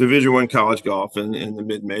Division I college golf and in the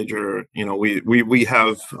mid major, we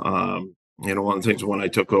have one of the things when I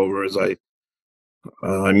took over is I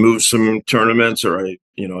moved some tournaments, or I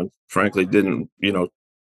frankly didn't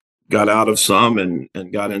got out of some and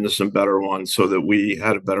got into some better ones so that we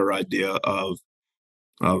had a better idea of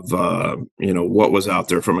what was out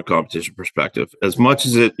there from a competition perspective. As much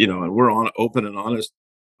as it, and we're open and honest,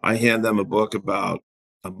 I hand them a book I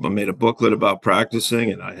made a booklet about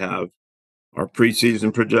practicing, and I have our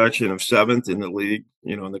preseason projection of 7th in the league,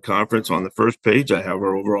 in the conference on the first page. I have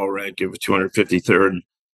our overall rank of 253rd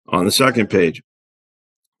on the second page.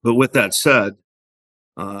 But with that said,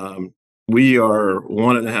 we are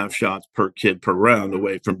 1.5 shots per kid per round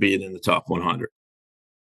away from being in the top 100.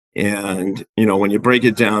 And, when you break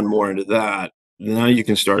it down more into that, now you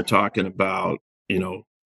can start talking about,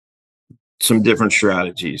 some different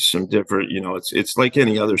strategies, some different, it's like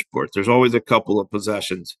any other sport. There's always a couple of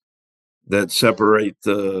possessions that separate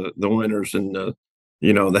the winners and the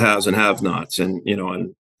haves and have nots. And,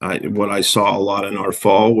 what I saw a lot in our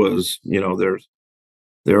fall was, there's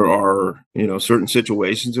there are, certain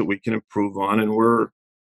situations that we can improve on, and we're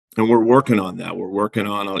working on that. We're working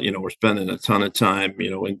on, we're spending a ton of time,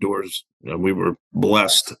 indoors. We were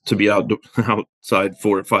blessed to be outside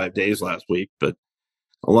 4 or 5 days last week, but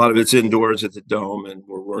a lot of it's indoors at the Dome, and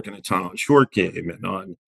we're working a ton on short game and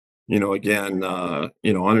on,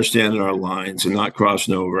 understanding our lines and not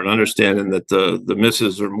crossing over, and understanding that the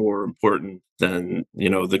misses are more important than,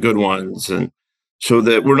 the good ones. And so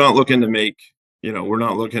that we're not looking to we're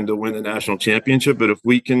not looking to win the national championship, but if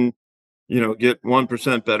we can, get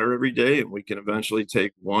 1% better every day, and we can eventually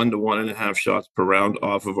take 1 to 1.5 shots per round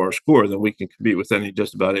off of our score, then we can compete with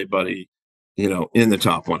just about anybody, in the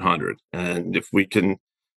top 100. And if we can,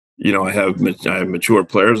 I have mature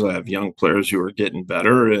players, I have young players who are getting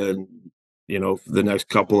better, and if the next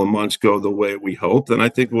couple of months go the way we hope, then I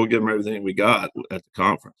think we'll give them everything we got at the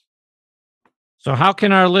conference. So how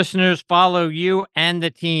can our listeners follow you and the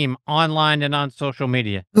team online and on social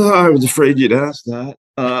media? I was afraid you'd ask that.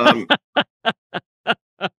 I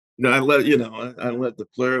let the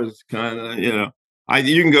players kind of,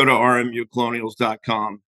 you can go to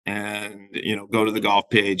rmucolonials.com and, go to the golf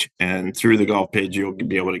page, and through the golf page, you'll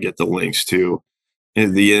be able to get the links to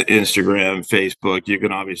the Instagram, Facebook. You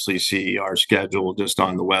can obviously see our schedule just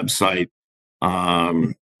on the website.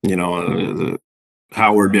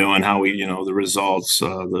 How we're doing, how we, the results,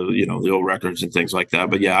 the old records and things like that.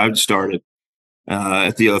 But yeah, I've started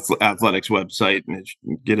at the athletics website, and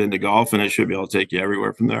get into golf, and it should be able to take you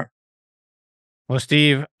everywhere from there. Well,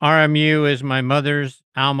 Steve, RMU is my mother's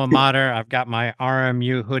alma mater. I've got my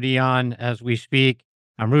RMU hoodie on as we speak.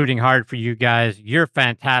 I'm rooting hard for you guys. You're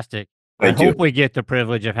fantastic. I hope we get the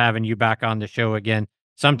privilege of having you back on the show again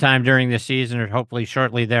sometime during the season, or hopefully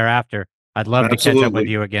shortly thereafter. I'd love to catch up with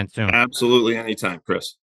you again soon. Absolutely. Anytime,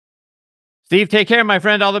 Chris. Steve, take care, my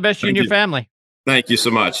friend. All the best to you and your family. Thank you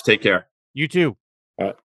so much. Take care. You too. All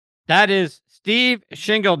right. That is Steve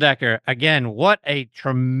Shingledecker. Again, what a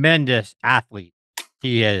tremendous athlete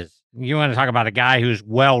he is. You want to talk about a guy who's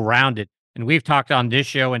well-rounded. And we've talked on this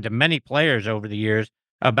show and to many players over the years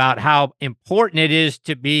about how important it is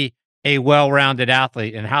to be a well-rounded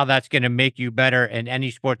athlete, and how that's going to make you better in any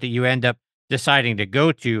sport that you end up deciding to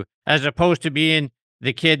go to, as opposed to being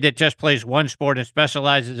the kid that just plays one sport and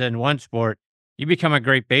specializes in one sport. You become a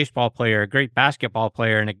great baseball player, a great basketball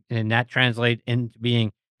player, and that translates into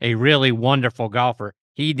being a really wonderful golfer.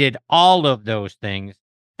 He did all of those things,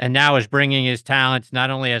 and now is bringing his talents not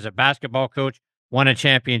only as a basketball coach, won a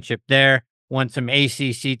championship there, won some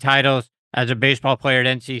ACC titles as a baseball player at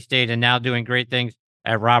NC State, and now doing great things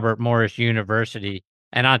at Robert Morris University.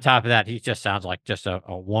 And on top of that, he just sounds like just a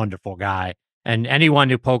wonderful guy. And anyone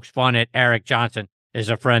who pokes fun at Eric Johnson is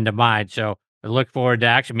a friend of mine. So I look forward to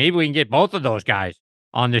actually, maybe we can get both of those guys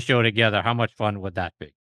on the show together. How much fun would that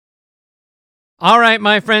be? All right,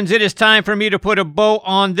 my friends, it is time for me to put a bow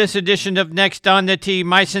on this edition of Next on the Tee.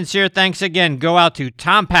 My sincere thanks again go out to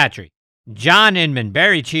Tom Patri, John Inman,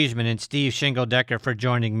 Barry Cheesman, and Steve Shingledecker for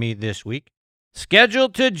joining me this week.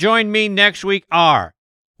 Scheduled to join me next week are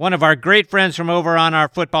one of our great friends from over on our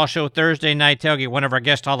football show Thursday Night Tailgate, one of our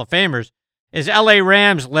guest Hall of Famers, is L.A.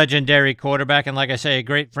 Rams legendary quarterback, and like I say, a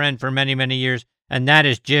great friend for many, many years, and that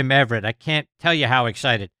is Jim Everett. I can't tell you how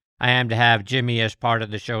excited I am to have Jimmy as part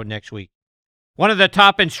of the show next week. One of the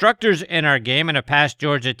top instructors in our game and a past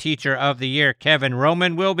Georgia Teacher of the Year, Kevin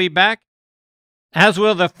Roman, will be back, as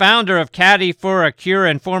will the founder of Caddy for a Cure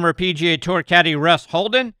and former PGA Tour caddy Russ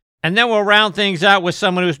Holden. And then we'll round things out with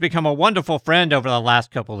someone who's become a wonderful friend over the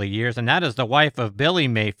last couple of years, and that is the wife of Billy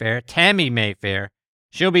Mayfair, Tammy Mayfair.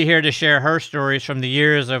 She'll be here to share her stories from the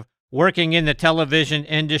years of working in the television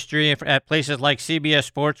industry at places like CBS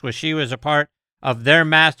Sports, where she was a part of their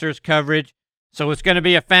Masters coverage. So it's going to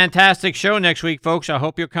be a fantastic show next week, folks. I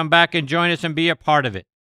hope you'll come back and join us and be a part of it.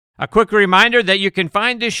 A quick reminder that you can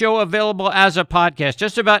find this show available as a podcast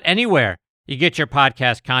just about anywhere you get your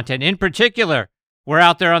podcast content. In particular, we're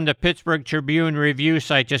out there on the Pittsburgh Tribune review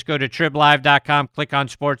site. Just go to triblive.com, click on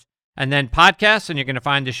sports, and then podcasts, and you're going to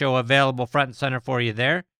find the show available front and center for you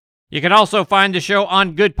there. You can also find the show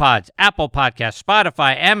on Good Pods, Apple Podcasts,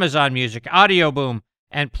 Spotify, Amazon Music, Audio Boom,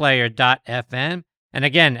 and Player.fm. And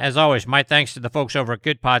again, as always, my thanks to the folks over at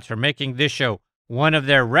Good Pods for making this show one of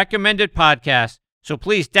their recommended podcasts. So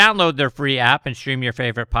please download their free app and stream your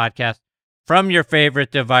favorite podcast from your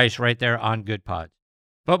favorite device right there on Good Pods.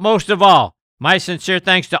 But most of all, my sincere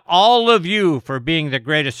thanks to all of you for being the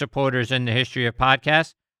greatest supporters in the history of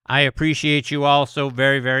podcasts. I appreciate you all so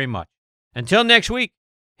very, very much. Until next week,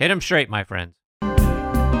 hit 'em straight, my friends.